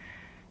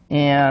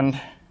 And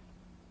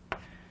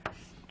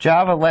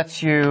Java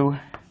lets you,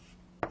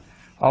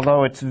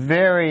 although it's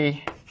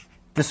very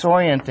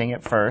disorienting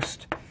at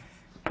first,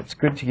 it's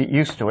good to get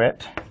used to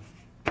it.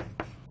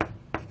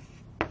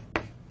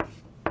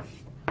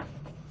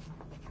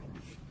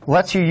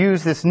 Lets you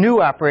use this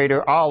new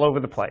operator all over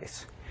the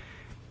place.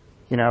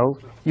 You know,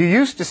 you're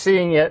used to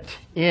seeing it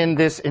in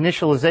this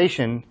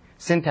initialization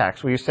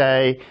syntax where you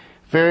say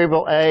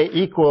variable a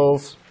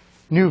equals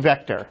new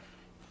vector.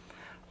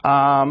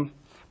 But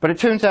it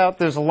turns out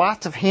there's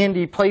lots of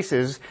handy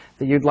places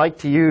that you'd like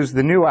to use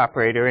the new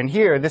operator. And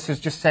here, this is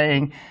just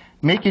saying,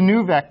 make a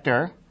new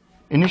vector,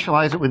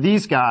 initialize it with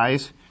these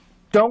guys,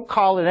 don't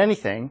call it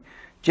anything,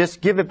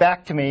 just give it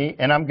back to me,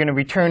 and I'm going to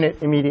return it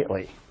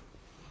immediately.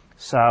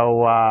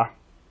 So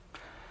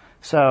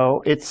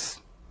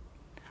it's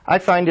I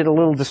find it a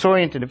little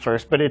disoriented at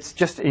first, but it's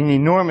just an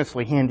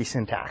enormously handy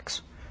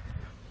syntax.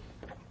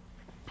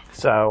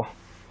 So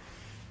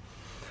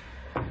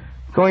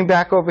going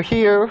back over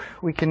here,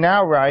 we can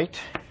now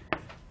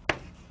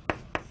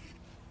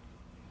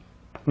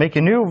make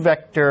a new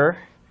vector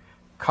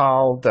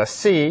called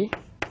C,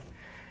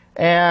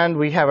 and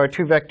we have our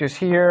two vectors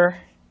here.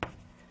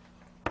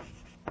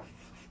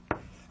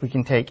 We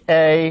can take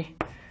A,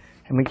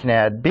 and we can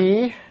add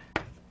B,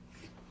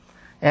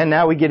 and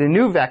now we get a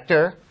new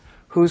vector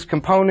whose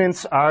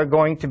components are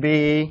going to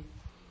be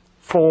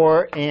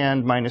 4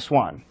 and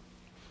 -1.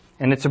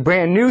 And it's a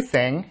brand new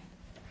thing,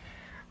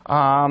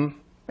 and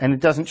it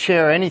doesn't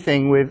share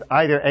anything with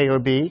either A or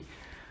B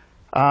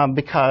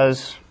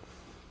because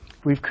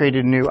we've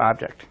created a new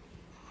object.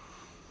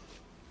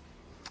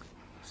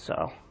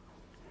 So,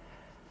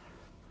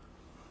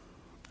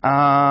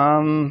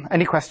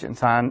 any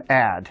questions on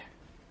add?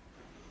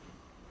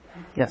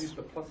 Yes?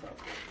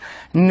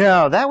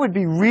 No, that would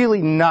be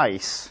really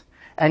nice.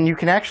 And you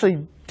can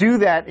actually do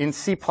that in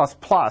C++.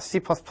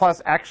 C++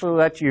 actually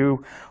lets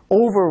you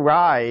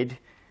override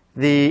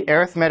the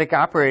arithmetic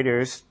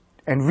operators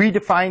and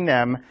redefine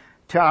them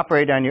to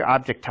operate on your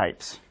object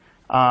types.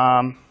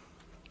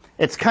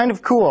 It's kind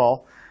of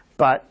cool,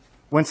 but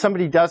when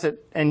somebody does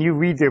it and you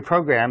read their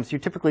programs, you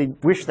typically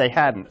wish they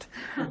hadn't.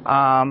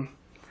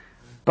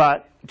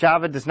 But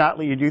Java does not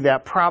let you do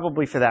that,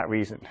 probably for that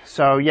reason.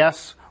 So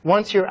yes,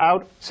 once you're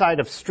outside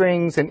of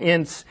strings and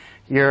ints,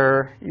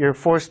 you're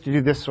forced to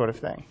do this sort of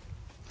thing.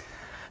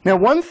 Now,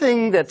 one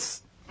thing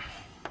that's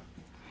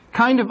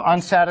kind of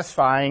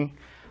unsatisfying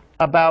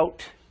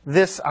about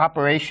this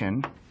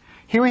operation,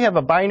 here we have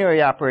a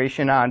binary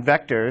operation on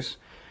vectors,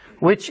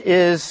 which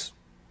is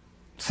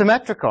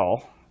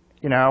symmetrical.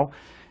 You know,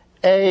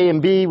 A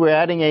and B, we're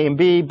adding A and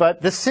B,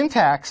 but the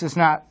syntax is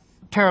not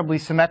terribly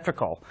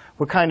symmetrical.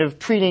 We're kind of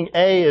treating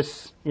A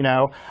as, you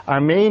know, our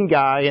main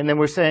guy, and then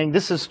we're saying,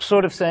 this is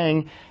sort of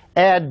saying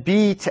add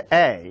B to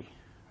A,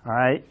 all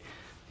right?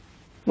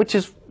 Which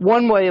is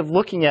one way of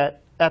looking at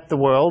the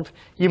world.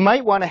 You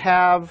might want to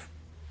have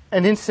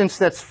an instance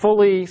that's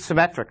fully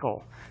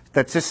symmetrical,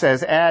 that just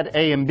says add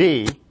A and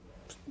B,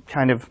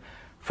 kind of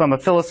from a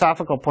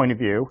philosophical point of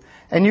view.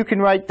 And you can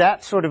write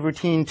that sort of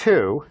routine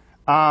too.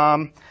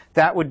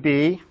 That would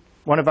be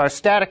one of our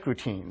static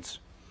routines.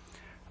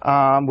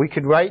 We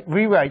could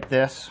rewrite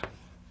this.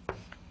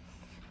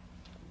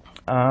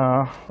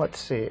 Let's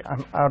see,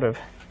 I'm out of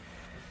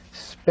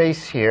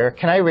space here.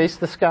 Can I erase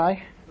this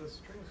guy?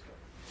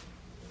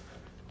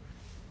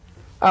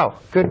 Oh,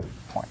 good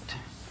point.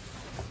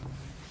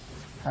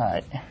 All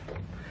right.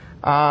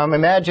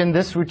 Imagine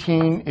this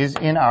routine is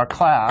in our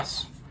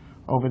class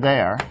over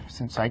there,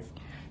 since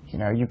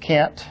you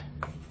can't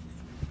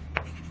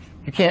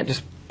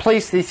just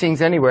place these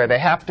things anywhere. They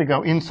have to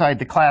go inside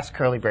the class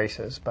curly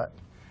braces. But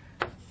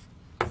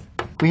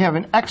we have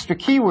an extra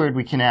keyword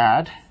we can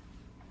add,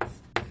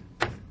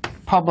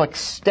 public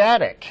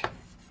static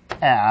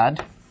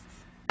add.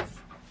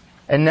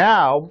 And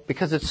now,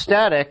 because it's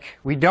static,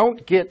 we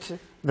don't get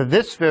the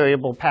this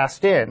variable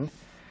passed in.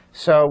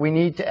 So we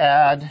need to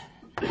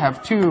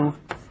have two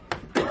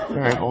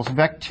variables,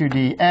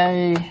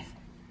 vec2da,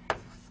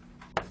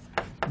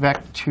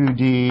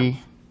 vec2db.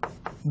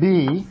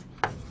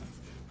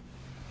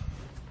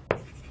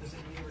 Does it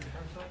need a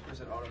return type, or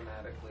is it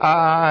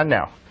automatically?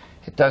 No.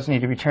 It does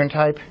need a return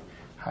type.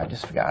 I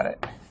just forgot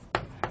it.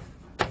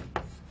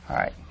 All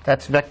right.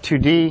 That's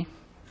vec2d,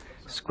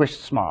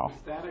 squished small.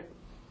 Static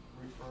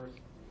refers,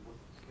 what's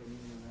the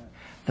meaning of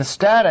that? The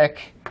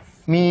static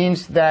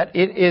means that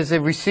it is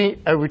a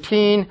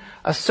routine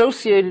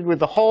associated with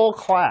the whole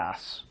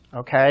class,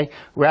 okay,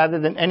 rather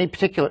than any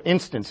particular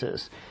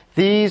instances.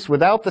 These,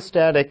 without the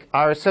static,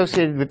 are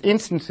associated with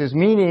instances,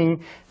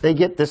 meaning they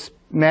get this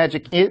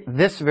magic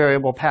this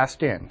variable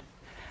passed in.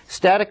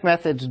 Static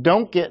methods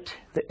don't get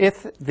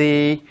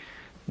the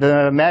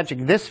magic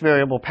this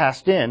variable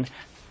passed in,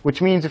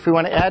 which means if we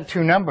want to add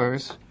two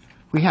numbers,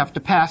 we have to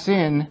pass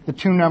in the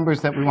two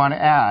numbers that we want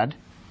to add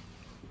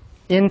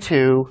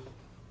into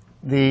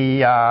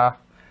the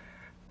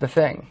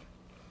thing.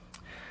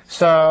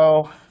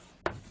 So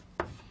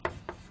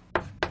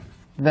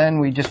then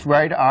we just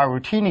write our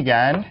routine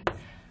again.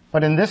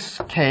 But in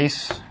this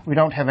case, we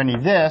don't have any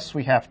this.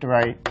 We have to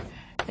write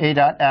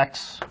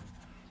a.x,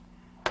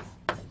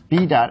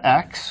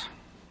 b.x.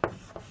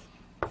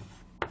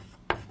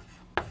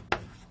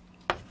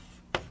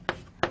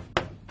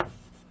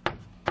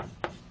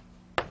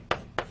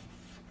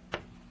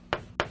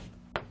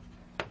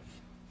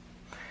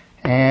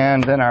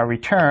 And then our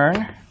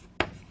return.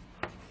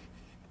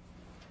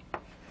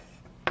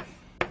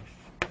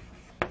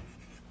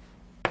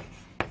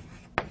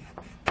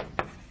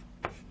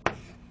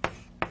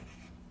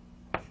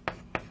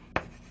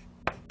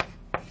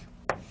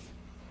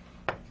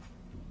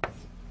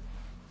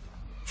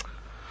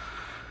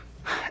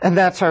 And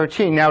that's our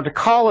routine. Now to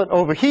call it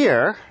over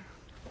here,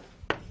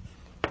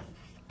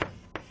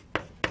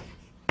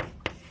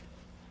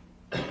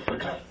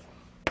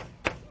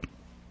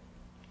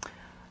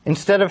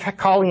 instead of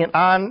calling it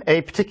on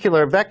a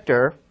particular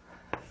vector,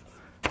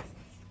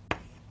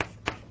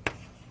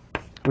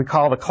 we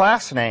call the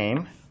class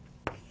name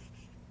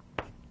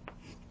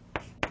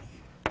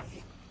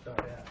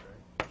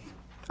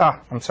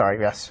I'm sorry,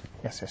 yes.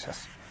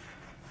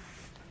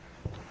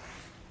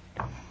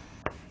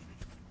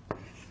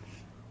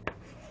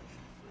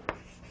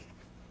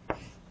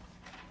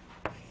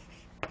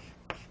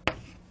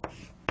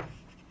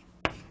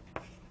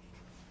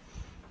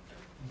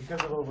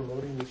 Because of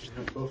overloading, we should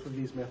have both of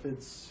these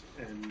methods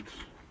and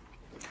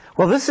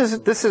Well, this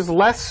is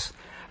less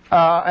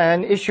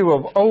an issue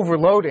of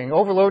overloading.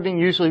 Overloading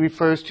usually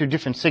refers to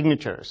different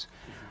signatures.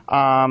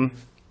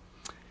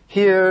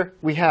 Here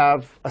we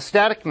have a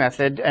static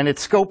method, and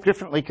it's scoped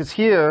differently because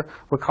here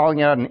we're calling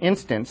it on an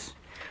instance.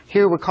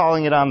 Here we're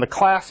calling it on the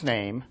class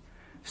name,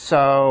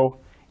 so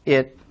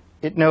it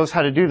knows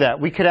how to do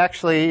that. We could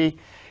actually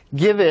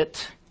give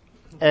it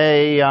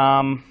a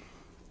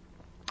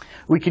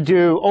we could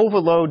do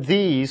overload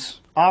these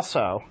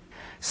also.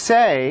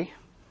 Say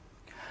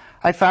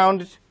I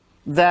found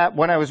that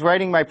when I was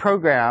writing my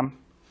program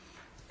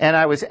and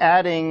I was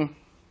adding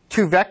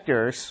two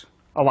vectors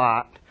a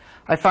lot,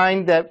 I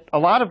find that a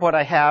lot of what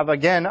I have,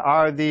 again,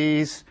 are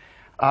these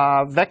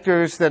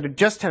vectors that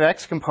just have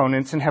x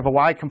components and have a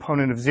y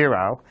component of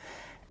 0.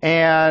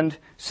 And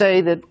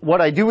say that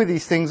what I do with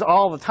these things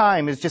all the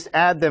time is just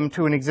add them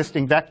to an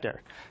existing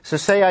vector. So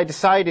say I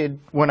decided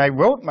when I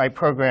wrote my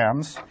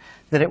programs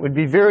that it would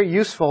be very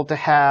useful to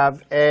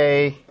have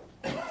a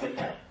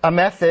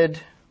method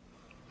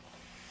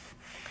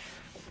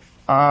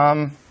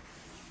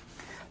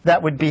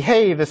that would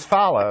behave as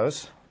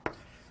follows.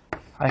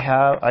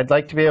 I'd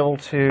like to be able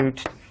to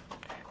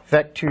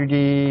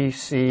vec2d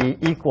c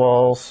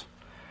equals,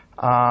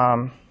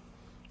 and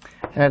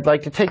I'd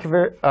like to take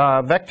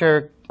a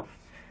vector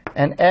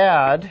and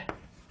add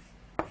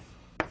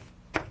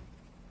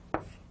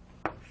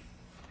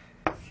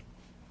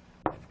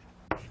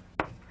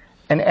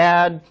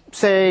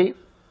say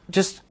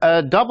just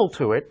a double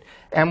to it,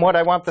 and what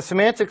I want the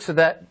semantics of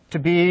that to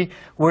be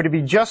were to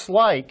be just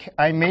like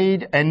I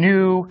made a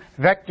new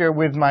vector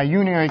with my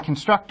unary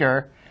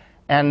constructor,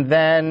 and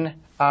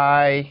then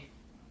I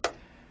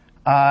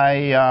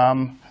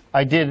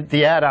did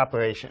the add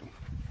operation.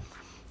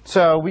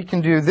 So we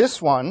can do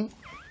this one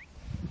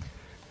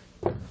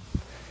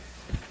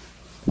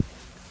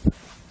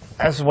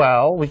as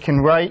well. We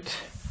can write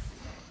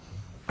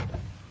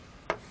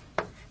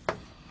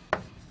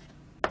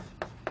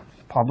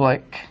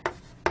public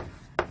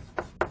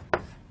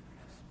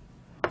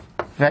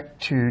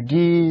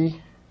vec2d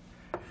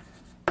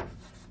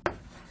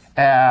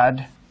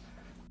add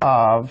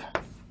of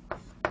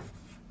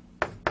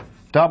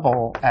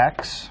double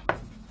x.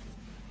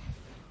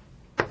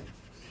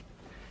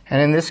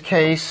 And in this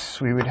case,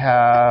 we would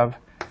have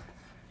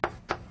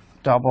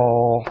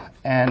double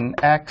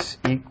nx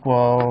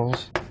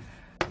equals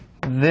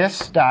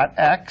this dot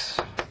x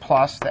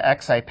plus the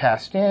x I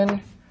passed in.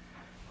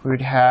 We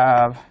would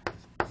have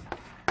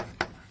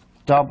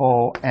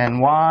double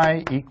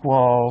ny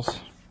equals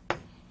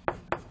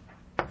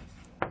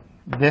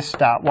this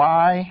dot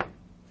y.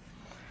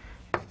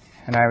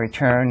 And I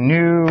return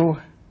new.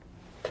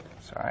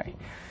 Sorry,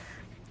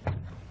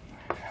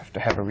 I have to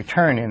have a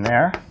return in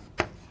there.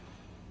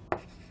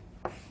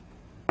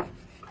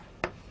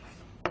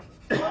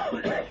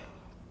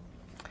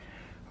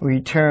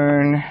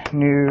 Return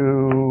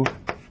new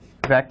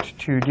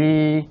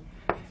vec2d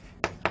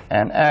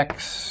and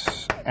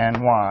x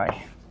and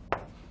y.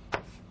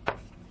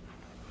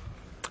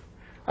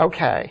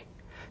 Okay,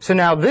 so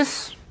now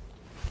this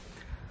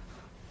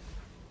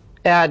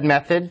add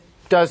method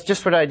does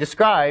just what I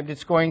described.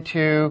 It's going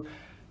to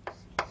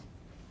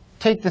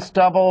take this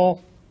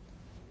double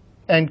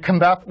and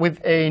come up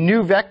with a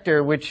new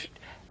vector which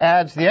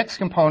adds the x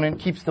component,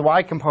 keeps the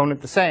y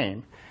component the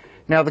same.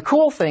 Now the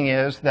cool thing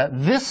is that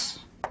this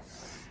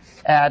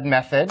add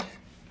method,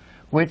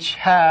 which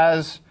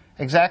has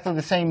exactly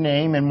the same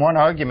name and one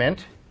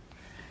argument,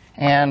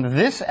 and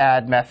this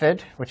add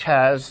method, which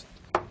has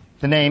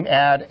the name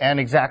add and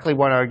exactly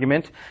one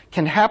argument,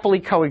 can happily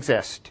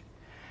coexist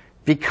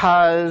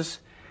because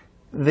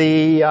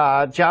the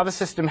Java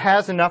system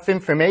has enough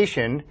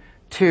information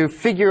to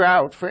figure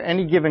out for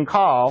any given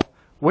call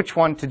which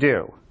one to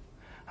do.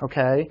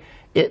 Okay?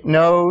 It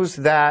knows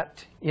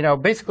that,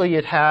 basically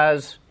it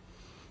has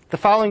the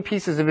following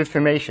pieces of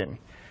information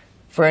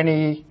for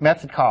any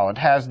method call. It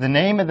has the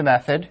name of the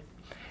method,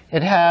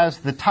 it has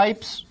the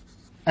types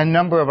and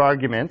number of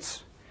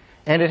arguments,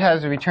 and it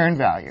has a return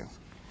value.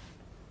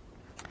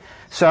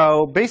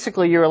 So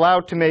basically you're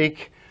allowed to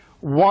make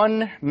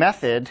one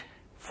method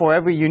for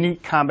every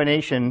unique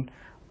combination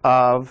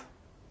of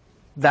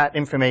that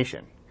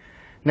information.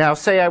 Now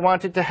say I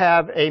wanted to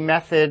have a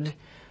method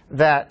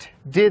that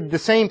did the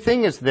same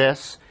thing as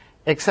this,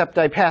 except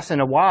I pass in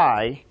a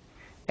y,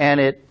 and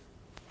it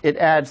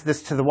adds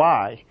this to the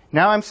y.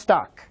 Now I'm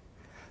stuck,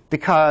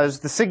 because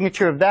the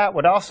signature of that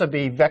would also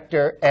be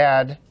vector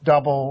add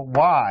double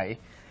y,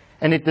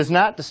 and it does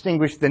not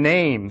distinguish the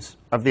names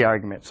of the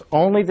arguments,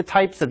 only the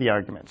types of the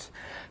arguments.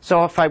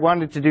 So if I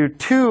wanted to do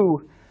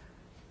two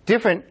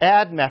different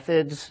add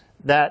methods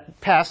that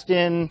passed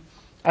in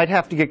I'd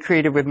have to get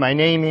creative with my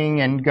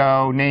naming and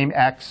go name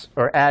X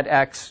or add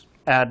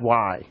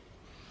Y.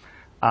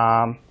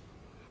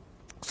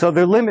 So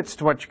there are limits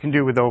to what you can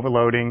do with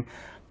overloading,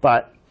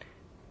 but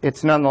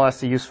it's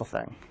nonetheless a useful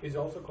thing. Is it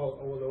also called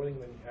overloading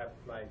when you have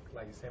like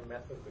the same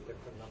method with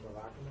different number of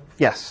arguments?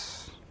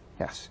 Yes,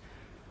 yes.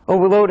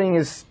 Overloading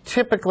is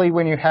typically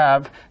when you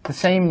have the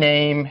same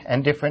name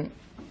and different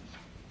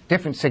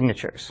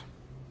signatures.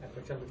 And for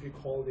example, if you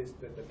call this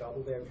the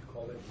double there, if you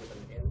call it with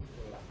an int,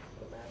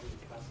 will the map be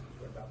classified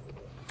for a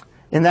double?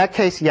 In that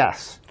case,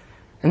 yes.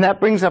 And that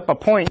brings up a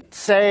point.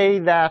 Say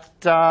that,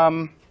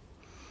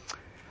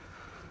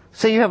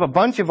 say you have a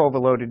bunch of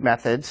overloaded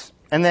methods,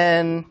 and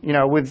then,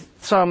 with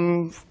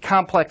some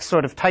complex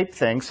sort of type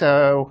thing,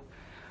 so,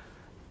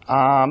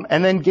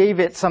 and then gave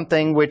it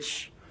something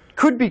which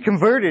could be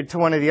converted to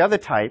one of the other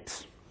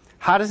types.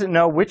 How does it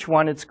know which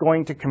one it's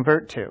going to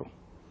convert to?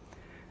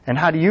 And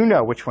how do you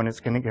know which one it's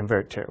going to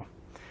convert to?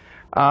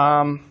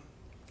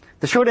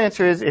 The short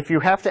answer is, if you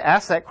have to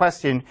ask that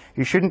question,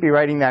 you shouldn't be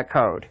writing that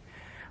code.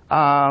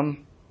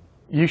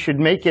 You should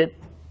make it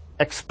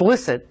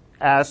explicit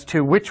as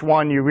to which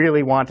one you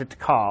really want it to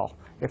call,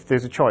 if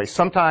there's a choice.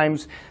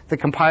 Sometimes the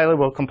compiler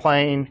will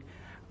complain.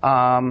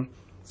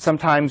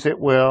 Sometimes it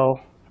will.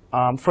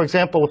 For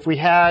example, if we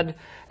had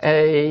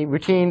a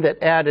routine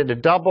that added a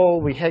double,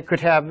 we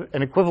could have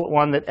an equivalent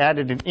one that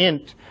added an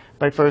int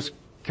by first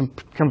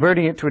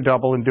converting it to a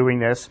double and doing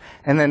this,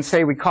 and then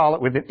say we call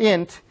it with an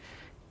int.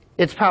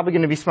 It's probably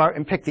going to be smart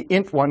and pick the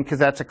int one because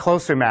that's a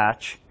closer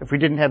match. If we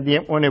didn't have the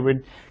int one, it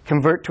would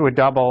convert to a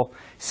double.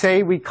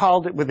 Say we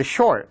called it with a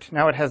short.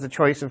 Now it has the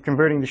choice of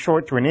converting the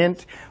short to an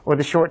int or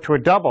the short to a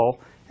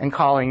double and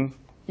calling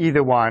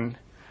either one.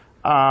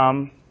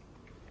 And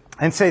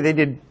say they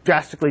did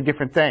drastically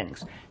different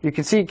things. You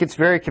can see it gets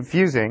very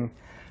confusing.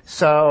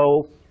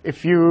 So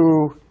if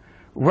you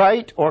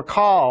write or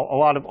call a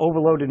lot of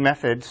overloaded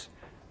methods,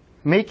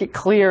 make it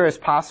clear as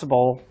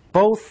possible,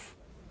 both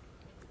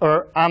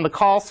or on the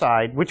call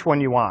side, which one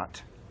you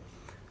want.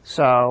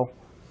 So,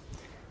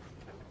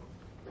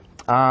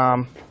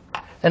 and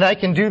I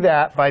can do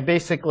that by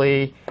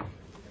basically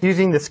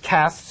using this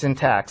cast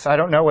syntax. I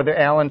don't know whether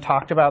Alan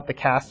talked about the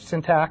cast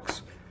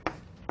syntax,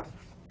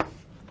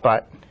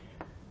 but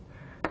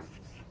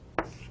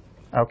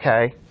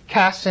okay.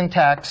 Cast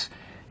syntax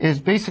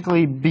is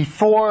basically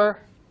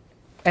before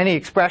any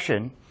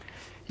expression,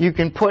 you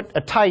can put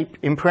a type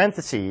in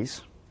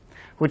parentheses,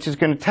 which is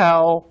going to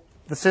tell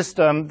the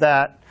system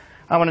that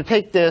I want to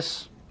take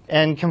this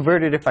and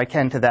convert it, if I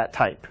can, to that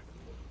type,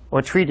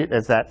 or treat it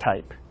as that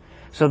type.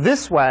 So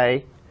this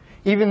way,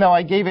 even though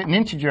I gave it an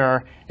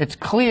integer, it's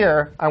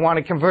clear I want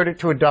to convert it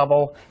to a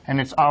double, and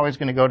it's always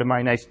going to go to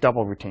my nice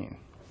double routine.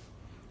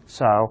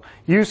 So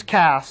use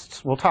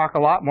casts. We'll talk a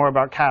lot more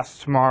about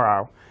casts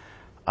tomorrow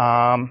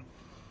to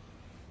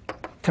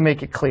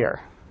make it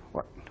clear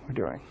what we're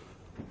doing.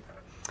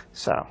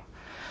 So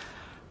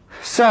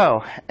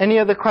any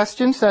other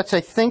questions? That's,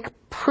 I think,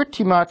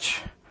 pretty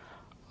much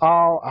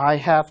all I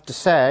have to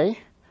say.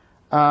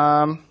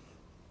 In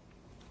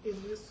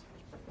this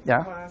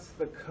class,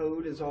 the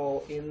code is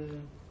all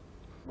in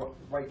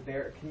right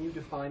there. Can you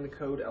define the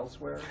code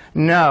elsewhere?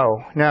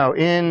 No.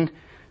 In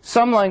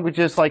some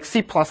languages like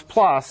C++,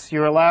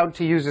 you're allowed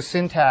to use a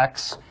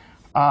syntax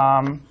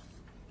to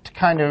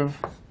kind of,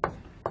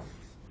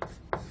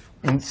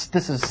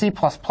 this is C++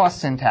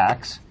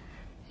 syntax,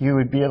 you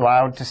would be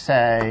allowed to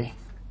say,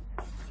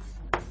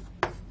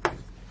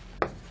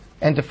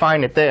 and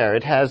define it there.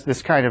 It has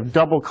this kind of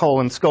double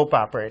colon scope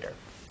operator.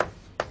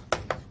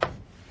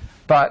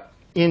 But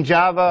in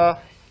Java,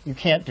 you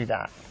can't do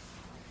that.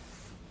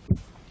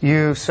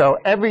 So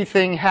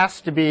everything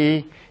has to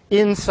be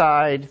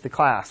inside the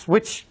class,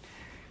 which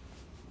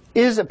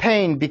is a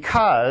pain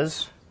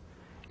because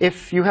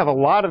if you have a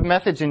lot of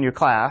methods in your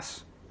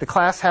class,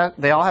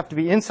 they all have to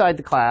be inside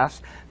the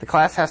class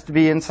has to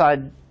be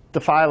inside the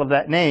file of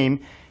that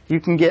name. You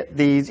can get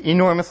these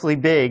enormously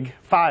big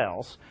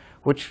files,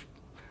 which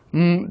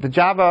the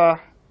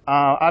Java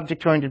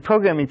object-oriented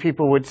programming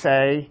people would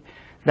say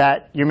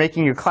that you're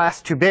making your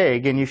class too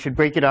big and you should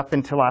break it up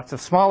into lots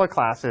of smaller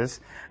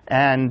classes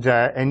and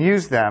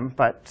use them.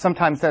 But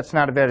sometimes that's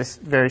not a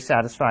very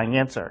satisfying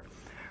answer.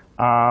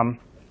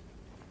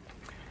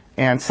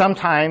 And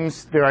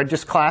sometimes there are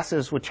just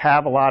classes which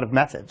have a lot of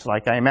methods.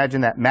 Like I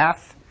imagine that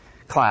math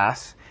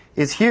class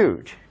is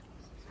huge.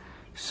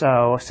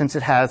 So since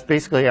it has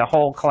basically a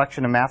whole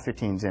collection of math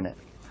routines in it.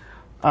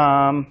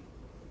 So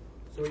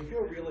if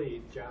you're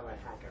really Java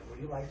hacker, would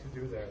you like to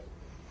do the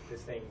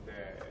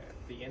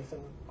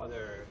instant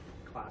other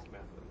class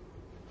method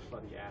for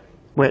the adding?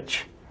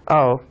 Which?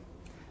 Oh,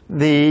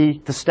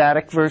 the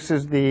static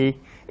versus the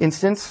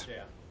instance?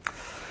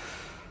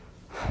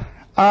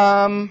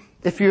 Yeah.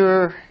 If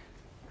you're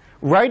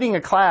writing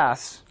a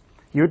class,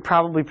 you would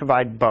probably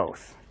provide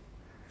both.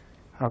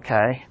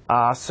 Okay,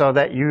 so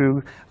that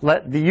you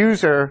let the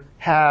user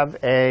have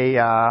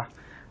a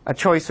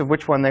choice of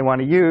which one they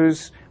want to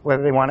use,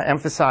 whether they want to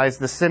emphasize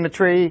the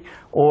symmetry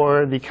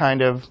or the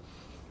kind of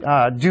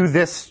do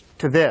this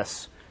to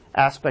this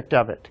aspect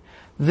of it.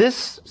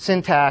 this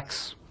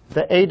syntax,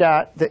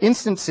 the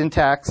instance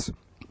syntax,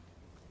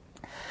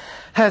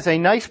 has a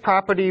nice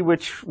property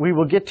which we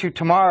will get to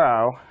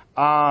tomorrow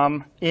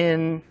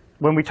when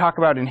we talk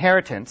about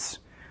inheritance,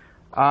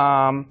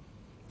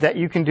 that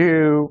you can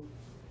do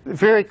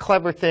very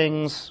clever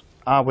things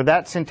with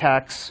that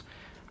syntax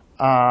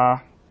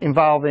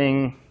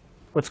involving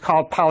what's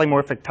called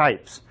polymorphic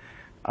types,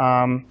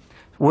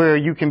 where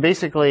you can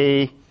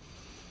basically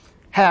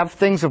have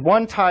things of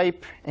one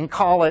type and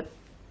call it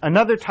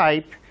another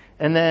type,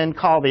 and then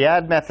call the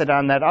add method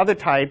on that other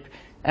type,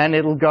 and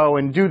it'll go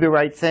and do the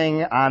right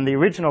thing on the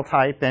original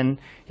type, and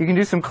you can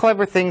do some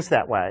clever things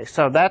that way.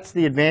 So that's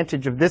the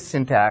advantage of this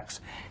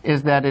syntax,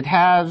 is that it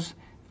has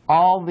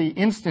all the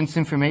instance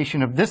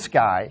information of this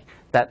guy,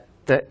 that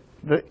the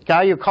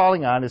guy you're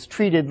calling on is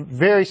treated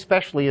very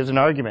specially as an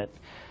argument.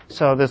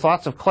 So there's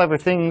lots of clever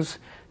things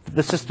that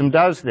the system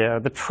does there.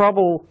 The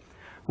trouble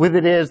with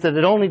it is that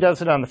it only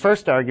does it on the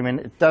first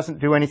argument. It doesn't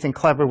do anything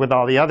clever with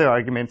all the other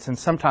arguments, and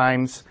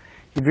sometimes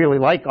you'd really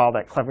like all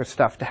that clever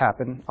stuff to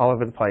happen all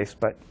over the place,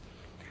 but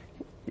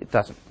it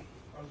doesn't.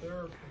 Are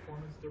there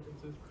performance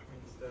differences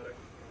between static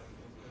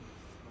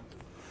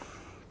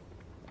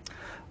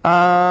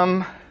and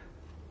instance?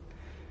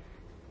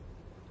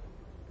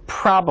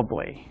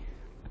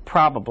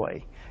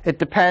 Probably. It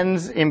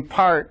depends in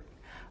part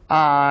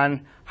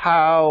on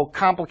how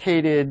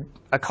complicated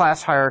a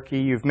class hierarchy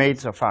you've made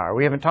so far.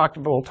 We'll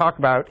talk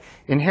about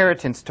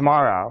inheritance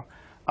tomorrow.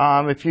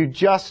 If you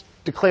just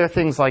declare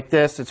things like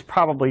this, it's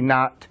probably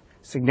not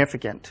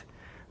significant.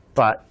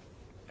 But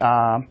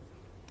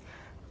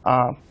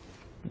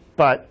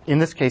in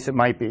this case, it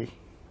might be.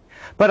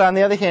 But on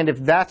the other hand, if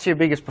that's your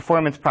biggest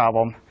performance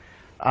problem,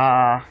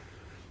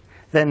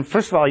 then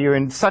first of all, you're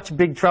in such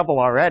big trouble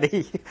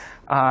already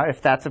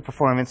if that's a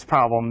performance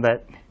problem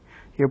that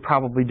you're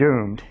probably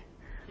doomed.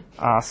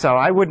 So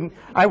I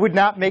would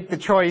not make the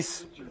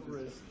choice.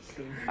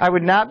 I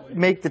would not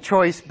make the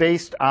choice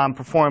based on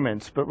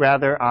performance, but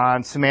rather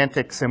on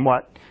semantics and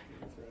what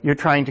you're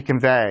trying to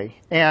convey,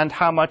 and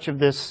how much of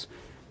this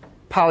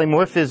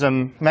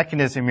polymorphism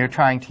mechanism you're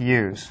trying to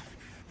use.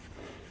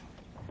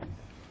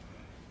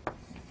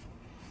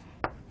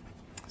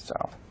 So,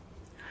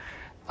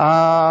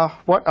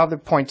 what other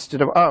points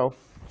did I?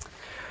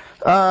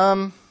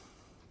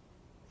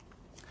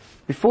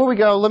 Before we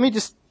go, let me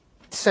just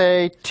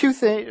say two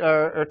things,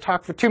 or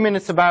talk for 2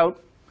 minutes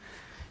about,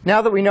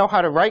 now that we know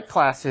how to write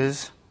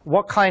classes,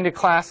 what kind of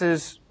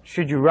classes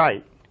should you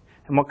write?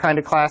 And what kind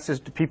of classes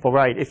do people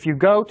write? If you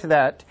go to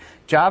that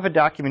Java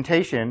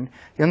documentation,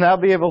 you'll now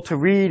be able to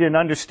read and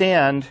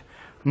understand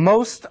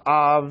most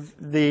of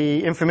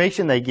the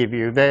information they give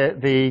you.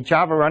 The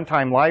Java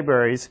runtime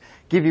libraries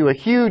give you a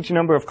huge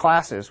number of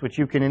classes which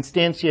you can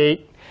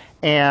instantiate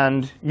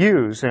and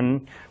use.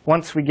 And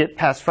once we get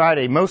past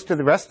Friday, most of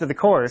the rest of the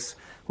course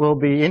will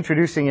be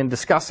introducing and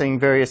discussing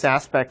various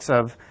aspects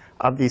of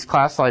these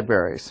class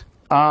libraries.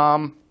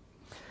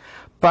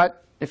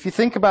 But if you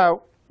think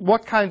about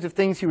what kinds of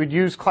things you would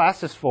use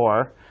classes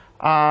for,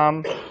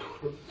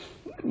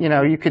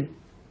 you could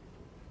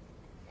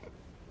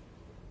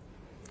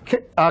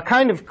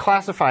kind of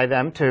classify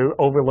them, to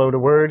overload a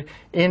word,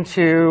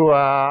 into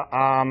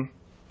a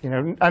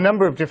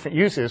number of different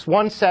uses.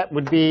 One set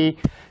would be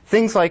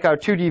things like our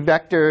 2D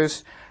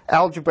vectors,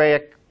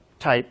 algebraic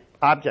type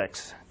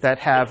objects that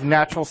have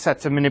natural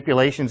sets of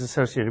manipulations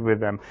associated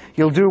with them.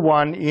 You'll do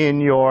one in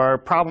your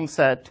problem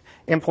set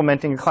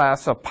implementing a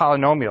class of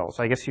polynomials.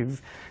 I guess you've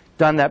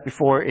done that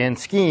before in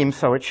Scheme,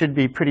 so it should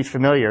be pretty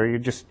familiar. You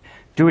just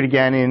do it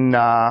again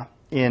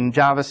in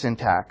Java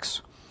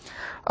syntax.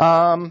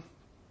 A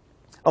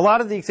lot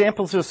of the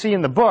examples you'll see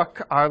in the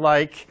book are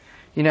like,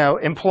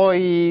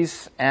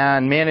 employees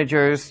and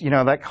managers,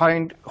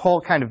 that whole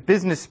kind of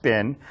business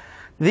spin.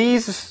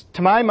 These,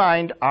 to my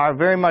mind, are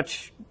very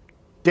much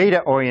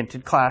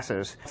data-oriented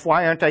classes.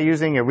 Why aren't I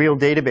using a real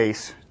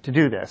database to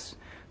do this,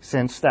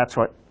 since that's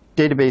what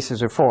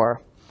databases are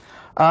for?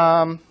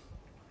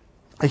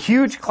 A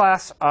huge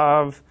class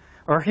of,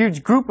 or a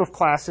huge group of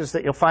classes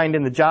that you'll find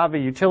in the Java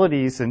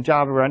utilities and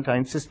Java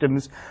runtime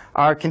systems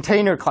are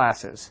container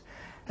classes.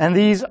 And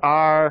these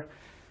are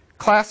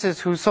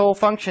classes whose sole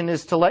function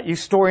is to let you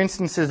store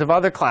instances of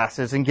other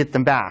classes and get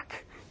them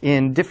back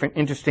in different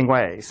interesting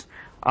ways.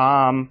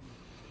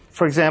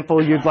 For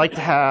example, you'd like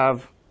to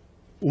have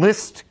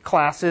list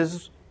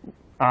classes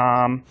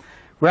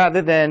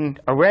rather than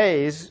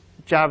arrays.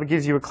 Java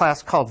gives you a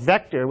class called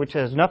vector, which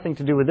has nothing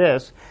to do with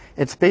this.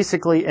 It's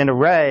basically an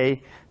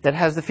array that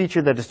has the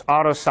feature that it's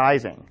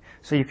auto-sizing.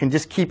 So you can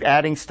just keep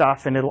adding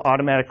stuff, and it'll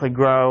automatically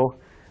grow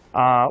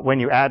when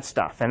you add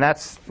stuff. And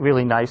that's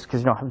really nice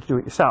because you don't have to do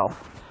it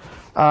yourself.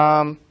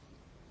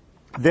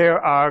 There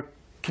are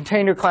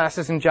container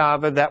classes in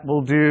Java that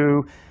will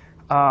do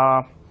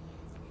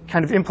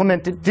kind of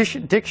implement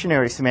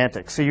dictionary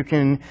semantics. So you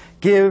can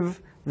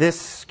give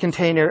this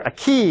container a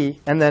key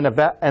and then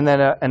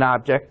an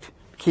object.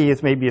 Key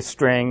is maybe a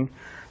string,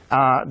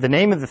 the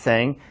name of the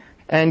thing,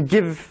 and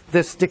give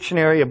this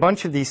dictionary a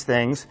bunch of these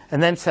things,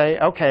 and then say,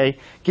 OK,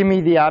 give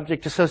me the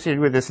object associated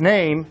with this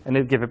name, and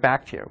it'll give it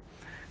back to you.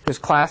 There's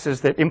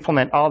classes that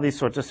implement all these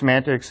sorts of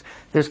semantics.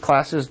 There's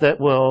classes that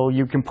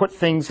you can put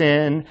things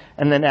in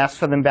and then ask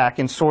for them back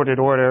in sorted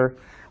order.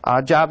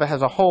 Java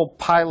has a whole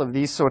pile of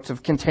these sorts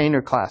of container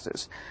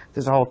classes.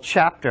 There's a whole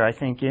chapter, I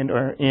think,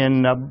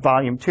 in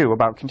Volume 2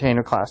 about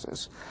container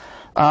classes.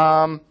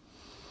 I/O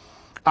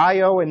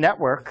and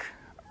network,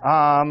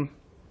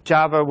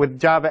 with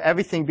Java,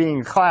 everything being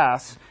a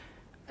class,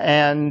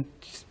 and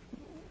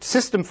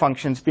system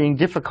functions being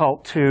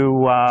difficult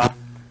to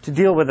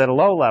deal with at a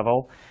low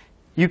level,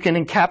 you can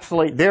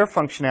encapsulate their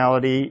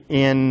functionality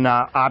in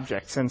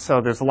objects. And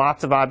so there's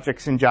lots of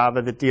objects in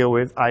Java that deal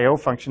with I/O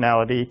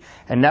functionality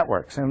and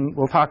networks. And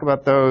we'll talk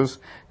about those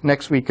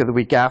next week or the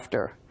week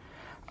after.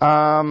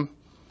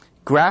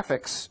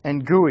 Graphics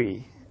and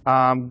GUI,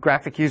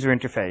 graphic user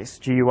interface,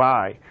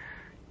 GUI.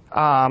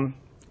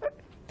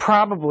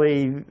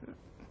 Probably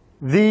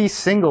the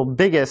single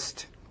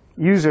biggest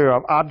user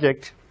of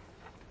object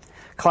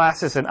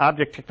classes and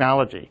object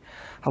technology.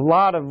 A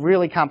lot of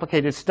really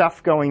complicated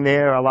stuff going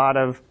there, a lot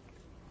of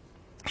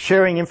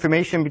sharing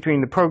information between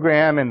the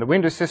program and the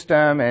Windows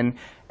system,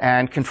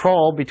 and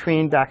control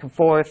between back and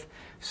forth.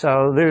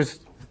 So there's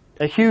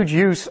a huge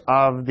use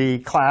of the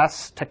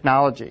class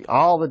technology,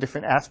 all the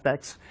different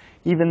aspects,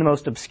 even the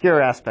most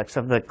obscure aspects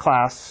of the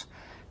class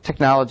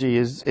technology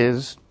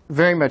is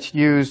very much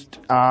used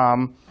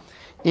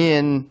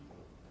in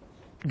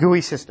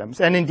GUI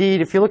systems. And indeed,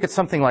 if you look at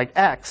something like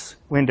X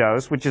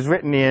Windows, which is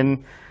written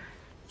in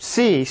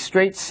C,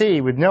 straight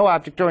C, with no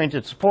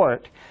object-oriented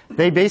support,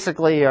 they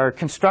basically are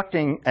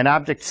constructing an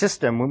object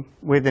system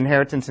with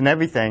inheritance and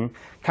everything,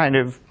 kind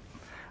of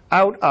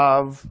out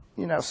of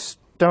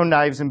stone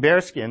knives and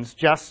bearskins,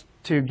 just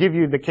to give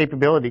you the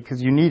capability,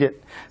 because you need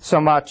it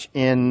so much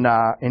in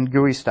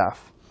GUI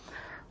stuff.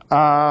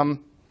 A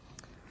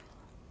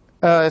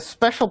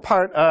special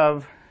part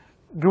of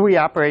GUI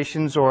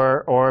operations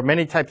or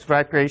many types of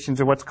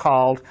operations are what's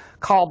called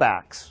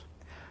callbacks.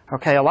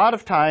 Okay, a lot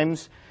of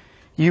times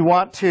you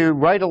want to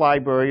write a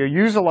library or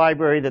use a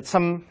library that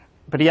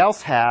somebody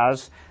else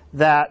has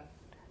that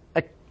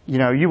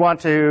you want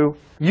to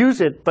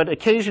use it, but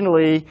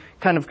occasionally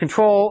kind of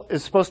control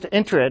is supposed to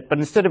enter it, but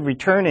instead of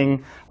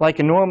returning like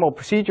a normal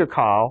procedure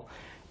call,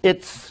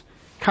 it's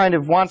kind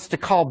of wants to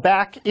call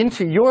back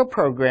into your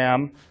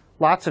program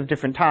lots of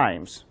different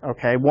times.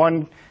 Okay,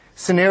 one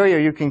scenario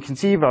you can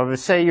conceive of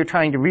is, say you're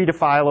trying to read a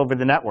file over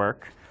the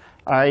network.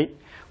 All right,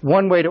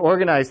 one way to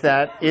organize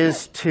that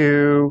is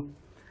to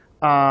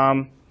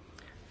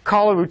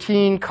call a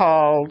routine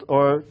called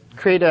or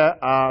create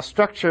a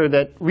structure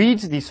that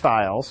reads these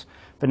files,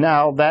 but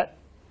now that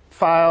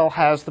file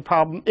has the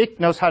problem.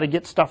 It knows how to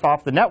get stuff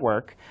off the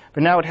network,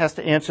 but now it has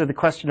to answer the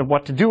question of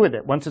what to do with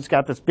it once it's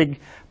got this big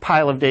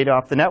pile of data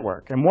off the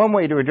network. And one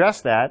way to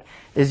address that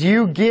is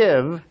you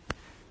give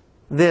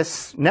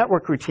this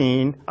network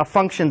routine a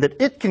function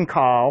that it can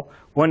call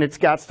when it's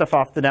got stuff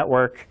off the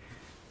network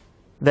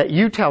that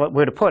you tell it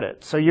where to put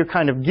it. So you're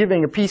kind of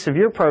giving a piece of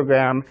your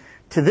program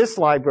to this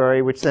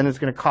library, which then is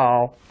going to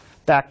call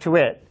back to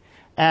it.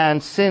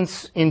 And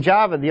since in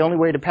Java the only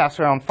way to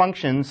pass around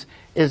functions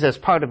is as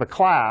part of a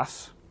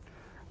class,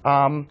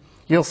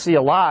 you'll see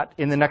a lot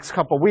in the next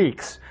couple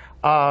weeks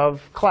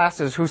of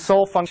classes whose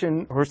sole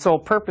function or sole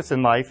purpose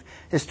in life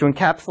is to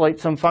encapsulate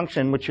some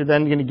function which you're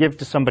then going to give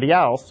to somebody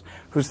else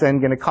who's then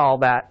going to call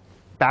that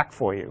back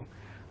for you.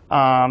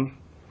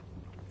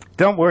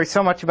 Don't worry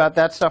so much about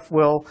that stuff.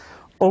 We'll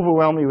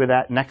overwhelm you with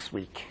that next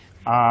week.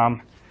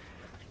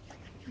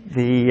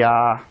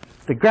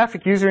 The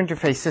graphic user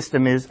interface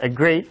system is a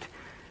great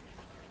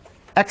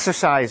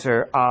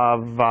exerciser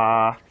of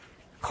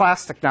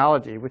class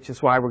technology, which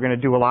is why we're going to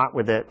do a lot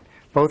with it,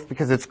 both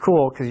because it's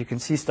cool, because you can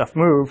see stuff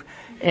move,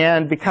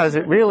 and because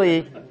it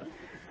really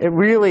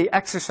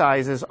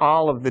exercises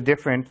all of the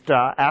different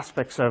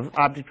aspects of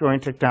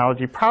object-oriented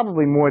technology,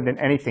 probably more than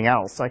anything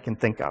else I can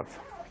think of.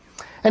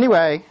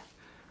 Anyway,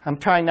 I'm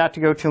trying not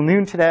to go till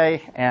noon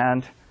today,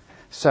 and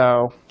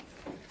so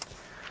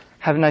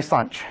have a nice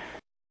lunch.